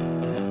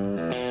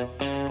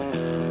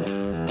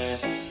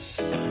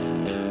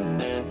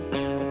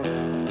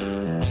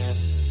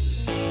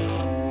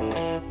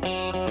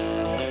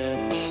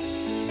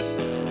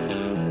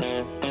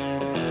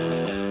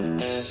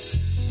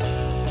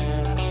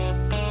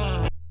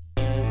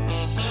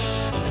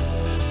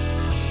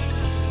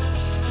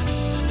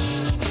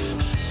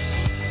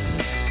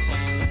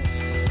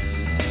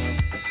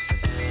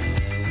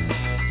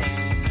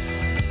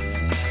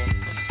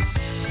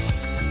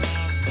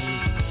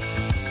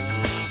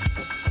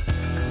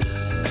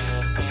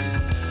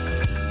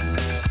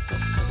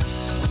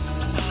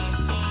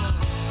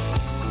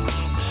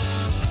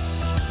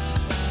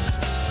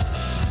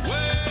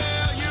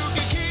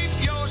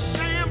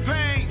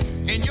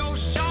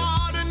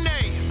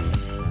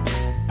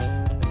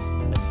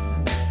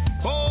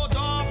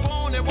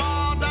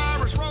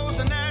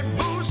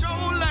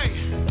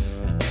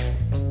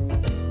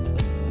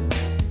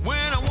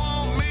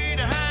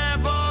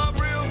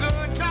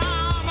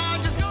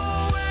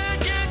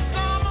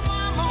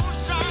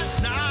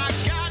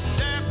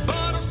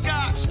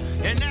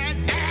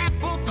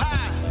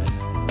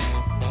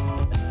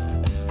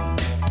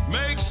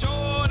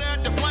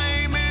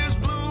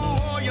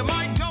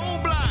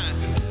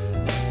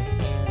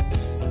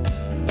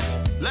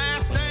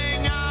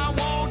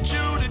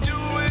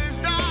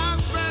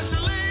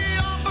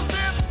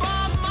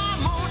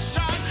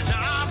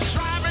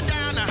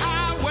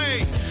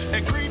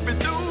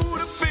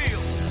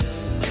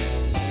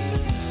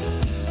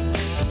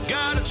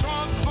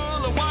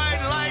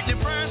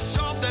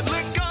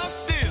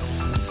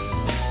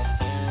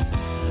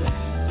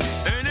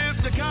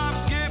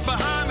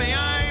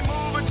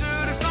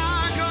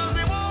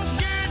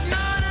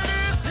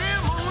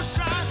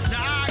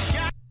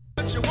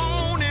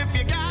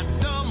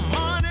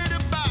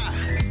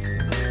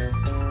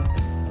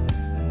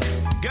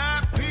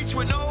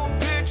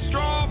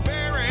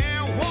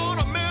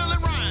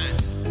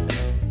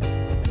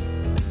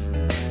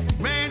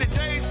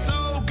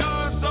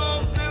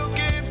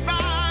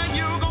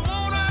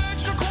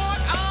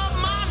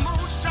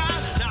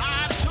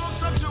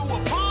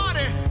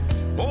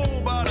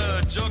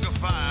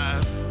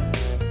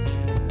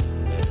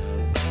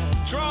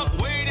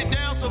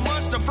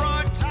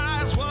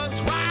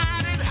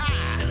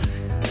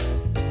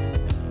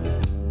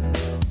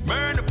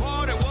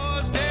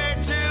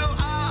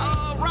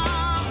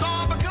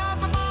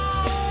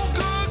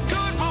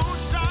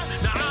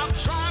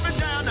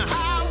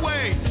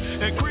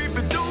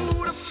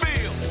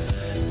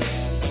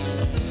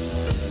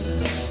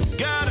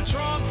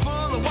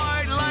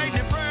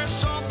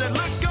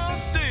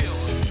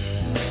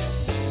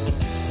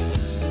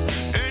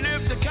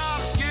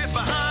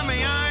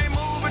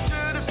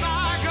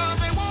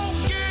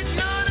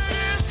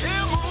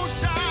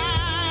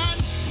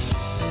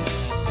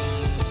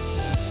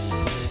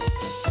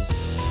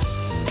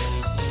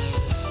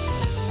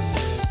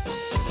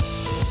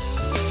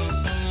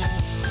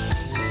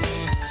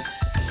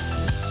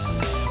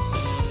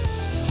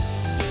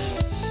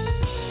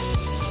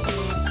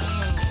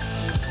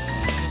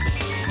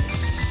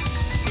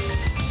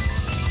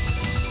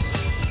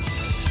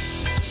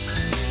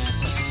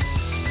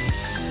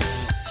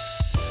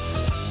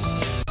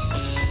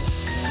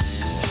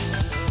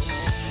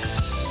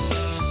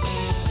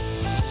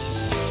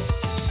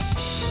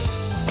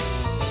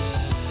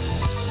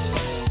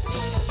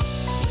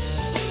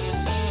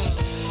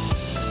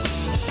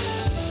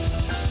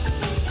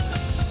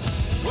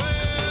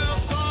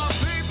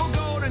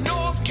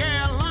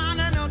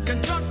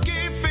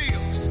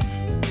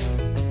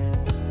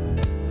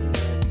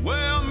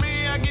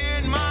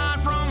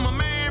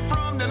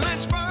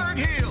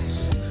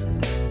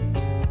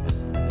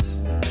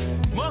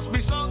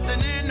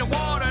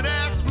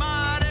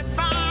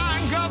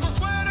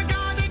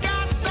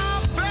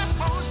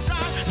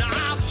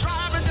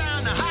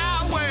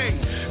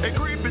 and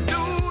creeping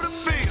through the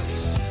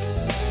fields.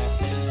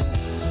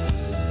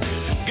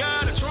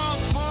 Got a trunk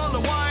full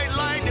of white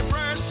lightning,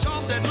 fresh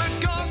off that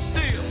liquor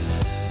still.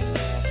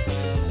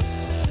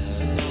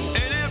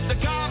 And if the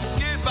cops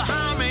get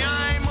behind me,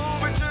 I ain't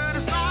moving to the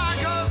side,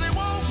 'cause they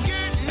won't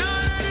get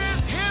none of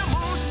this here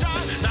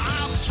moonshine.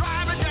 Now I'm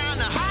driving down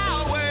the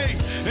highway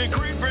and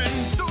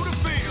creeping through the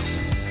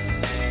fields.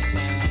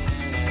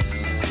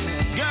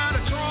 Got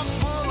a trunk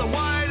full of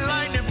white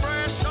lightning,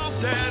 fresh off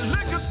that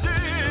liquor still.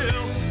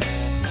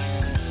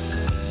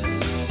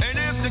 And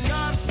if the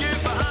cops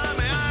get behind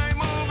me, I ain't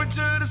moving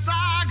to the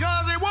side,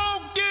 'cause they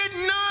won't get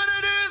none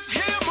of this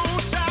here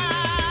moonshine.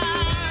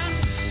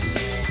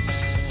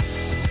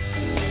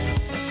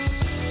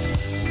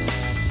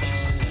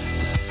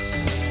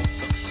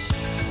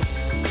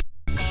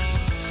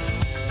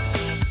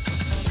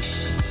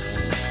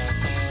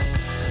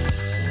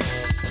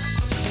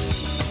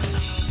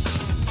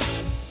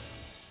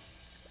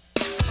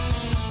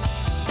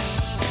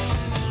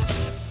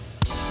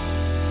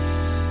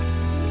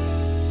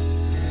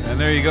 And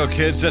there you go,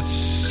 kids.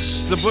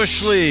 That's the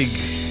Bush League.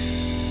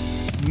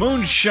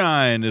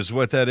 Moonshine is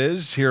what that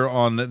is here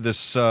on this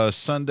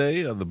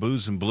Sunday of the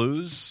Booze and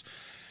Blues.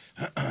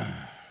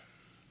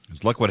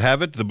 As luck would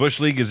have it, the Bush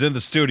League is in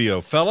the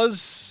studio.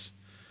 Fellas?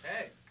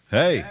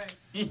 Hey.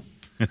 Hey,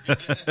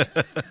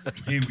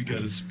 we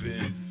got to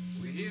spin.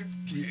 We here?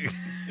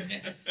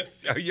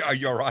 Are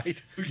you all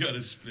right? We got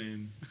to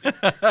spin.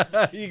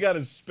 You got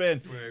to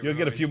spin. You'll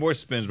get a few more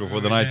spins before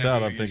the night's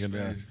out, I'm thinking.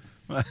 Yeah.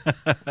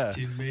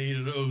 10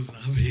 million of those, and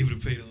I'll be able to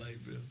pay the light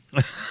bill.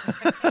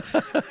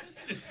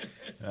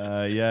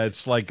 Yeah,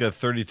 it's like a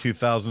 32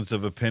 thousandths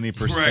of a penny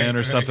per spin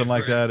or something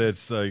like that.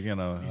 It's, you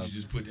know. You should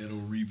just put that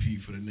on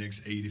repeat for the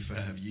next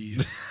 85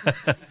 years.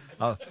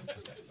 I'll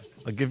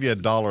give you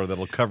 $1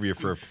 that'll cover you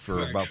for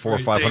about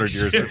 400 or 500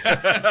 years.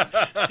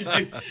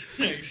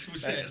 Thanks.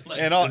 What's that, like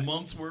a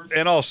month's worth?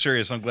 In all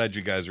seriousness, I'm glad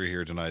you guys are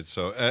here tonight.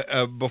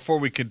 So before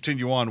we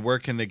continue on, where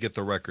can they get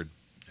the record?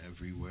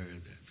 Everywhere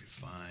that you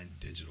find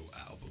digital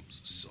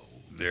albums are sold.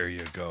 There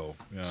you go.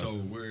 Yeah. So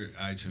we're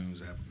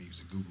iTunes, Apple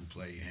Music, Google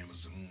Play,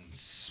 Amazon,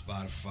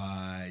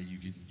 Spotify. You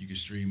can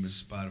stream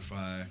us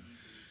Spotify.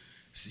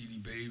 CD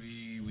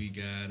Baby. We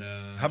got.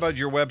 How about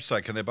your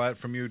website? Can they buy it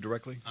from you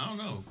directly? I don't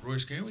know,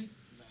 Royce. Can we?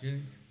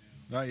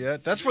 Not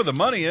yet. That's where the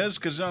money is,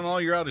 because then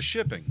all you're out of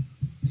shipping.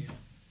 Yeah.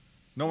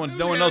 No one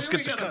else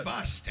gets a cut. We gotta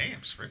buy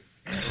stamps, Rick.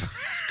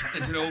 It's cut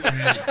into the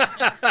overhead.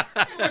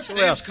 What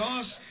stamps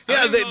cost?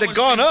 Yeah, they've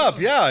gone up.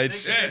 Yeah,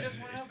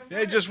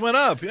 it just went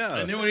up. Yeah.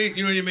 And then when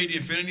they made the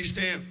Infinity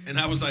stamp, and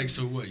I was like,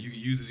 so what? You can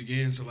use it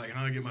again? So like,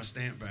 how do I get my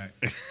stamp back?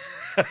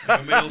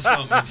 I mail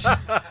something.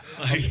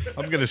 Like,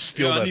 I'm gonna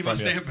steal that. I need from my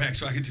stamp back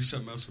so I can do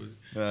something else with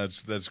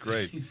it. That's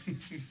great.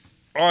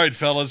 All right,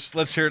 fellas,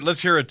 let's hear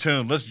a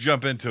tune. Let's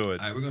jump into it.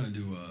 All right, we're gonna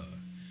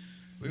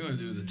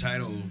do the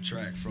title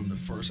track from the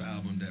first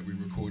album that we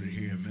recorded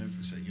here in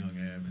Memphis at Young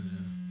Avenue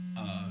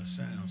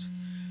Sounds.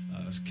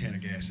 It's a Can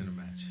of Gas in a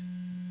Match.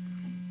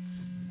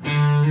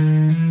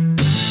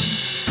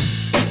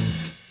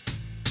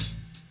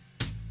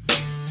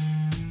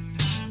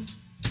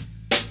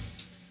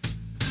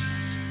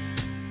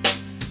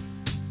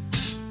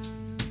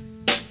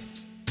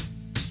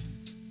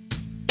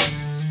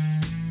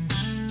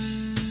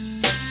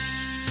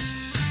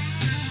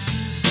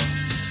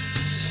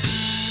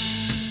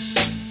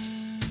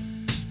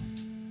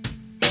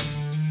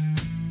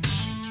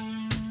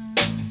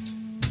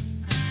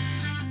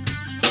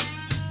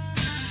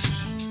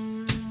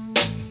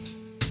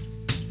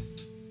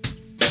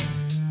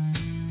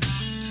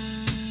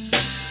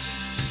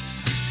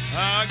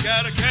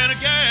 Got a can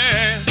of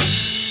gas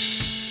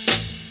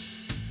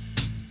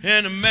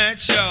and a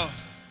match, y'all.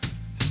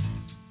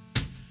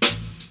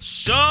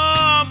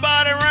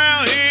 Somebody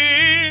around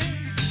here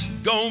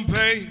gon'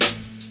 pay.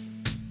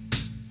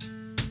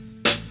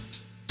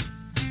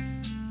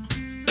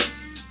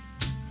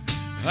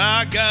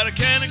 I got a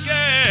can of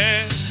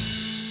gas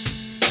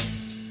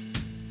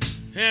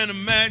and a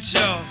match,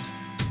 y'all.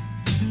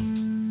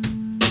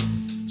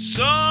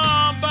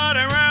 Somebody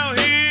around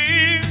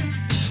here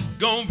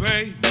gon'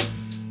 pay.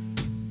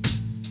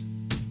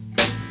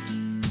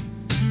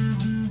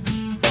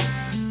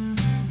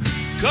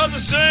 'Cause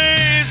it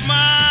says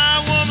my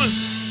woman,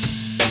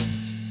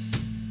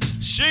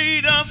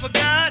 she done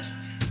forgot.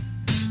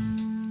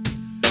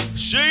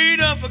 She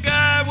done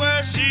forgot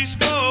where she's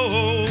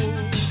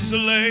supposed to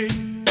lay.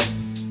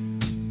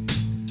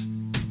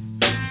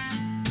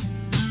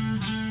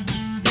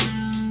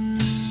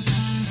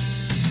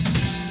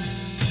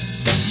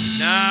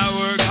 Now I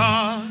work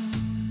hard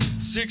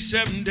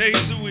 6-7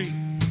 days a week.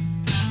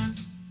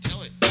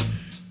 Tell it.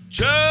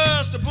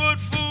 Just to put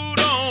food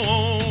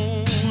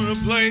on a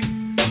plate.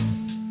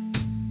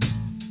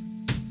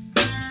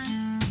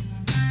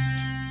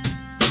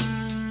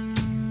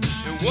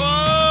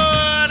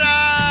 What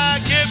I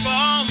get for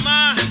all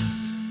my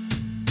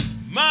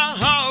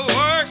hard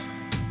work?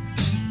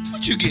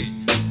 What you get?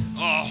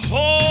 A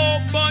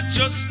whole bunch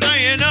of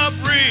staying up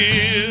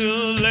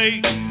real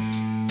late.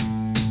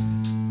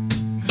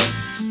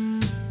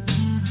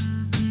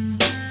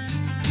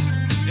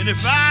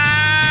 if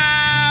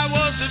I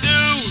was to do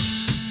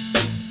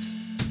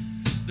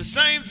the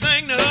same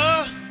thing to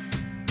her,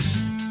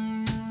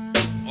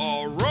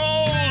 a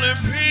rolling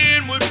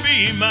pin would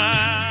be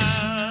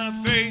my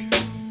fate.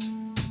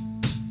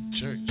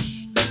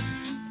 Church.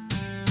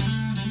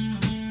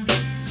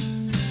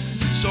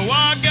 So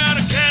I got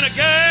a can of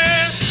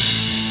gas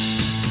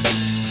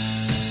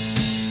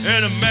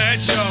and a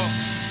match, y'all.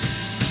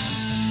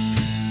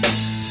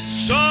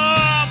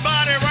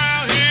 Somebody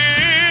around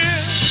here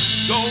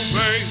gon'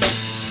 pay.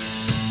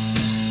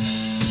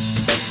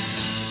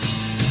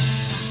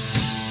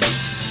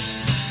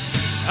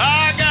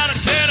 I got a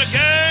can of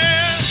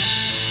gas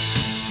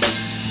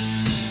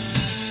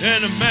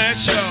and a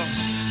match, y'all.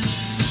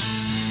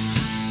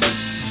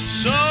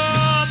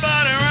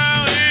 Somebody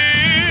around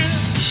here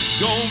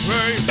gon'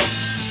 pay.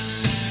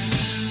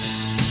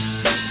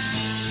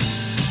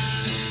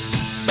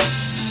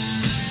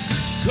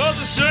 Cause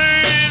it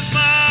saves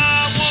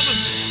my woman,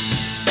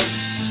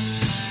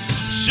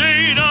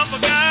 she done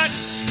forgot,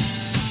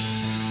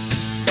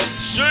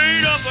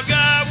 she done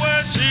forgot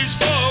where she's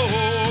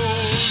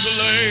supposed to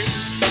lay.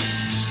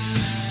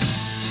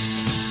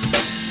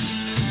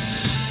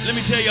 Let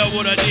me tell y'all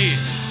what I did.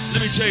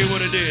 Let me tell you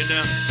what I did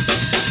now.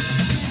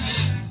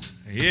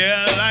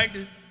 Yeah, I liked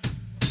it,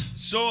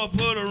 so I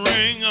put a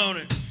ring on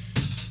it.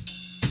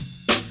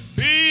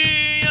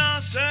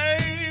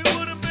 Beyonce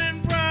would have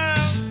been proud.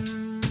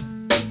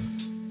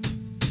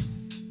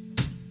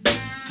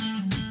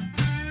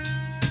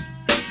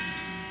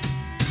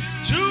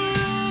 2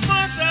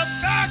 months of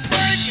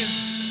backbreaking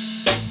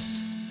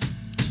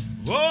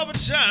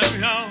overtime,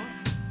 y'all.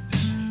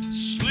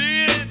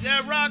 Slid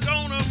that rock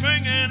on her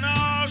finger, and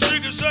all she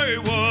could say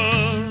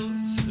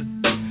was,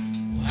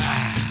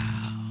 wow.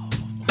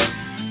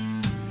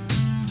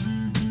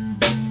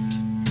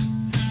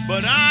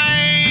 But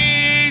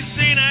I ain't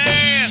seen her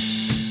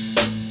ass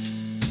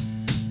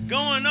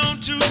going on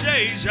 2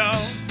 days, y'all.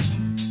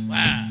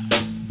 Wow.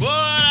 But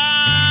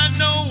I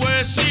know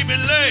where she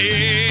been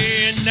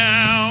laying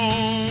down.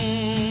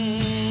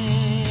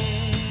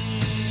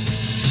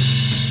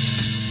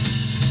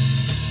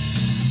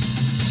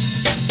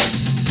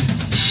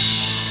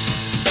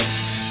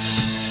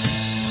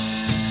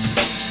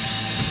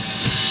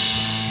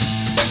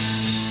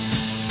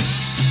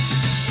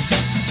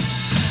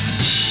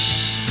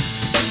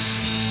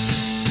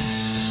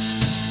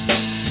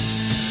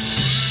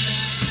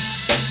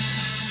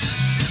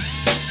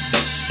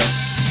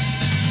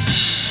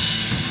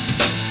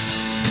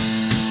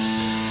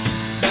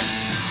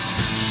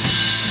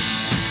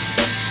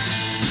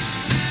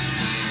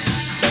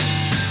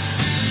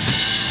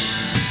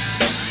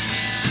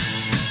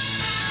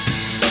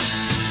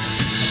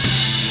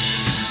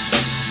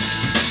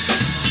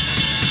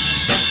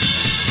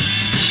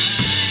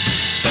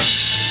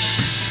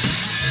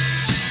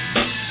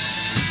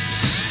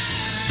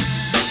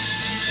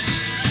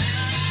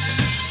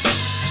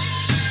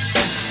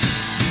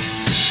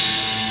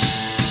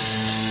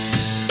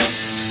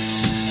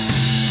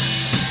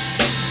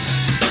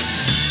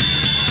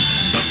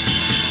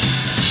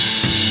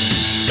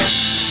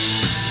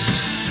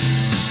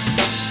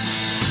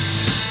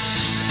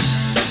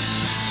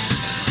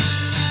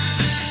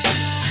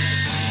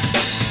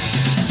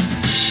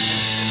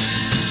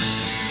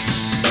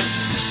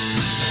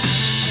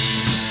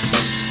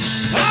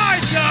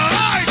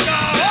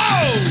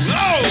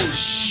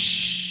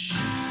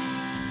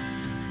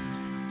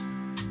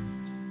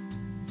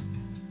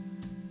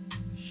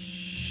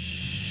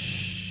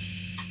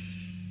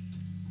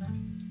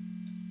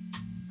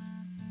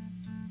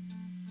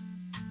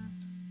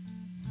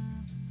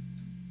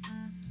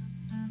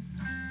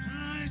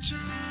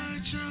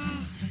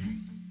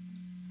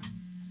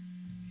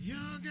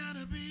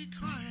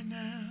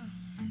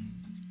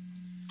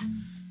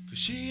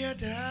 She at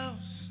the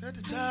house at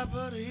the top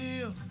of the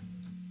hill.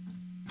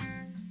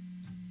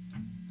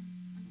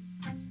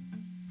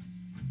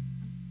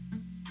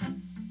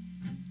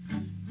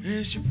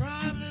 And she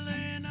probably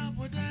laying up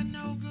with that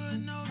no good,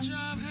 no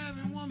job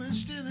having woman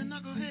stealing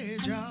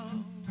knucklehead,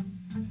 y'all.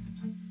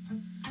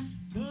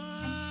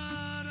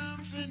 But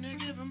I'm finna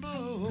give them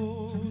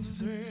both a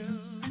thrill.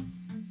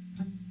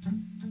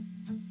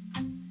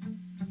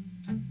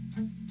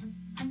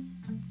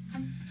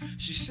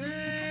 She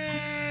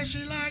said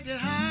she liked it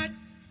hot.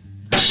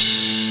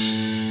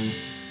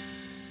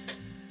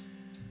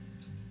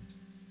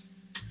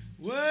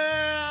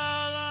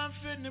 Well, I'm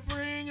finna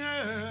bring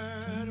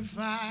her to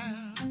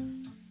fire.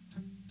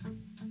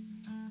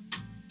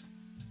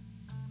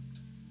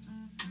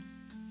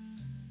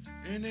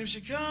 And if she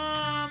come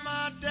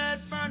out that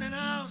burning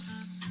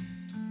house,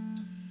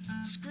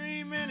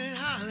 screaming and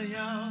hollering,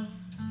 y'all,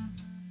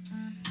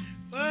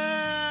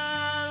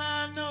 well,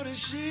 I know that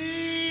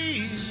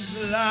she's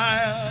a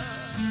liar.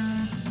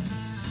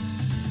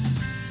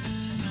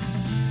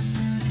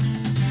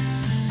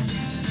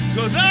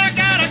 Cause I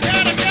got a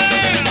kind of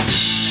gas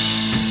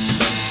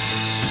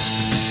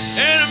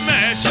and a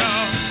match,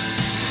 y'all.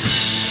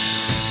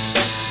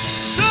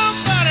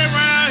 Somebody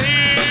around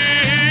here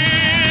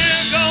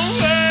gon'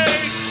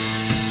 pay.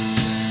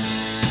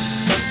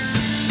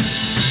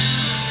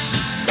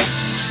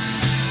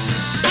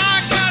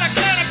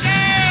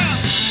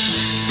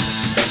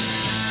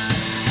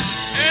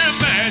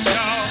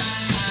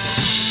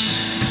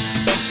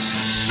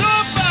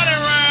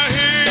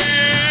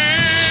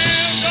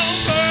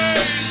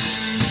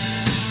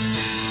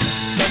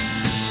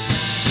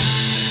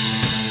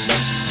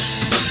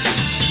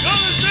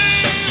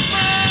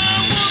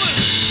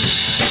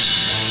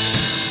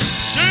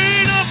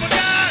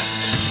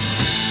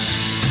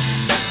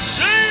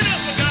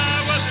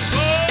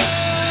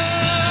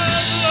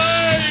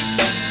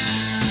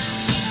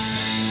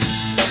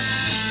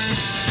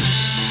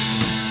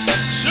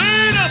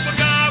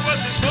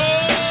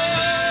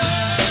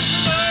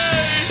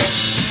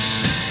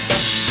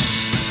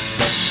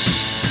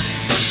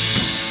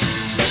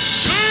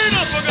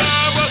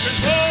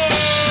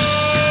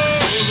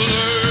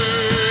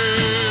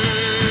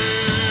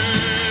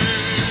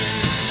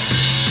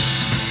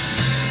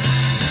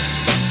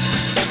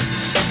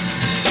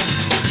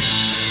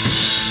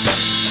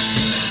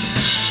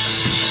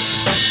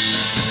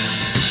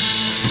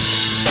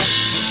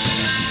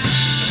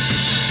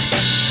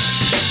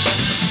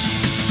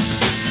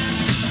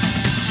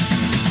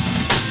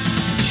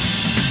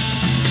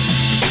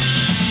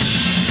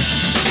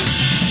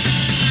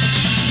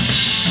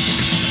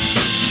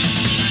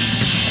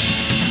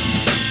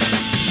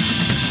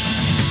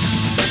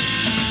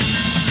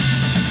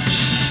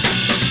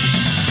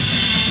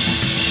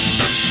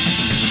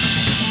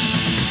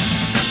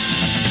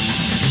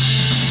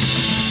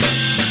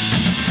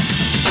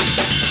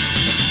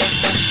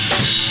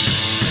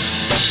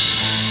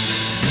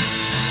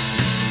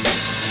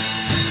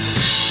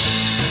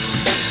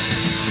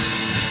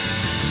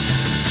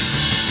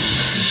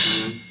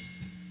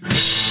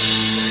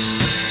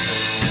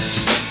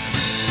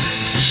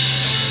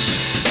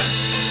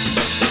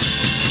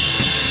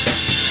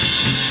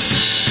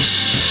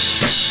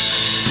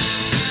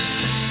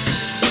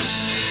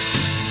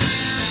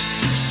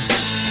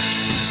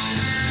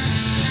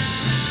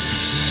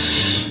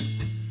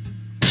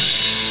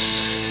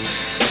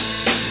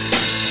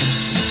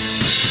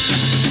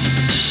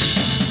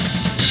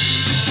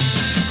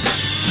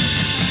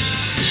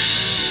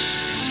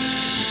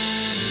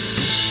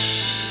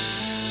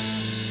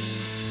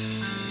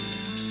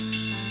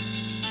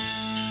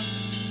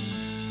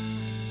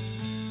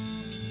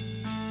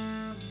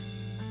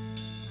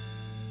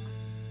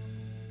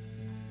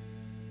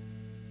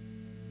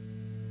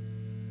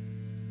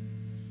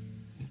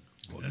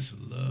 That's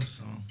a love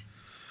song.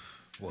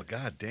 Well,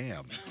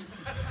 goddamn.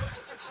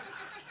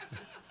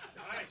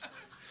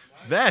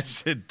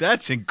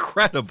 That's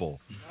incredible.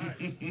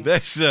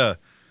 There's there's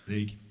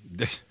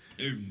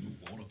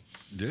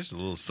a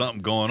little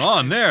something going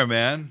on there,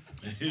 man.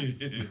 We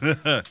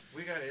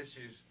got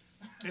issues.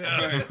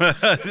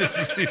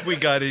 We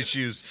got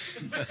issues.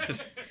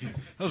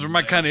 Those are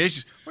my kind of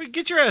issues. Well,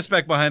 get your ass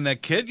back behind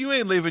that kid. You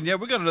ain't leaving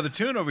yet. We got another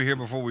tune over here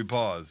before we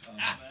pause.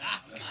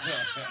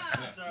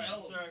 I'm sorry,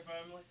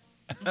 family.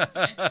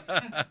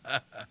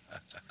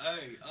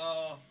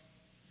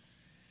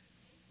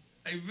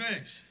 Hey,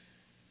 Vince.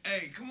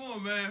 Hey, come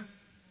on, man.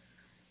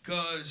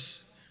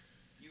 Cause,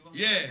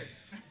 yeah,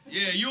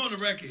 you on the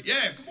record.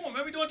 Yeah, come on,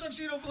 man. We doing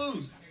Tuxedo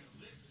Blues.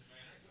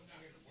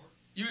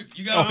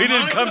 You got a he didn't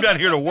harmonica? come down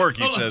here to work,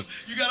 he Hold on. says.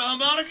 You got a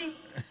harmonica?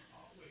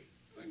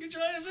 Well, get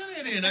your ass in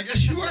there then. I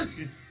guess you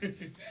working.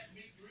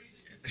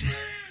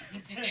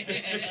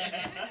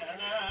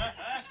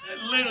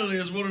 That literally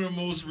is one of the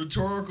most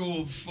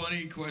rhetorical,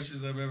 funny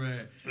questions I've ever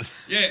had.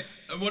 Yeah,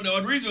 and the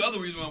other reason why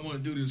I want to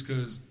do this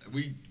because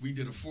we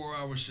did a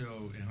 4-hour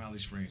show in Holly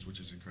Springs, which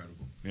is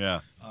incredible.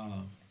 Yeah.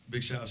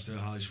 Big shouts to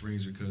Holly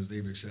Springs because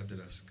they've accepted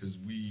us because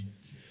we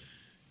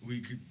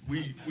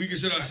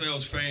consider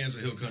ourselves fans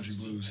of Hill Country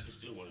Blues.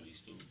 Still one of these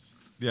stools.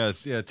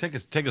 Yes, yeah. Take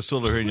a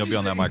stool here and you'll be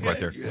on that mic right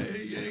there.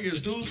 Yeah, get a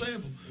stool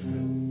sample.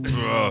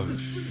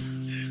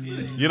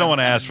 You don't want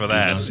to ask for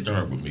that. Do not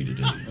start with me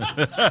today.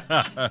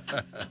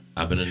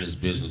 I've been in this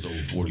business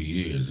over 40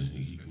 years.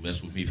 You can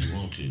mess with me if you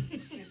want to.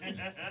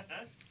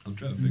 I'm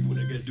trying to figure what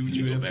I got to do with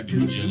you. Go back to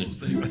Virginia. My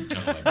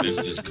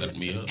bitch just cut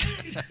me up.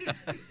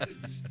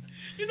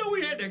 You know,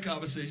 we had that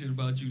conversation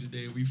about you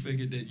today, and we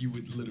figured that you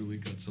would literally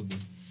cut someone.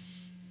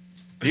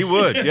 He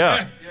would,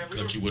 yeah.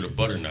 Cut you with a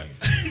butter knife.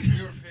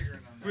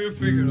 We were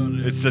figuring on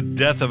that. It's the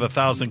death of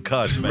 1,000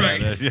 cuts, man.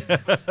 Right.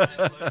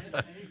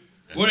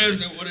 What is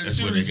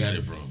That's where they got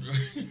it from.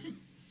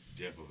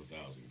 Death of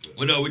 1,000 cuts.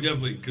 Well, no, we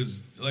definitely,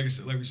 because like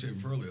we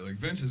said earlier, like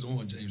Vince is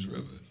on James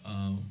River,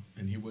 and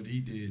what he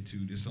did to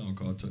this song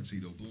called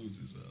Tuxedo Blues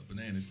is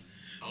bananas.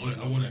 I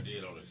want to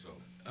did on it, so.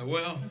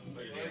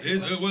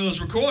 It's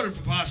recorded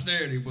for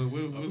posterity, but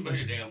we'll play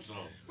the damn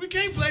song. We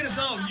can't play the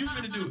song. You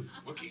finna do it.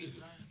 What key is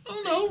it? I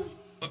don't know.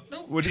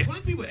 Why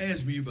people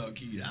ask me about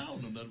keys? I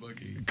don't know nothing about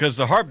keys. Because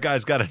the harp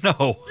guy's got to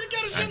know. They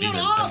got to sing on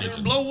the harp.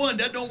 Blow one.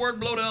 That don't work.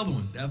 Blow the other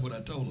one. That's what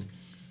I told him.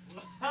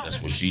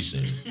 That's what she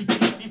said.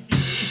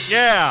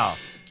 Yeah.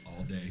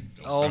 All day.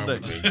 All day.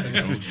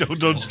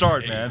 Don't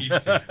start, man.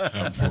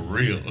 I'm for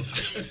real.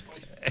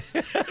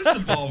 Let's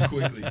evolve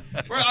quickly. All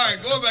right,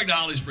 going back to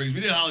Holly Springs. We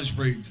did Holly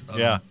Springs.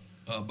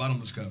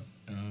 Bottomless Cup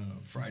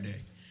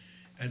Friday.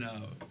 And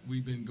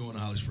we've been going to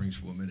Holly Springs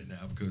for a minute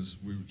now because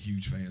we're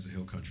huge fans of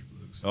Hill Country Blues.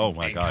 Oh,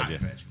 my God,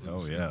 Cotton yeah. Patch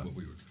Blues, Oh, yeah. What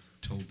we were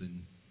told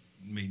and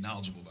made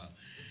knowledgeable about.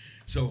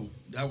 So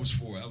that was a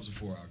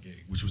 4-hour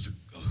gig, which was a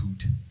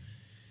hoot.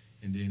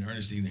 And then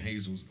Ernestine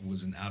Hazel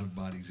was an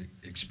out-of-bodies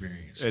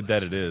experience.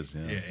 That it is,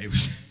 yeah. Yeah, it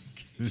was.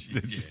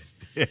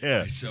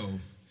 Yeah. So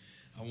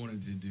I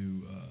wanted to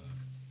do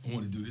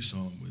this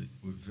song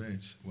with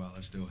Vince while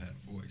I still had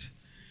a voice,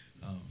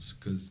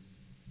 because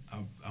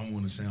I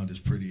want to sound as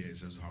pretty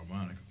as a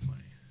harmonica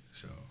playing.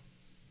 So,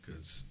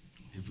 because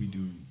if we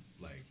do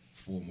like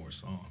 4 more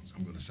songs,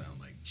 I'm going to sound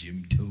like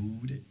Jim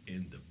Toad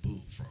and the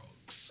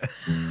Bullfrogs.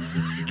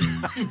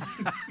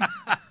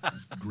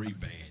 Great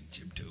band,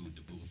 Jim Toad,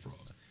 the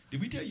Bullfrogs.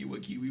 Did we tell you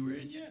what key we were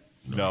in yet?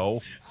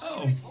 No.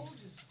 Oh.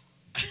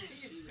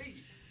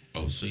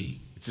 Oh,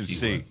 C. It's in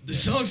C. The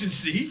song's in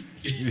C?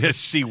 Yeah,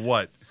 C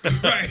what?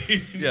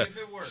 Right. Yeah.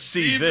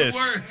 See if this. it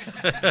works.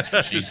 That's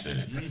what she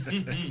said.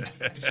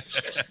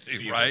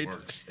 See right?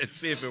 Let's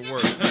see if it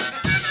works.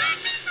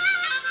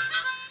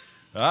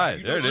 All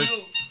right, there it is.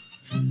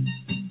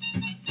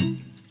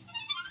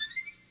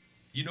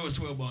 You know it's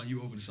 12 bar and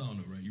you open the song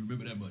though, right? You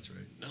remember that much,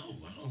 right? No,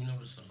 I don't know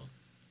the song.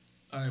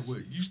 All right, well,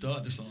 you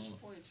start the song.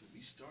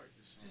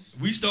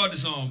 We start the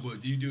song,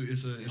 but you do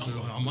it's a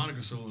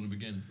harmonica solo in the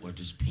beginning. Well,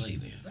 just play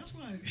then. That's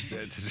why.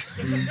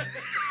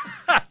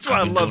 That's why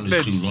I love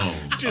this this. too long.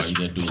 Just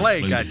All you gotta do play,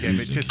 is play the goddammit.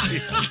 music. Just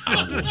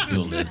I will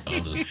fill that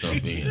other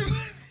stuff in.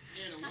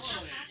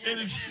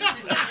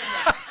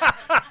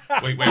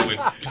 Wait.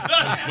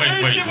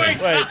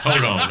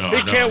 Hold on. No,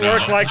 It can't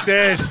work like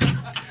this.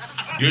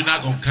 You're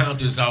not going to count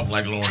this off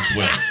like Lawrence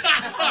Welk.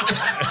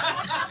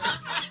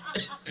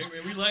 Hey, man,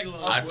 we like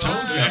Lawrence I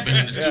told you I've been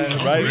in this too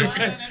long. Right?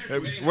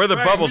 We're the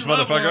bubbles,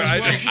 motherfucker.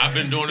 I've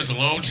been doing this a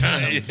long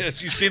time.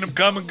 Yes, you've seen them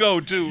come and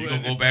go, too. You're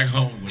going to go back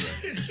home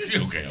with it.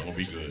 Okay, I'm going to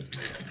be good.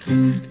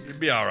 You'll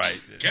be all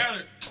right.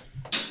 Count it.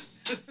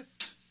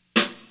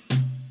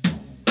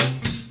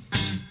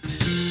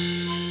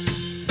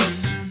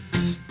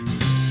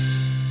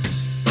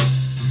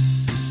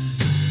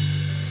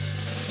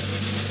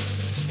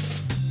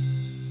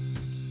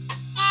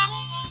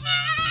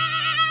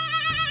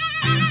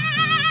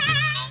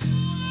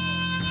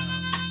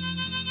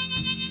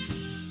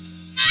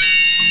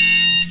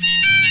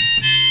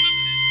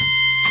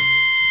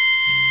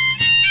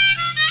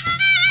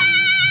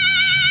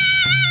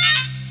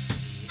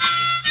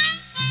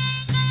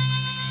 Thank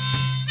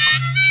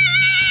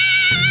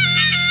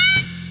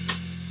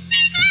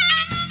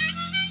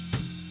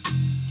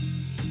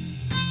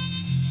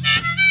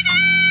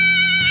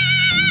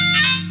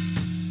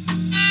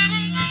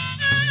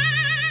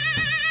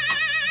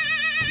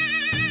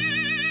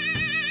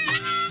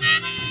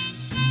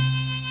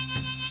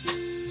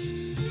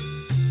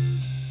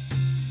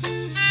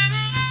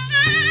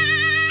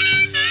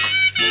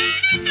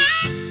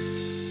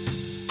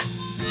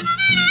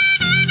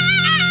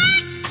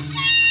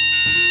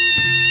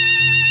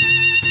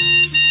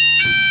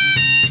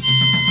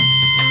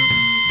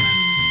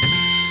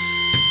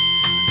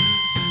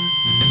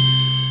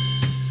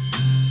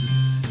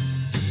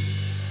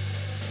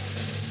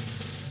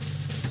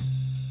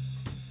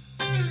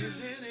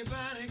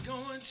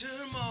to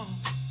the mall,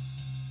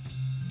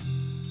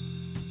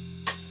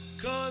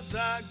 'cause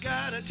I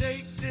gotta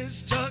take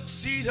this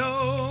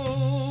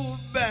tuxedo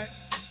back.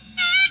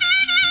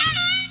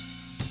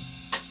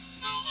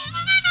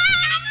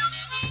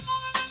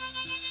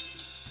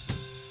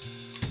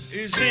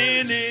 Is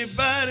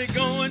anybody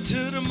going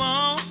to the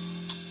mall?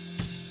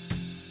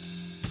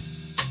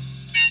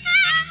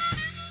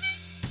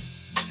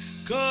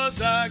 Cause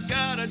I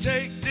gotta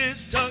take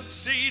this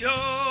tuxedo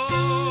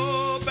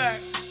back.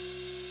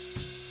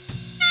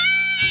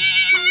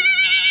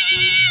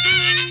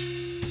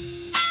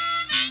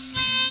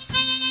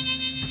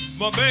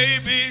 My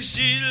baby,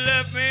 she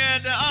left me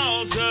at the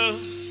altar,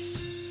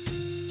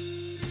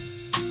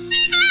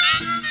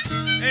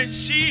 and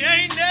she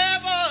ain't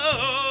never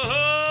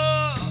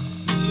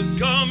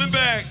coming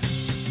back.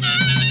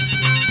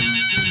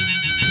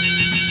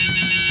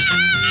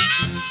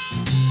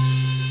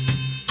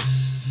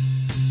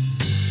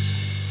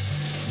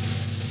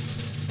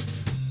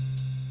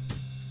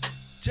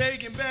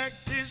 Taking back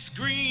this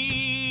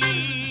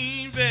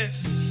green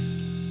vest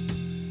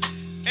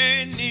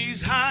and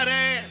these hot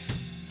ass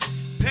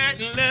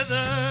patent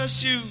leather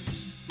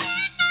shoes.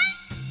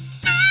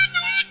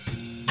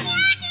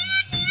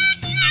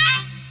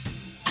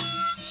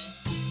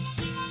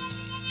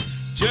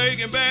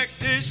 Taking back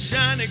this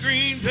shiny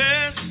green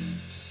vest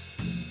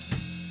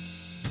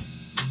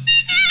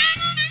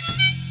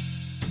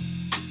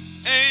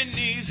and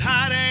these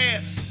hot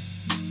ass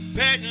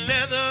patent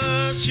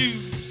leather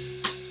shoes.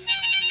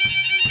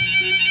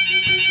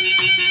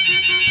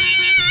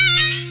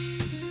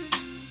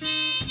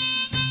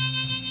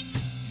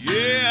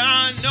 Yeah,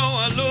 I know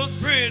I look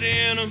pretty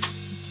in them,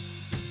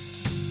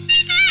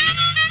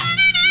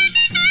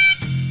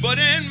 but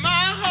in my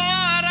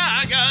heart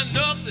I got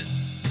nothing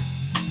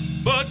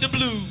but the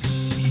blues.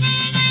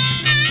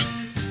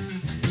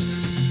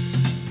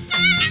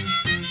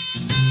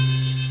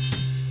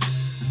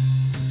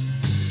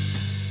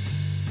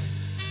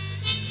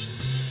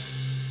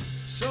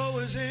 So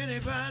is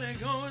anybody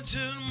going to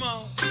the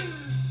mall?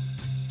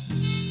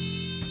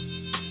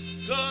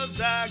 'Cause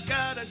I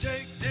gotta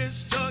take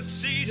this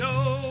tuxedo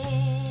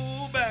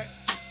back.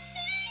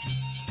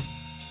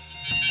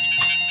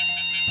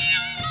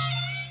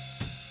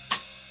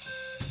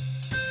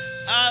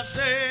 I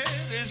said,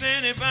 is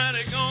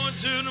anybody going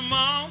to the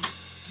mall?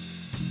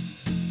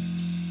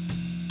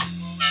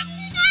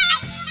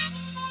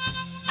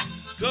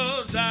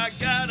 Cause I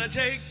gotta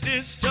take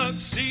this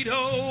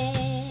tuxedo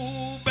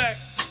back.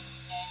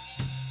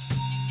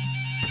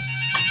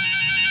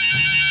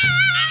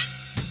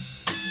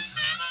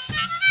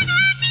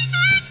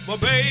 My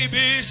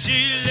baby,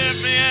 she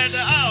left me at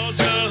the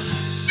altar,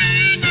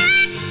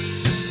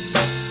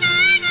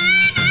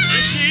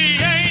 and she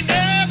ain't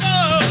never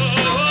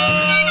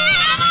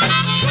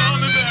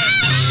coming back.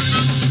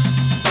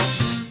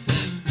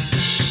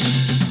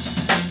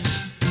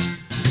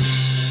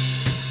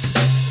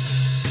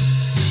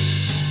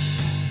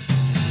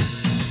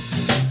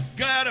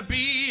 Gotta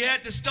be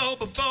at the store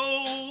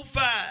before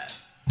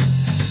 5.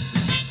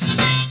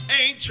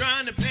 Ain't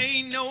trying to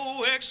pay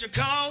no extra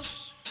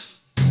cost.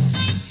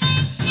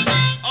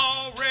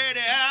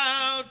 Already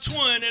out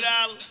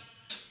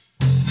 $20,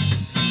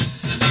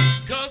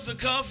 'cause the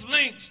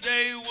cufflinks,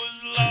 they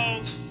was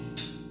lost.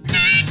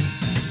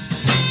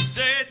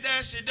 Said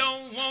that she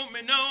don't want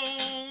me no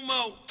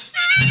more.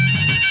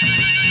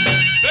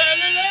 Fell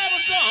in love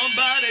with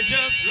somebody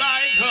just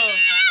like her.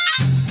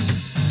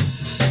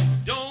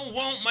 Don't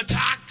want my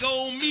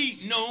taco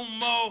meat no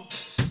more.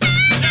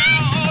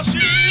 Now all she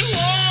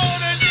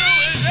wanna do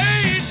is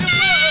eat the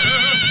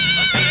bird.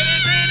 I said,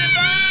 is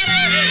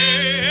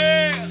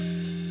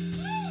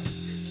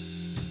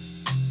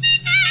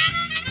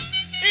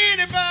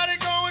anybody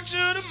going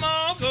to the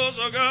mall? 'Cause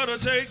I gotta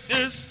take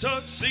this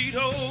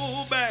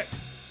tuxedo back.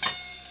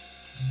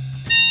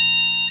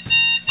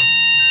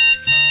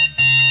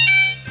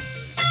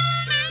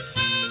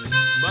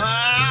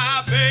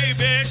 My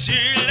baby, she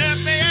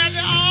left me at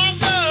the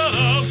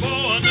altar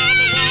for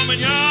another woman,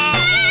 y'all.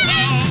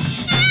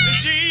 And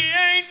she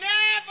ain't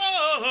never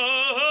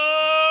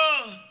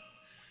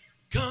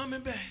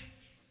coming back.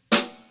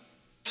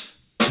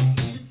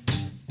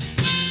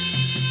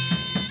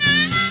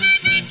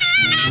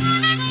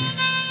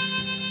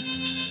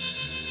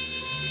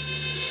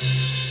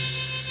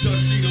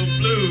 Tuxedo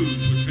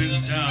Blues with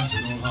Vince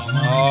Johnson on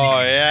harmonica.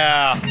 Oh,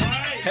 yeah.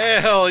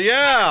 Hell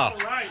yeah.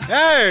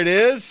 There it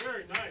is.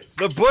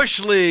 The Bush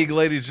League,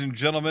 ladies and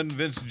gentlemen.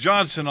 Vince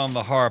Johnson on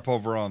the harp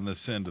over on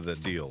this end of the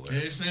deal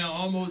there. They sound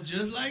almost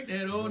just like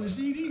that on the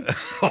CD.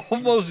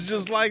 Almost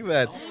just like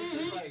that.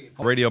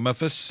 Radio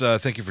Memphis,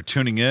 thank you for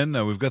tuning in.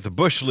 We've got the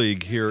Bush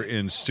League here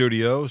in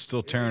studio,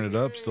 still tearing it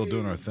up, still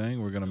doing our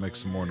thing. We're going to make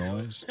some more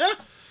noise.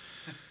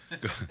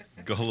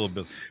 Go a little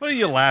bit. What are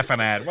you laughing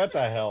at? What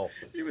the hell?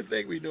 You would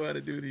think we know how to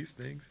do these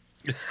things.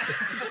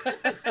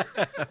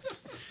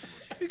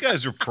 You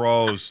guys are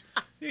pros.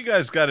 You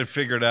guys got it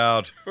figured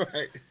out.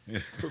 Right.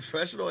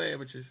 Professional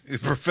amateurs.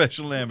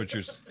 Professional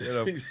amateurs. You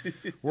know,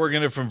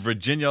 working it from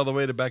Virginia all the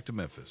way back to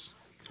Memphis.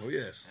 Oh,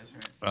 yes.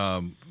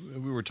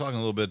 We were talking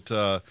a little bit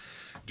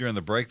during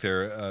the break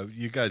there.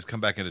 You guys come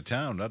back into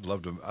town. I'd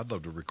love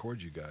to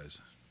record you guys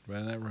right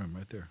in that room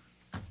right there.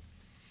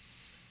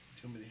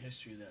 Tell me the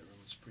history of that room.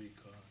 It's pretty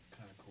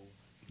kind of cool.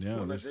 Yeah.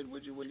 Well, I said,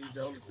 would you when he's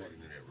out of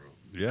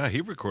Yeah,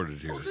 he recorded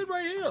here. Oh, sit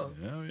right here.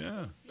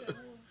 Yeah.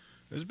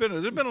 There's been a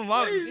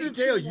lot of. These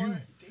tell you.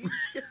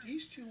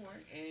 These two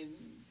weren't, and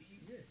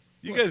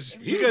You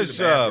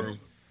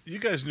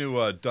guys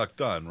knew Duck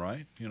Dunn,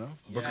 right? You know,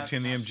 Booker T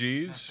and the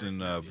MGs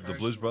and the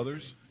Blues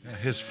Brothers.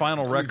 His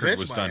final record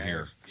was done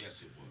here.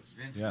 Yes, it was.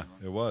 Yeah,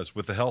 it was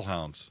with the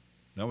Hellhounds.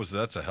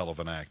 That's a hell of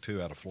an act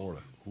too, out of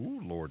Florida.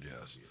 Ooh, Lord,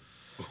 yes.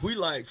 We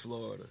like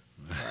Florida.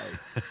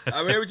 Like,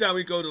 I mean, every time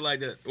we go to like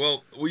that.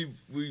 Well, we've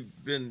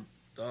been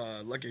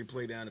lucky to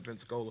play down in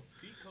Pensacola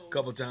a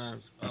couple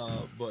times,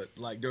 but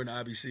like during the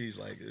IBCs,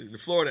 like the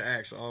Florida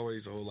acts are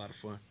always a whole lot of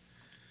fun.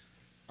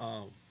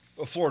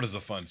 Well, Florida's a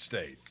fun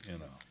state, you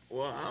know.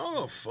 Well, I don't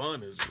know if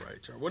fun is the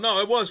right term. Well, no,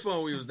 it was fun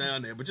when we was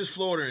down there, but just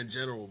Florida in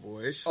general,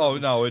 boy. You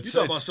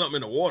talk about something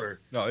in the water.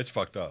 No, it's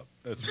fucked up.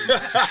 That's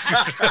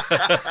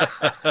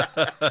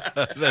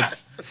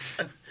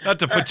not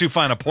to put too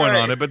fine a point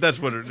on it, but that's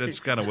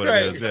kind of what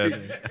it is.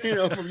 Yeah. You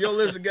know, from your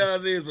list of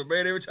guys is, but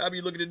man, every time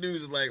you look at the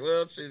news, it's like,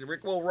 well, see,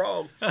 Rick won't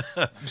wrong.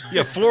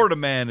 Yeah, Florida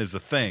man is a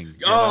thing.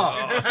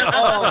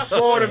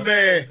 Florida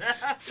man.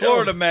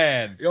 Florida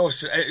man. Yo,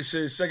 it's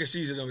the second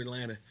season of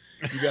Atlanta.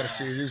 You got to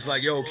see it. It's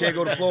like, yo, can't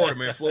go to Florida,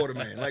 man. Florida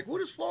man. Like,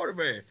 what is Florida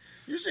man?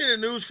 You see the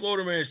news,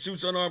 Florida man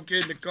shoots unarmed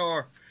kid in the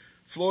car.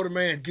 Florida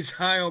man gets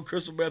high on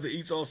crystal meth and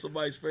eats on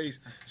somebody's face.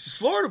 It's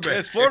Florida man.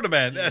 It's Florida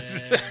man.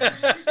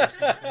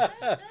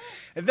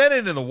 And that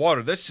ain't in the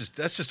water. That's just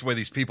the way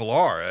these people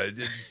are.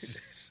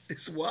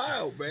 It's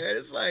wild, man.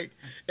 It's like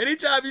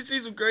anytime you see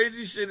some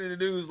crazy shit in the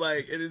news,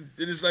 like it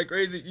is like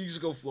crazy. You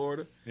just go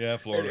Florida. Yeah,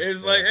 Florida. And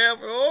it's like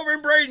over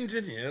in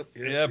Bradenton.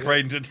 Yep.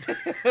 Bradenton.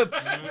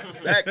 That's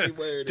exactly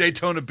where it is.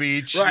 Daytona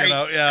Beach. Right. You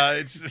know, yeah,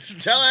 it's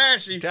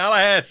Tallahassee.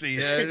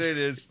 Yeah, it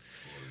is.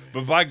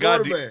 But by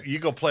God, you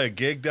go play a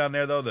gig down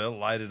there though, they'll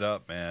light it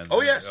up, man.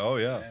 Oh yes. Oh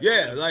yeah.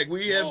 Yeah, like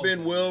we have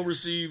been well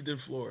received in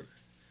Florida.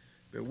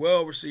 Been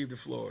well received in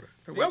Florida.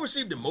 Been well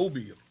received in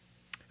Mobile.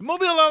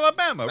 Mobile,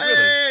 Alabama, man,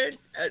 really.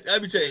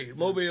 Let me tell you,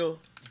 Mobile.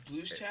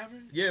 Blues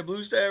Tavern? Yeah,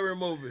 Blues Tavern in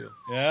Mobile.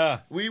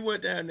 Yeah. We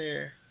went down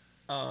there,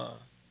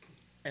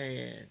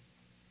 and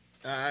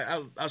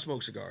I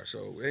smoke cigars.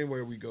 So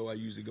anywhere we go, I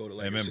usually go to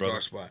like a cigar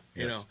spot.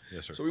 You know.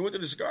 Yes, sir. So we went to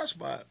the cigar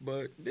spot,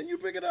 but then you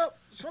pick it up.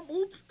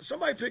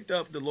 Somebody picked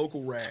up the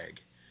local rag,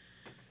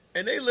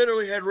 and they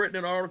literally had written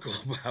an article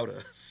about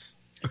us.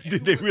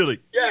 Did they really?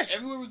 Yes.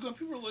 Everywhere we go,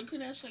 people are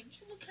looking at us like,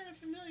 you look kind of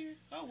familiar.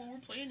 Oh, well, we're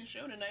playing the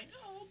show tonight.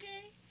 Oh,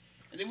 okay.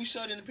 And then we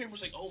saw it in the paper.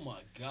 It's like, oh,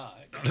 my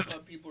God. I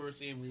thought people were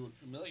saying we look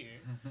familiar.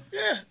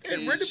 Yeah.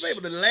 And read the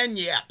paper, the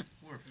Lagniappe.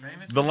 We're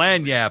famous. The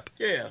Lagniappe.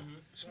 Yeah.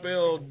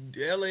 Spelled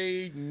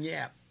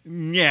L-A-Nyap.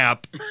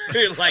 Nyap.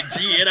 Like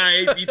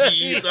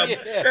G-N-I-A-P-P-E or something.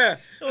 Yeah.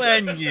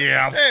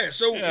 Lagniappe. Yeah.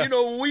 So, you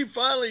know, when we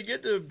finally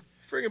get the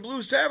friggin'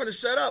 Blues Tavern to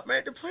set up,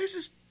 man, the place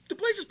is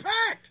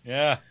packed.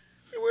 Yeah.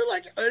 And we're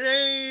like,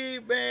 hey,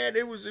 man,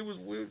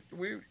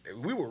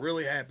 we were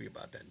really happy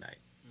about that night.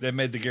 They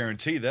made the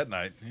guarantee that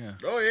night. Yeah.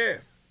 Oh, yeah.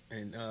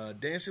 And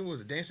Dancing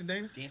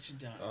Dana? Dancing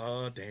Donna.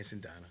 Oh, Dancing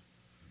Donna.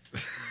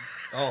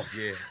 Oh,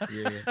 yeah.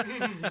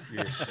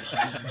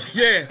 Yes.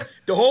 Yeah.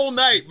 The whole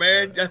night,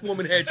 man, that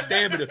woman had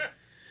stamina.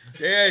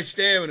 They had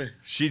stamina.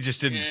 She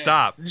just didn't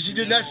stop. She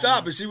did not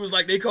stop. And she was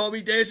like, they called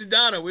me Dancing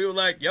Donna. We were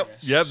like, yep.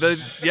 Yep.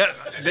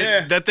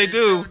 That they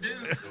do.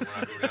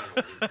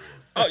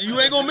 Oh, you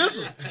ain't gonna miss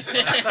her.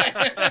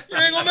 You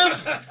ain't gonna miss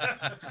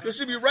her. Because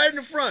she'll be right in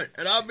the front.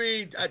 And I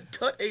mean, I'd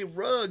cut a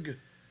rug.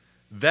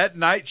 That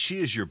night, she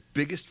is your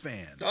biggest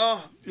fan.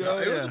 Oh, no,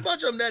 it was a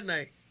bunch of them that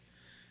night.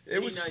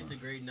 Any night's a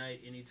great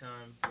night.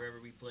 Anytime,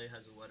 wherever we play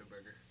has a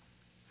Whataburger.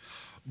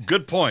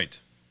 Good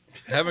point.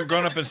 Having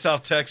grown up in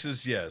South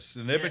Texas, yes.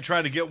 And they've been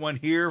trying to get one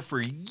here for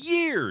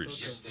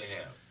years. Yes, they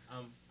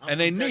have. And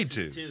they need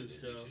to. Too,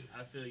 so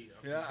I feel you.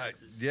 I'm from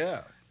Texas.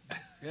 Yeah.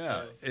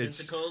 So,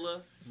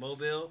 Pensacola,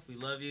 Mobile, we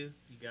love you.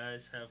 You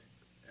guys have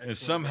and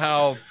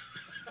somehow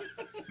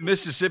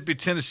Mississippi,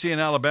 Tennessee, and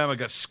Alabama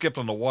got skipped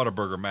on the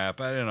Whataburger map.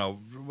 I don't know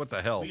what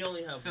the hell. We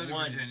only have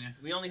one.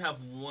 We only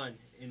have one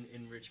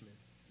in Richmond,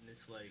 and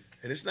it's like.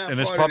 And it's not. And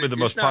it's probably the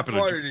most popular.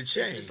 Part of the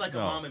chain. It's like a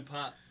mom and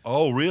pop.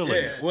 Oh,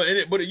 really? Yeah. Well,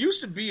 but it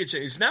used to be a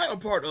chain. It's not a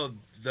part of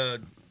the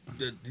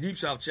Deep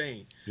South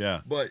chain.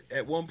 Yeah. But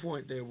at one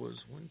point there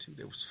was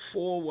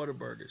 4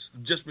 Whataburgers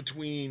just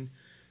between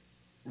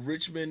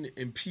Richmond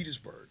and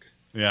Petersburg.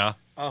 Yeah.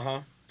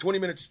 20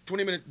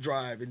 minute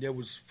drive, and there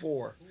was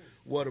 4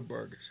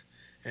 Whataburgers,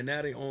 and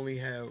now they only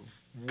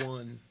have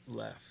 1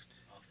 left.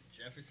 Off of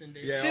Jefferson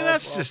Day. Yeah, see,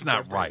 that's just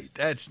not right.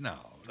 That's no.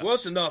 Well,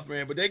 it's enough,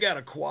 man. But they got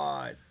a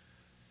quad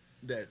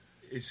that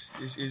it's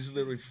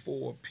literally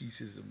 4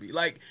 pieces of meat.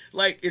 Like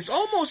it's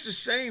almost the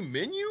same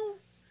menu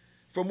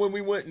from when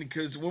we went,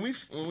 because when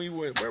we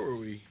went, where were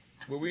we?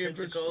 Were we in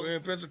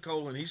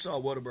Pensacola, and he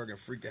saw Whataburger and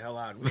freaked the hell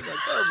out. And we were like,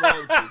 "What's wrong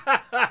with you?"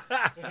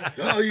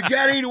 Oh, you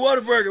gotta eat a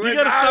Whataburger. You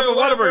gotta stop at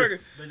Whataburger.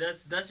 But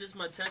that's just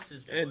my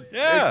Texas. And,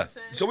 Yeah.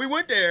 so we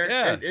went there.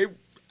 Yeah. And it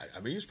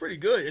was pretty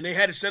good. And they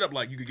had it set up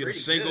like you could get a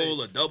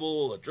single, a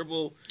double, a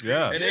triple.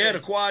 Yeah. And they had a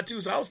quad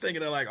too. So I was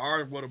thinking that like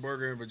our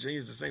Whataburger in Virginia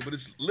is the same, but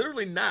it's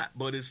literally not.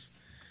 But it's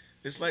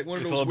like one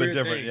of It's a those little bit weird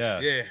different, things. yeah.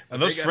 Yeah. But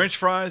And those they got- French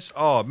fries,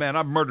 oh man,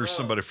 I'd murder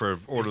somebody for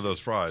order those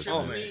fries.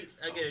 Triple man. meat.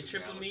 I get a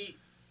triple meat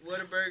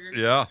Whataburger.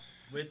 Yeah.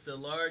 With the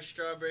large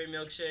strawberry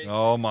milkshake.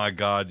 Oh my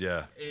God,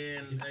 yeah.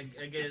 And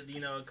I get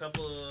a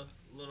couple of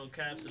little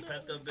caps of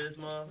Pepto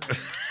Bismol.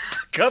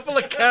 Couple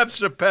of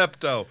caps of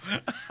Pepto.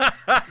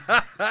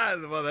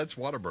 Well, that's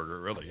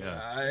Whataburger, really.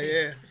 Yeah.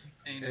 Yeah.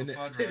 And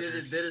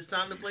then it's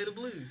time to play the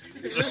blues.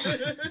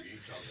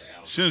 As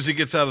soon as he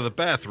gets out of the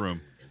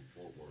bathroom.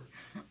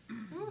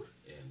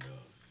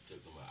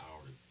 Took him an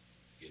hour to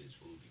get his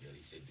food together.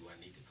 He said, "Do I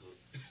need to cook?"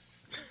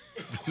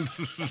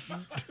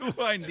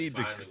 Do I need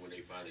to? Finally, when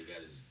they finally got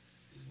his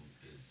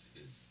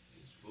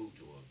food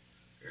to him,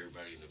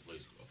 everybody in the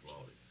place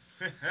applauded.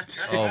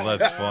 Oh,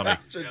 that's funny.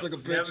 So took a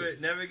picture.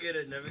 Never get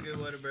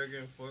Whataburger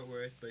in Fort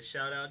Worth, but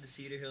shout out to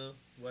Cedar Hill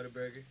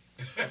Whataburger.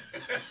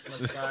 That's my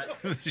spot.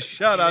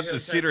 Shout out to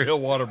Cedar Hill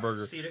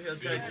Whataburger. Cedar Hill,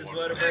 Texas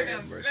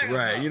Whataburger.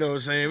 Right, you know what I'm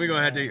saying? We're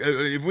gonna have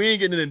to. If we ain't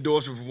getting an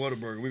endorsement from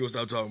Whataburger, we're gonna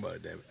stop talking about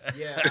it. Damn it.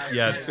 Yeah.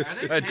 Yes. Are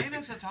they paying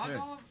us to talk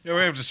all of it? Yeah,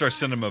 we have to start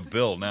sending him a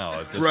bill now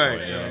at this Right,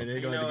 point. You know? right.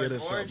 They're gonna have to get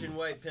us orange something. and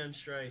white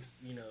pinstripe.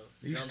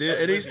 He's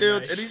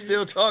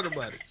still talking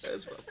about it.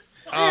 That's fine.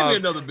 Give me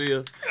another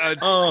beer.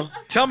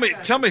 Tell me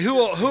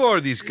who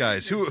are these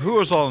guys? Who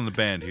is all in the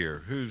band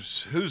here?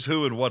 Who's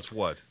who and what's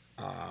what?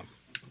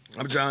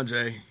 I'm John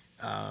Jay,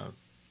 the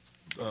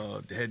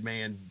head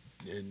man,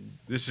 and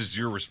this is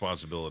your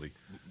responsibility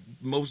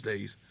most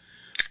days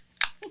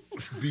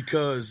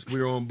because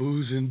we're on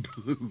Booze and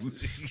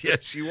Blues.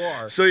 Yes, you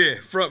are. So yeah,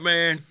 front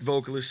man,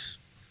 vocalist.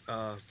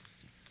 I'm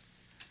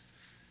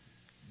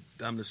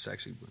the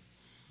sexy one.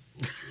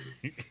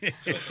 And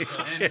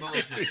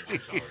bullshit.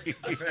 I'm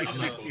sorry. I'm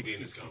not going to be in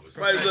this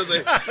conversation. Right,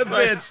 listen,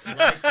 Vince,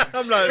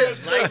 I'm not.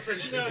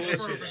 Licensed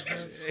bullshit.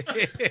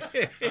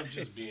 I'm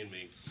just being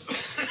me.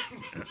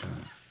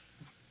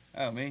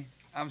 Oh, me?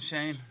 I'm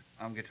Shane.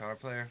 I'm a guitar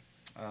player.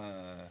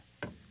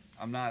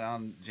 I'm not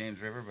on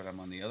James River, but I'm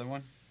on the other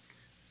one.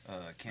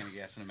 Can of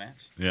Gas in a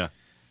Match. Yeah.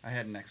 I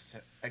had an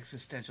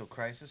existential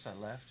crisis. I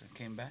left and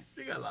came back.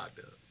 You got locked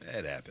up.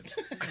 That happens.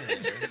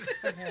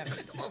 Stuff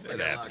happens.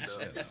 That happens.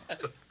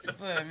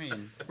 But I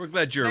mean, We're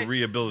glad you're a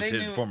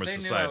rehabilitated knew- form of they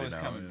knew society I was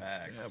now. coming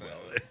back, Yeah, so, well,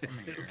 I'm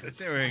here.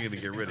 they ain't going to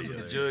get rid of you.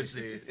 The judge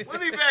said,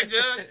 "When are you back,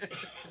 Judge?"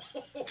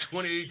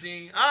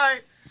 2018. All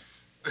right.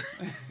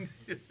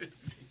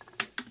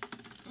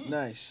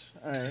 Nice.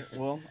 All right.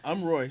 Well,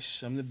 I'm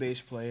Royce. I'm the bass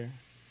player.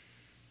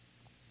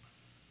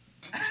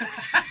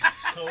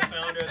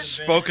 Co-founder of the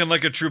Spoken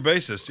like a true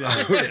bassist. Yeah.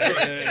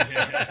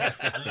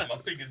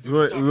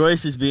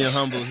 Royce is being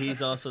humble.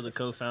 He's also the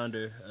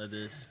co-founder of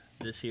this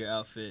here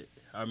outfit,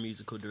 our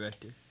musical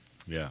director.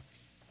 Yeah.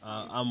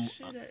 I'm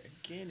say that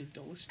again and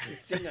don't listen to the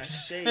thing I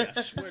say. I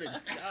swear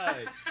to God.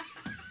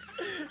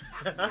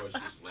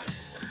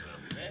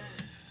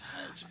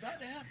 It's about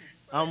to happen.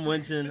 I'm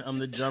Winton. I'm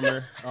the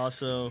drummer.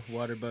 Also,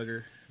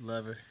 Whataburger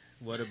lover.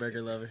 Right,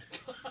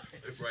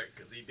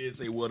 because he did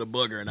say what a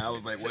bugger, and I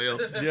was like, well,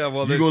 Yeah,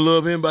 well, you gonna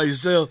love him by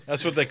yourself.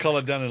 that's what they call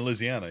it down in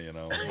Louisiana, you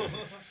know.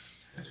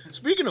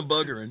 Speaking of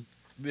buggering,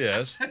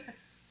 Yes.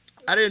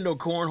 I didn't know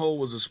cornhole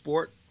was a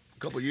sport a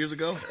couple years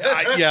ago.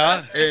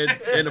 Yeah.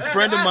 And a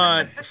friend of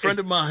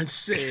mine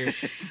said,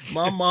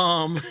 my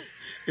mom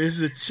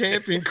is a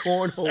champion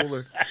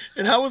cornholer.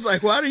 And I was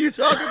like, why do you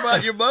talk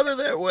about your mother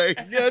that way?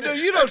 Yeah, no,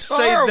 you don't That's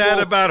say horrible.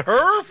 that about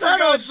her. For Not on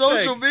God's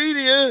social sake.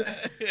 media.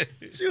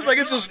 She was like,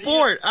 it's a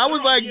sport. I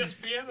was like,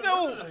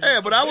 No. yeah,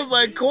 but I was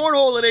like,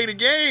 cornhole, it ain't a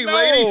game,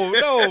 lady.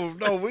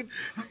 No. We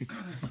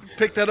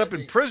picked that up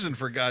in prison,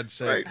 for God's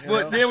sake. Right.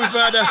 But then we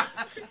found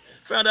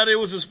out it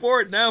was a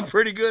sport. Now I'm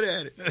pretty good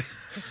at it.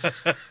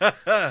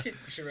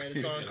 She wrote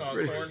a song called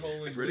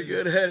Cornhole and Pretty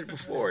Blues. good at it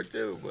before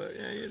too. But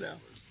yeah, you know.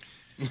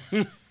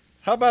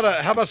 How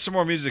about some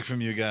more music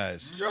from you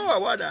guys? Sure,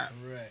 why not?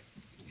 Right.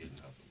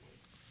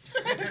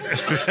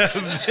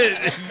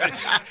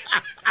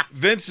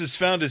 Vince has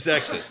found his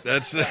exit.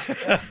 That's. I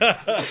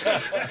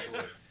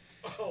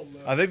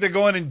think they're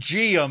going in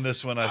G on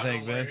this one. I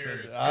think Vince.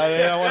 I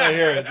don't want to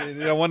hear it.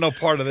 You don't want no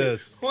part of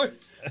this. What?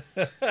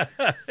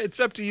 It's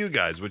up to you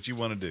guys what you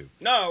want to do.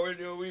 No,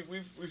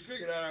 we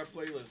figured out our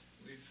playlist.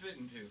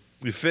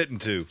 We fit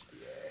into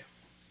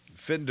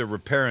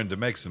repairing to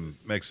make some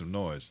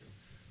noise.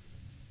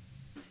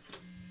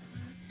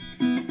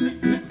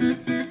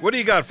 What do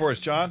you got for us,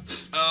 John?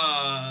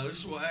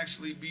 This will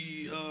actually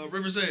be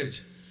River's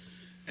Edge.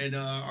 And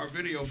our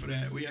video for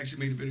that, we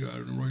actually made a video out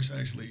of it. Royce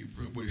actually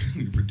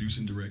produced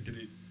and directed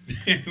it.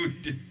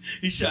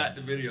 He shot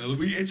the video.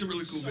 It's a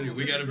really cool video.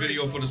 We got a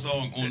video for the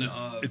song on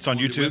the It's on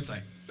YouTube? the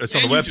website. It's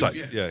on the YouTube,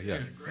 website. Yeah.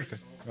 Okay.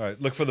 All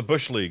right. Look for the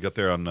Bush League up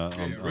there on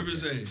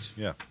River's Edge.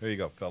 Yeah. There you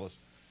go, fellas.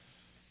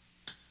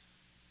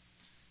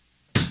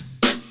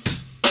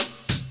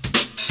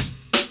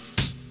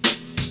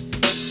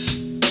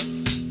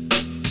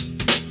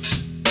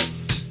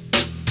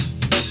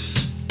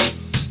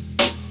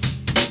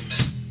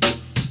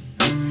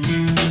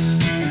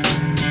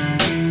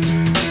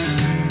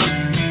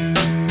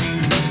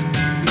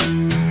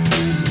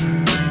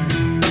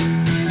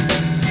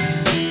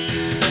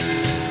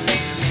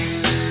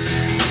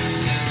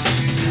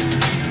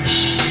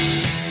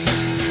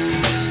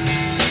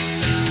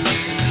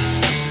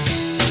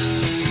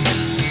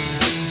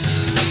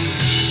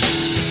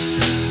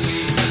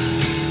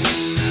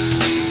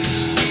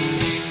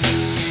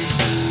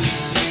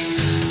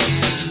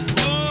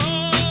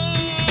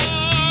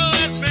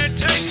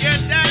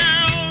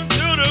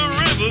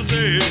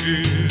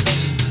 edge.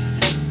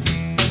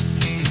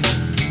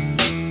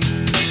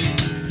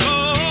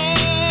 Oh,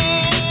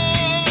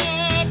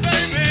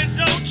 baby,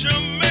 don't you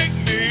make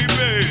me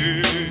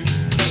beg.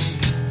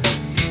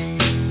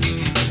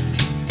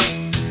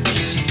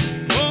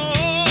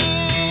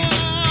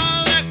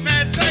 Oh, let me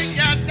take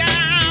you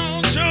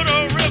down to the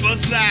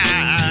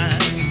riverside.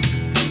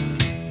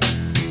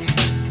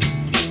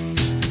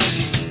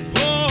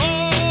 Oh,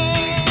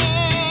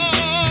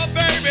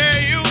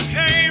 baby, you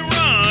can't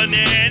run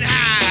and hide.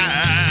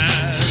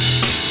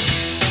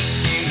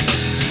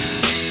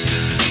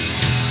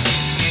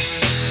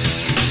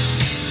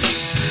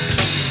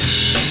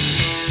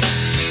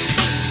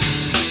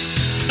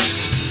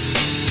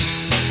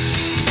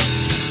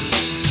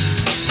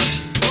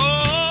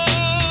 Oh,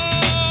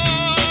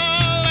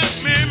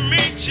 let me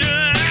meet you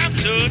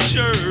after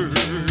church.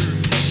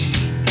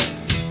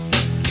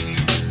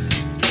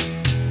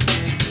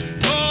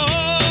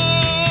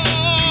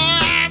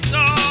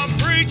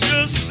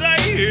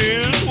 Say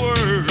his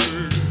word.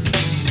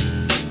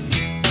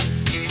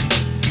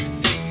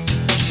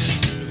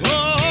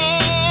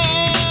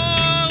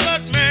 Oh,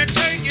 let me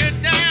take you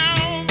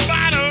down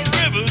by the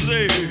river's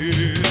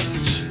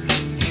edge.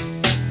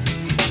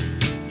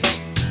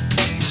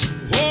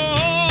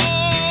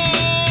 Oh,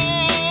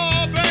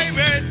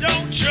 baby,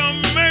 don't you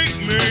make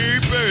me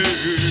beg.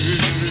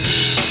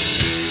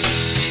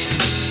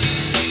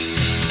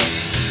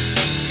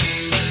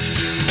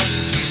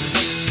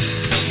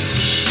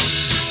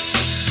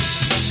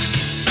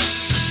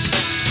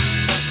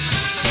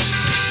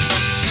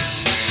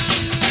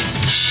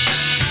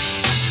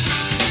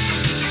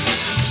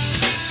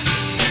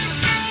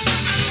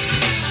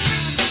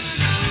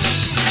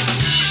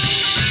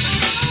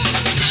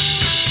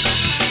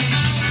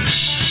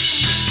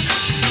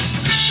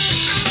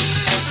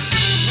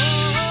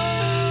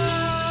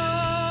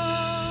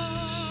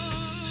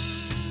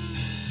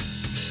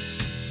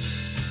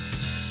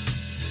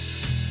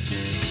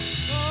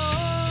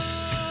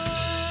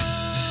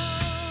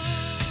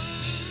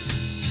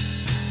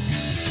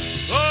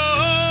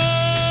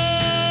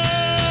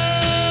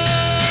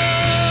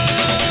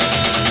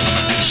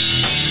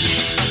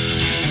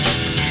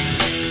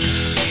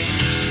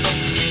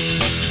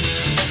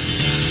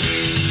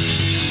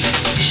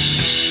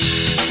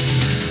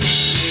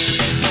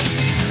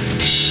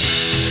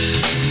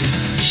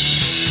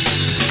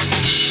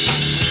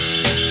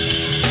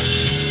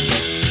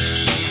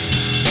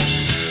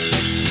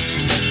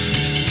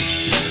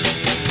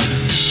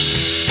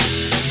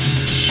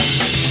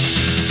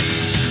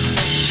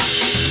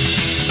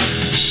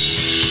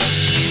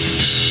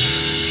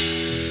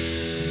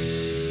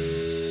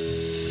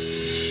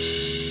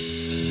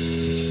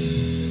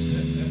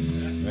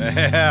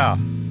 Yeah.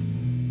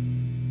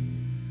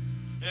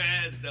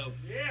 That's dope.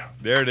 Yeah.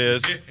 There it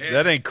is.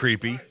 That ain't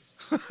creepy.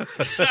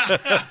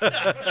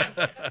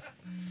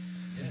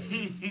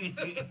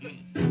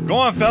 Go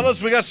on,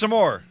 fellas. We got some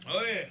more.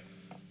 Oh, yeah.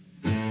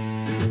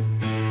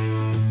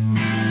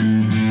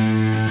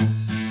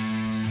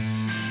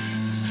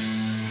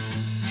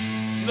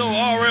 No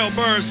R.L.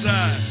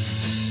 Burnside.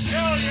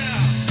 Hell yeah.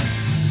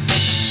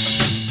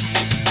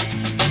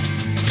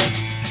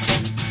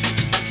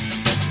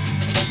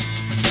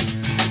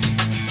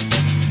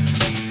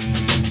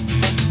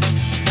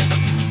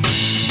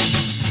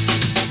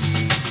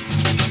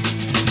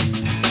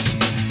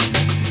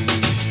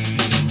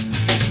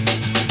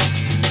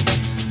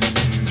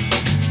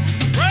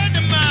 Friend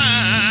of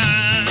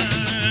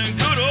mine,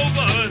 good old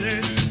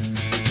buddy,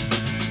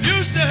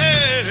 used to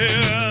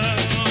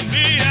help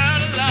me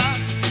out a lot.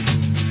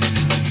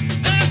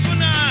 That's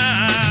when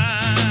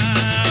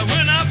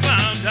I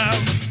found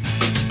out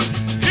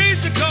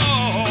he's the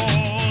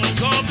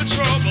cause of the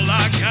trouble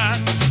I got.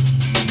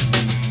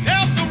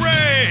 Help the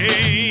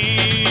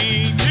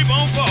rain keep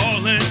on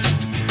falling.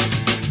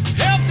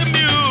 Help the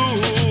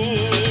mule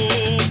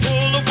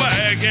pull the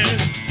wagon.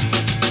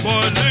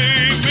 Boy,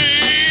 leave me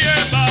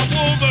and my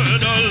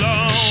woman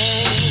alone.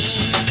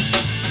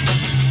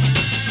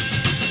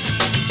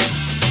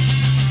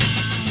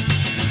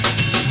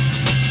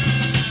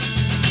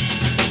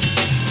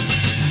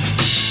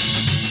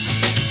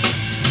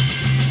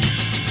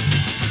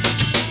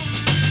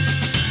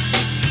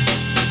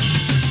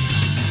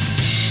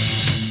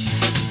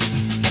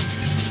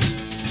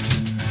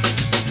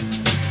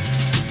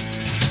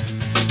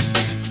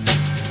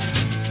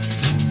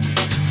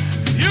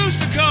 Used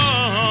to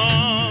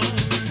come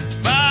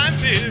by and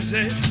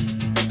visit,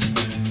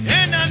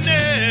 and I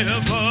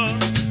never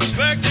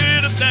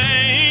expected a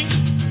thing.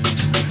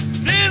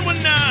 Then when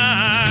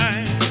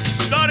I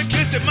started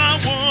kissing my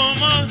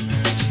woman,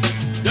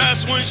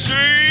 that's when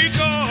she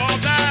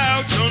called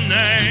out your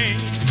name.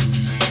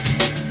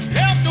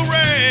 Help the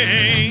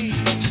rain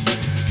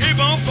keep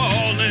on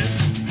falling.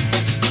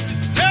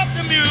 Help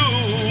the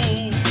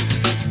mule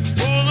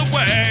pull the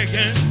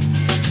wagon.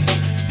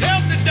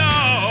 Help the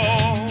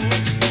dog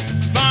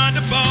find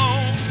a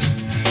bone.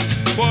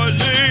 Boy,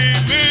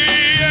 leave me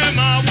and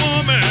my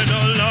woman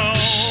alone.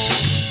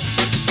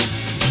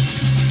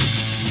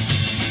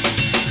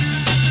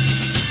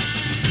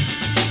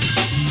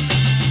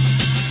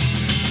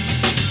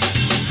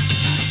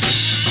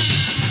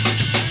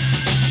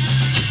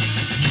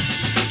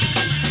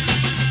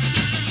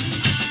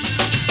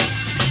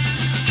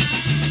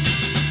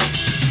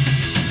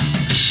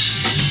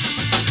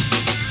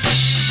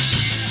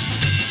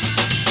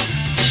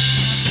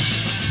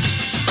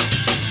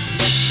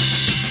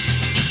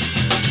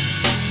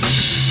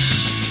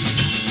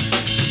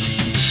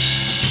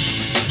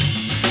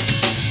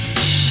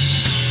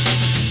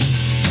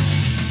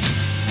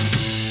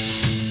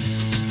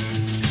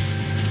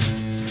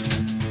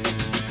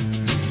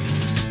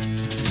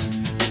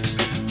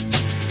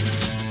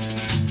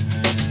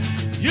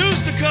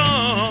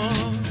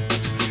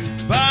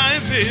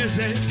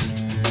 busy,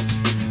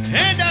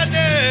 and I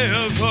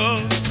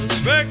never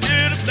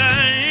expected a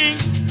thing.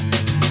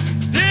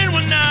 Then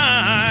one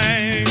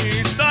night,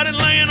 started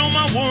laying on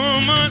my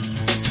woman,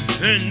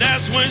 and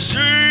that's when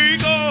she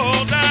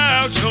called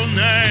out your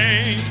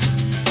name.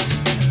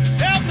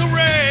 Help the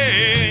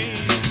rain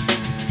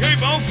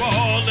keep on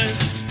falling.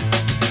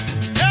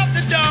 Help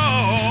the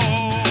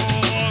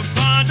dog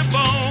find a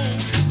bone.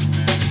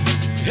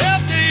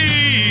 Help the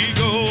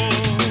eagle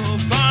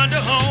find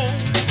a home.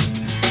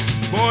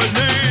 Boy,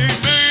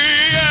 leave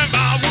me and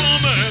my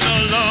woman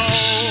alone.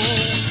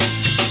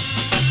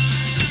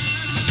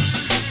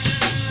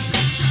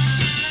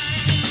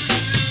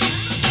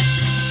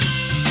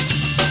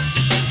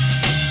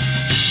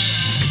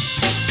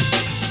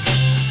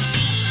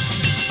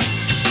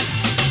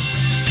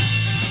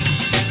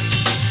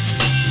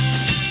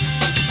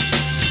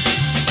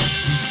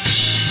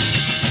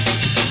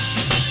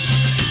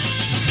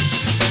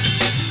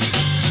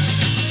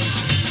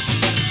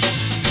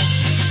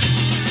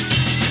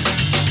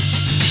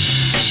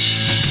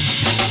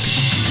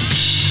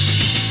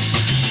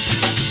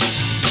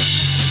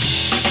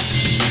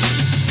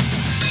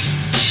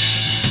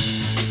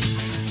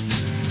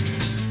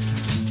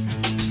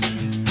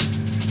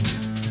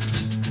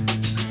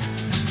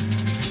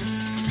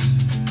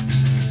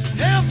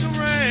 Help the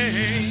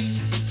rain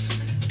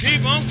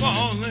keep on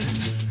falling.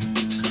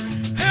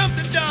 Help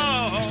the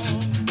dog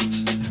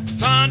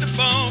find a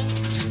bone.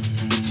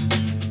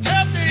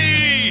 Help the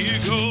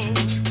eagle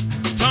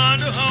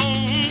find a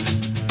home.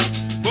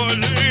 Boy,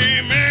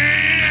 leave me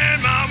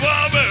and my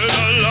woman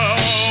alone.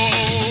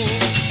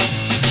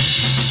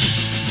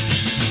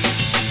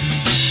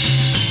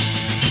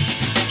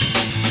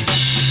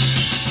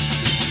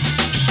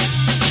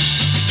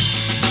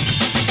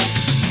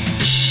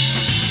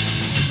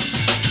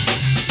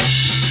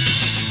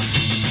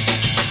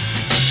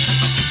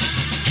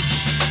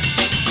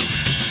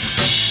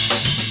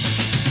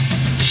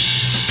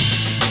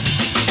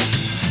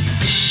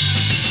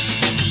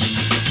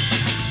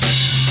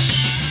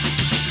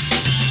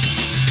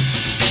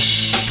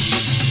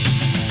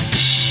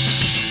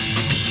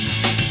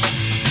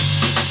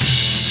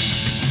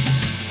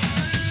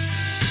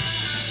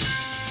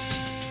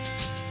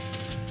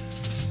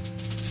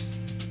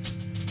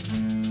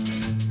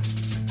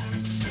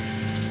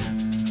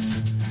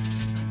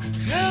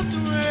 Help the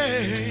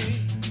rain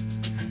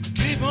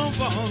keep on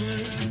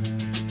falling.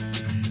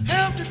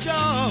 Help the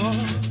dog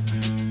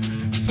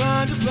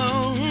find a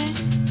bone.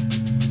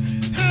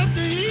 Help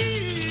the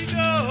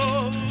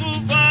eagle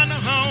find a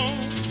home.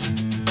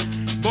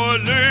 Boy,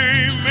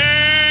 leave me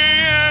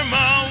and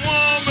my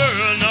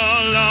woman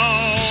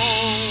alone.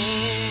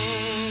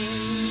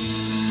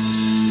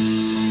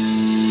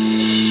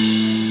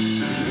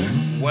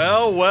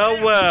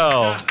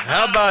 Well.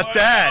 How about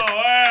that?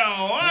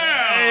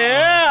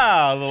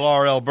 Yeah, the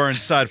Laurel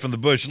Burnside from the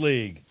Bush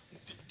League.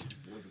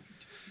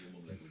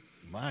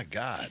 My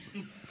God.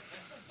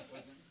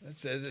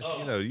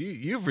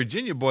 You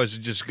Virginia boys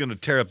are just going to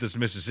tear up this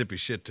Mississippi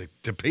shit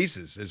to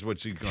pieces is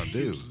what you're going to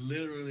do.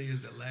 Literally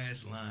is the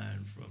last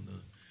line from the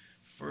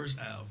first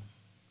album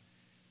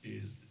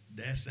is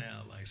that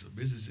sound like some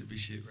Mississippi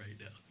shit right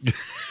now.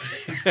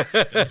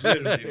 That's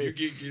literally, if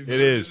you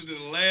listen to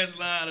the last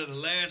line of the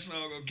last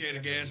song on Can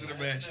of Gas in the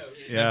Match.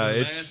 Yeah,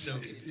 it's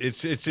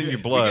in your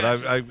blood.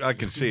 I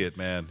can see it,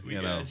 man.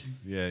 You know.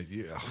 Yeah.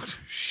 Oh,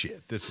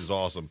 shit, this is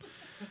awesome.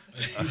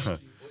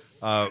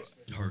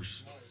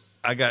 Hearse.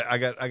 I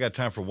got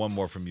time for one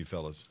more from you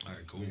fellas. All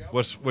right, cool.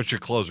 What's your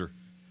closer?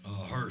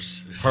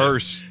 Hearse.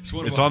 Hearse.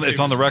 It's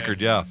on the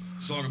record, yeah.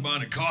 Song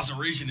about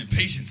incarceration and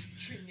patience.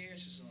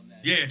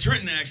 Yeah,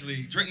 Trenton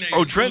actually. Trenton.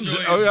 Trenton's.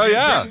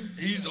 Yeah. Trenton,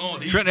 he's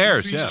on. Trenton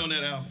Harris, yeah. On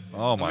that album.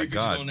 Oh my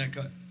God. On that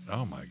cut.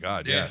 Oh my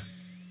God, yeah.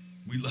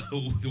 We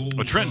love the old.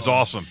 Well, Trenton's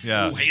awesome.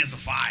 Yeah. Old Hands of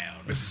Fire,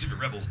 Mississippi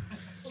Rebel.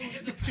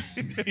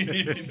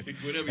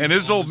 And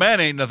his old man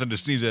ain't nothing to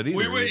sneeze at either.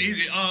 We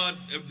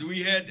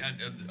had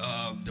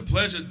the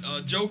pleasure.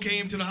 Joe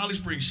came to the Holly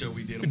Springs show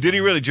we did. Did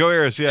he really? Joe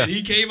Harris, yeah. And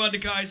he came out the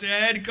car and said, "I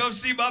had to come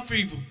see my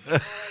people."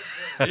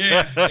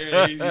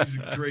 Yeah, he's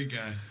a great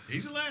guy.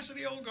 He's the last of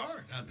the old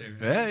guard out there.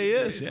 Yeah, he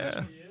is.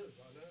 Yeah.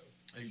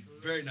 He's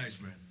a very nice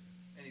man.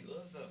 And he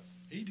loves us.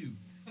 He do.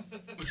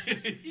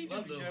 He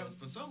does love us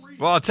for some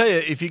reason. Well, I'll tell you,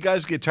 if you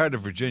guys get tired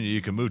of Virginia,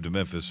 you can move to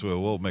Memphis. So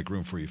we'll make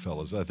room for you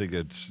fellas. I think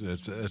it's a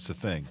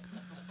thing.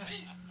 We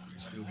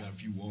still got a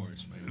few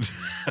warrants, man.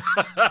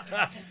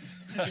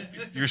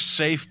 You're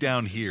safe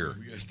down here.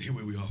 We got to stay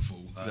where we are for a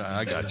while.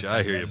 I got you.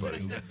 I hear you,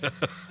 buddy. All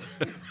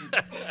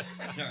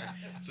right.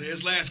 So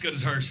this last cut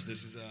is Hearse.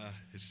 This is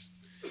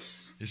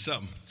it's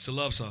something. It's a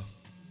love song.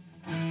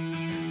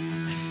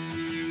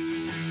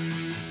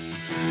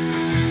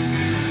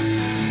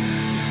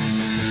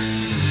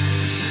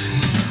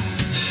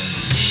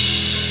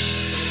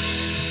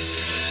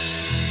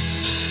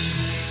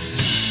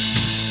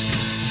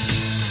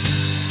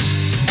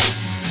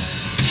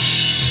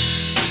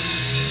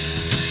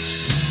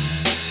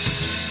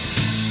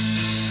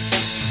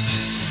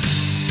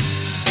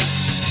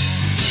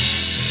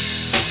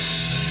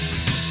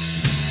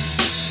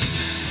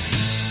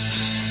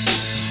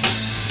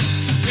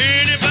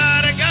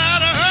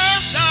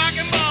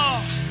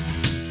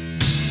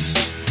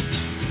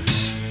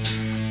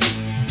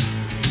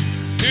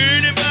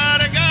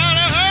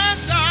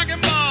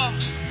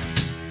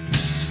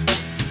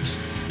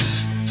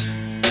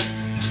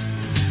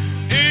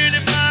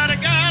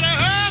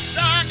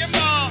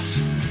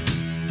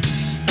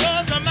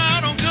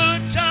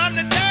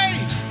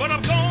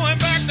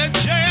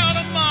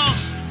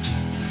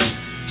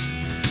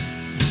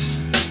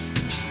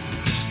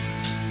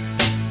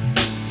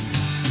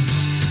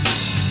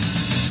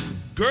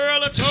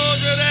 told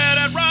you that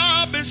I'd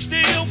rob and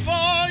steal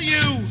for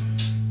you,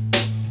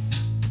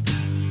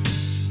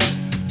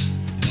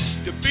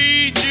 to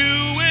feed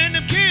you and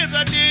them kids.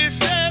 I did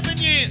 7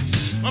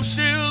 years. I'm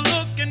still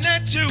looking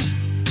at you.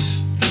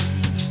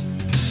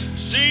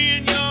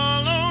 Seeing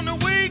y'all on the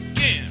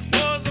weekend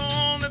was the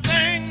only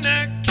thing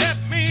that kept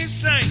me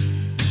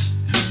sane.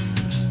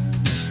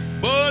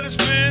 But it's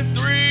been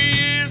 3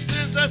 years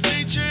since I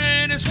seen you,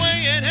 and it's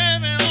weighing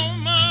heavy on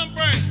my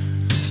brain.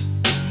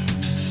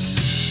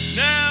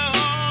 Now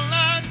all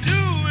I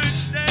do is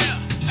stare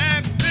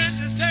at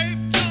pictures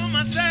taped to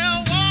my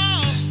cell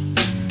wall.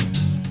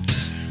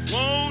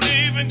 Won't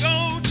even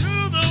go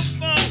to the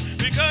phone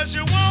because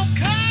you won't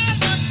call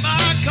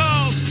my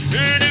calls.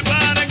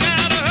 Anybody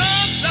got a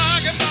house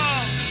talking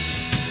ball?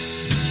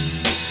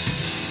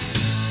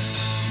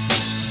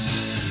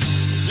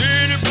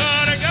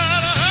 Anybody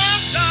got a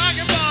house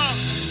talking ball?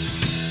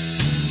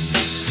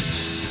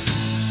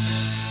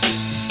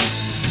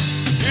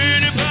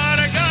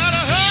 Anybody got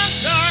a house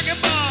talking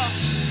ball?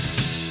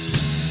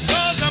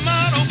 'Cause I'm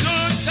out on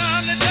good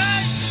time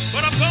today,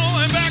 but I'm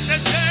going back to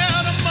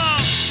jail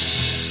tomorrow.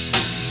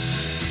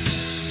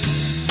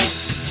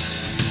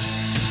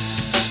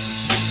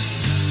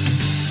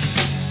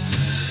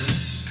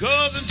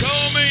 Cousin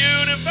told me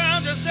you'd have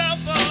found yourself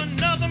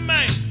another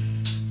man.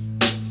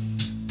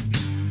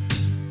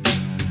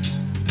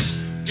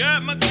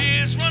 Got my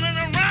kids running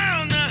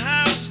around the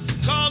house,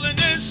 calling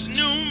this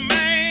new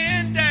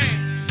man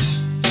Dad.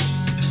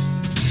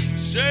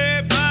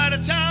 Say by the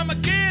time I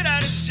get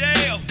out of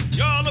jail,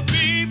 y'all will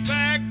be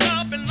packed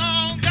up and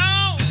long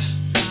gone.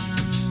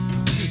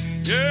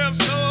 Yeah, I'm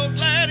so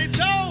glad he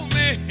told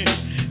me.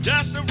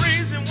 That's the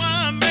reason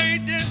why I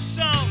made this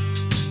song.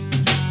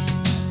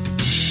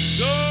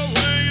 So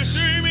when you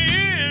see me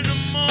in the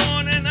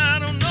morning, I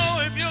don't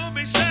know if you'll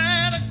be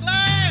sad or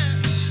glad.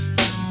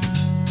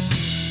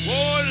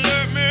 Boy,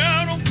 let me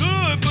out on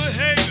good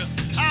behavior.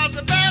 I was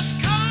the best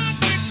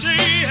convict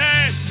he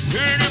had.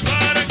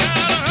 Anybody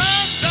got a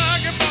house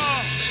talking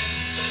ball?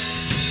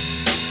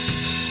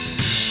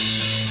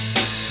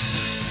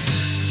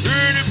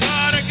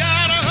 Anybody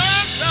got a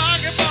house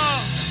talking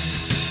ball?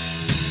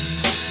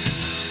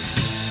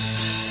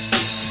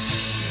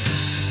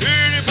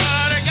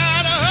 Anybody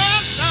got a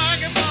house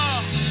talking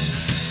ball?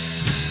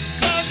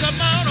 'Cause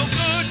I'm out on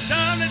good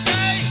time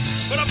today,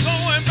 but I'm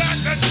going back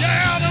to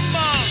jail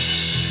tomorrow.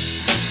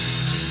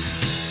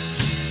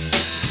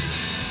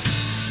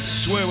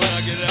 Swear when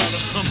I get out,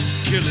 I'm gonna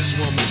kill this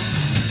woman.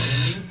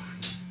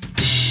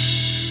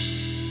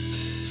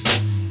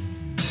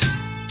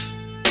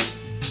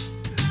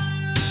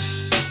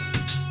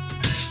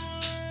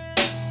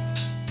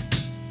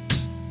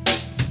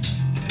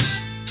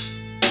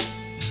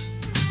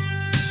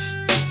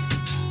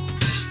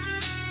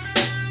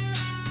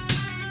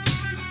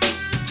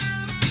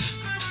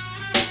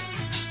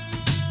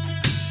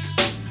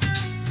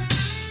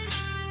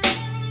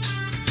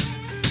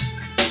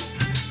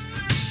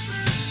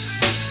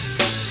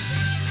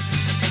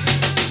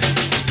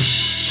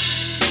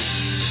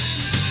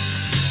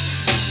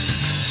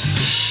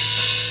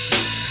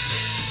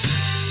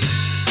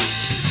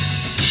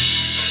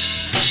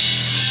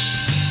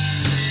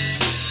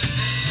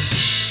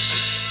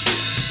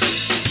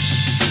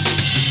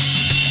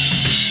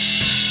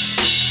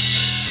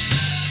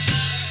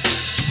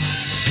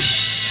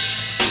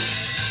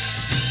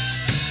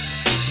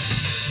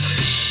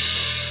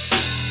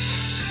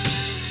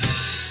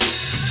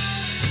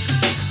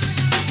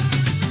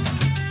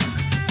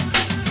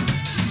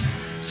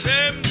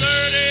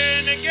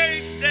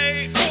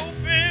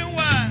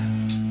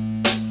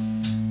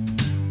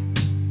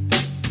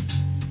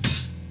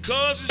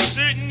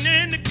 Sitting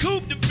in the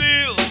coupe de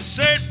ville,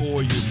 said,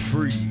 boy, you're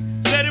free.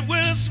 Said it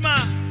with a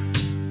smile.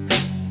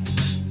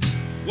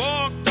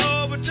 Walked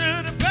over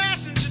to the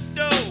passenger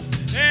door,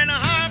 and I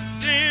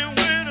hopped in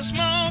with a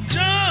small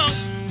jump.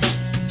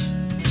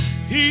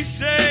 He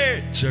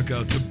said, check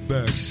out the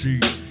back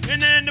seat.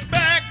 And in the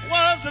back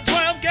was a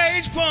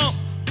 12-gauge pump.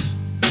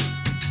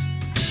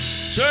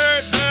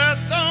 Said that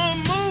the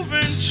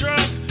moving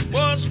truck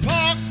was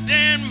parked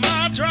in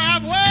my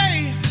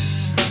driveway.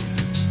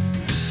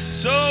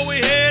 So we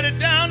headed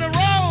down the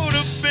road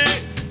a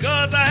bit,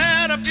 'cause I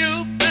had a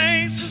few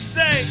things to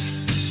say.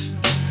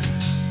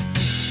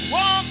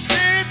 Walked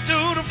in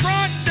through the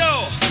front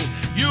door,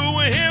 you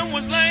and him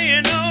was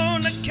laying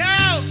on the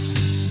couch.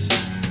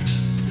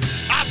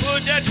 I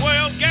put that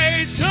 12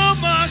 gauge to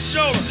my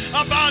shoulder,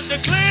 I'm about to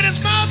clear this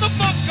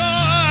motherfucker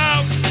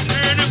out.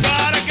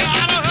 Anybody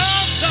got a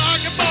house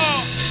talking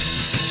ball?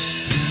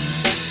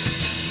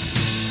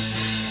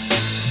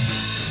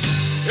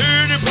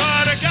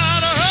 Anybody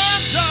got a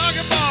house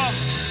talking ball?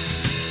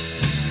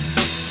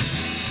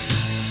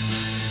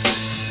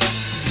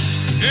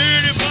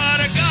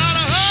 Anybody got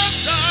a house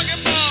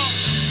talking ball?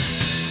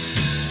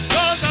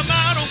 'Cause I'm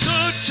out on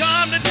good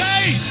time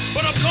today,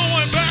 but I'm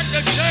going back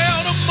to jail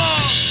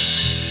tomorrow.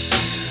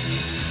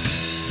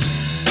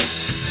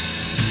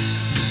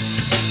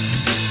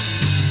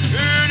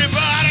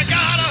 Anybody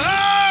got a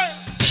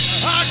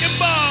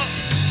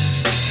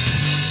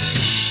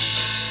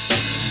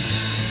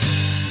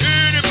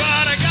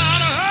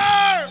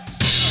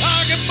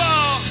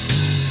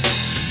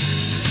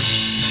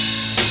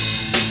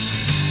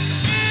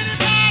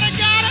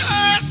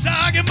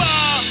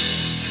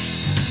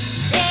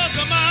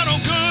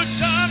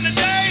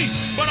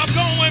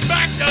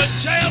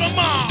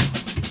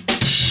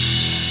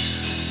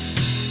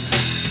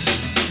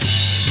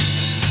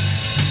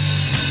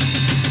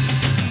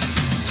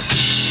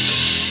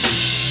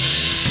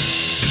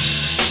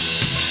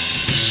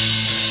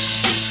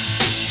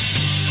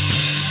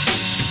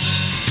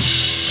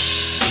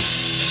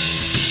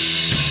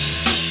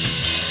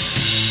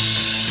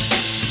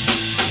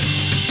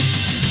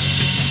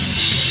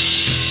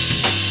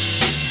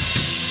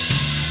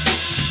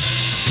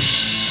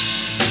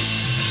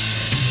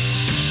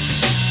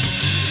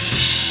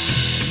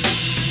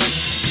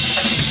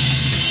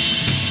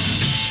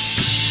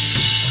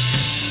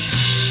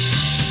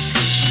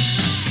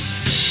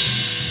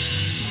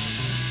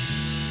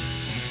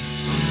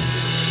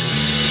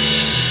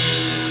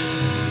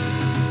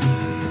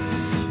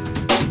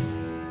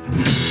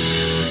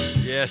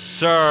Yes,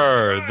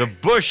 sir. The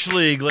Bush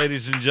League,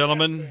 ladies and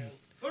gentlemen.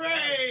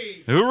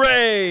 Hooray!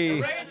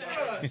 Hooray!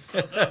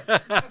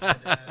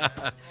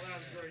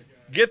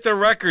 Get the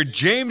record.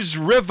 James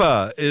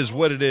Riva is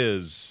what it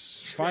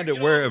is. Find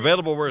it where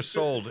available, where it's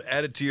sold.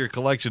 Add it to your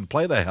collection.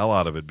 Play the hell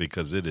out of it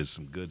because it is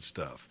some good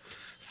stuff.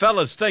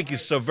 Fellas, thank you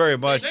so very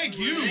much. Thank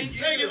you.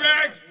 Thank you,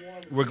 Rick.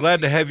 We're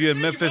glad to have you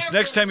in Memphis.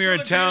 Next time you're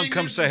in town,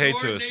 come say hey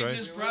to us,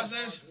 right?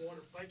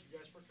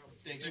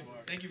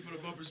 Thank you for the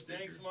bumper sticker.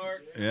 Thanks,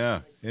 Mark.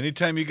 Yeah.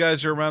 Anytime you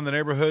guys are around the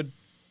neighborhood,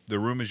 the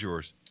room is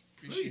yours.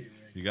 Appreciate it.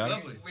 You got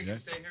Lovely. it? We can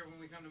stay here when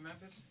we come to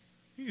Memphis?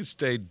 You can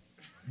stay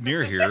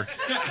near here.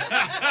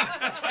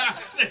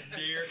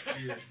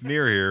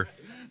 Near here.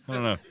 I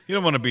don't know. You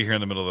don't want to be here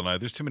in the middle of the night.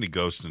 There's too many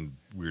ghosts and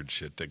weird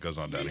shit that goes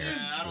on down here.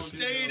 I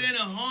stayed in a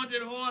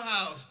haunted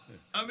whorehouse.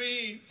 I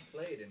mean,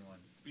 played in one.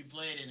 We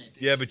played in it.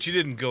 Yeah, but you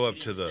didn't go up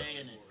to the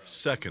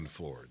second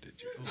floor,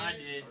 did you? I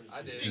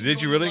did.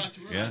 Did you really?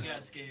 Yeah. I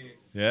got scared.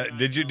 Yeah.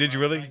 Did you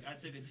really? I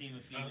took a team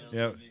of females.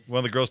 Yeah. One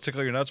of the girls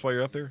tickle your nuts while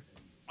you're up there?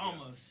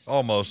 Almost.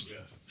 Almost.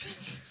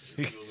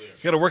 You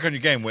got to work on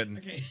your game,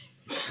 Winton. you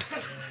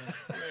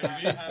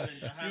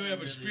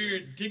have a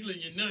spirit tickling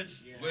your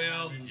nuts. Yeah,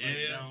 well,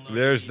 yeah.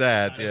 There's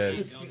that. Yeah.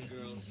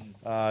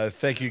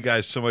 Thank you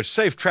guys so much.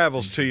 Safe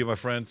travels to you, my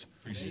friends.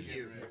 Appreciate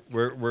it.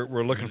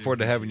 We're looking forward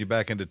to having you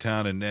back into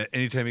town, and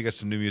anytime you got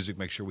some new music,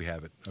 make sure we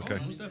have it. Okay.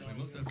 Most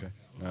definitely. Okay.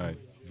 All right.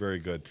 Very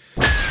good.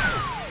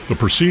 The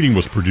proceeding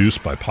was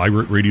produced by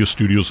Pirate Radio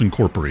Studios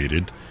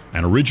Incorporated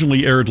and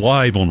originally aired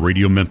live on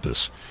Radio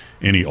Memphis.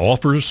 Any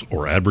offers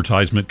or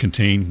advertisement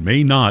contained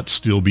may not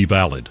still be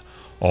valid.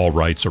 All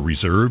rights are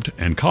reserved,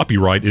 and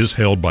copyright is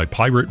held by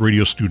Pirate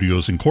Radio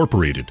Studios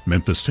Incorporated,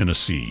 Memphis,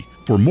 Tennessee.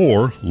 For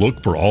more,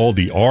 look for all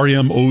the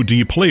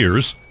RMOD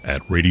players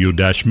at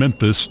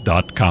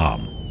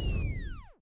radio-memphis.com.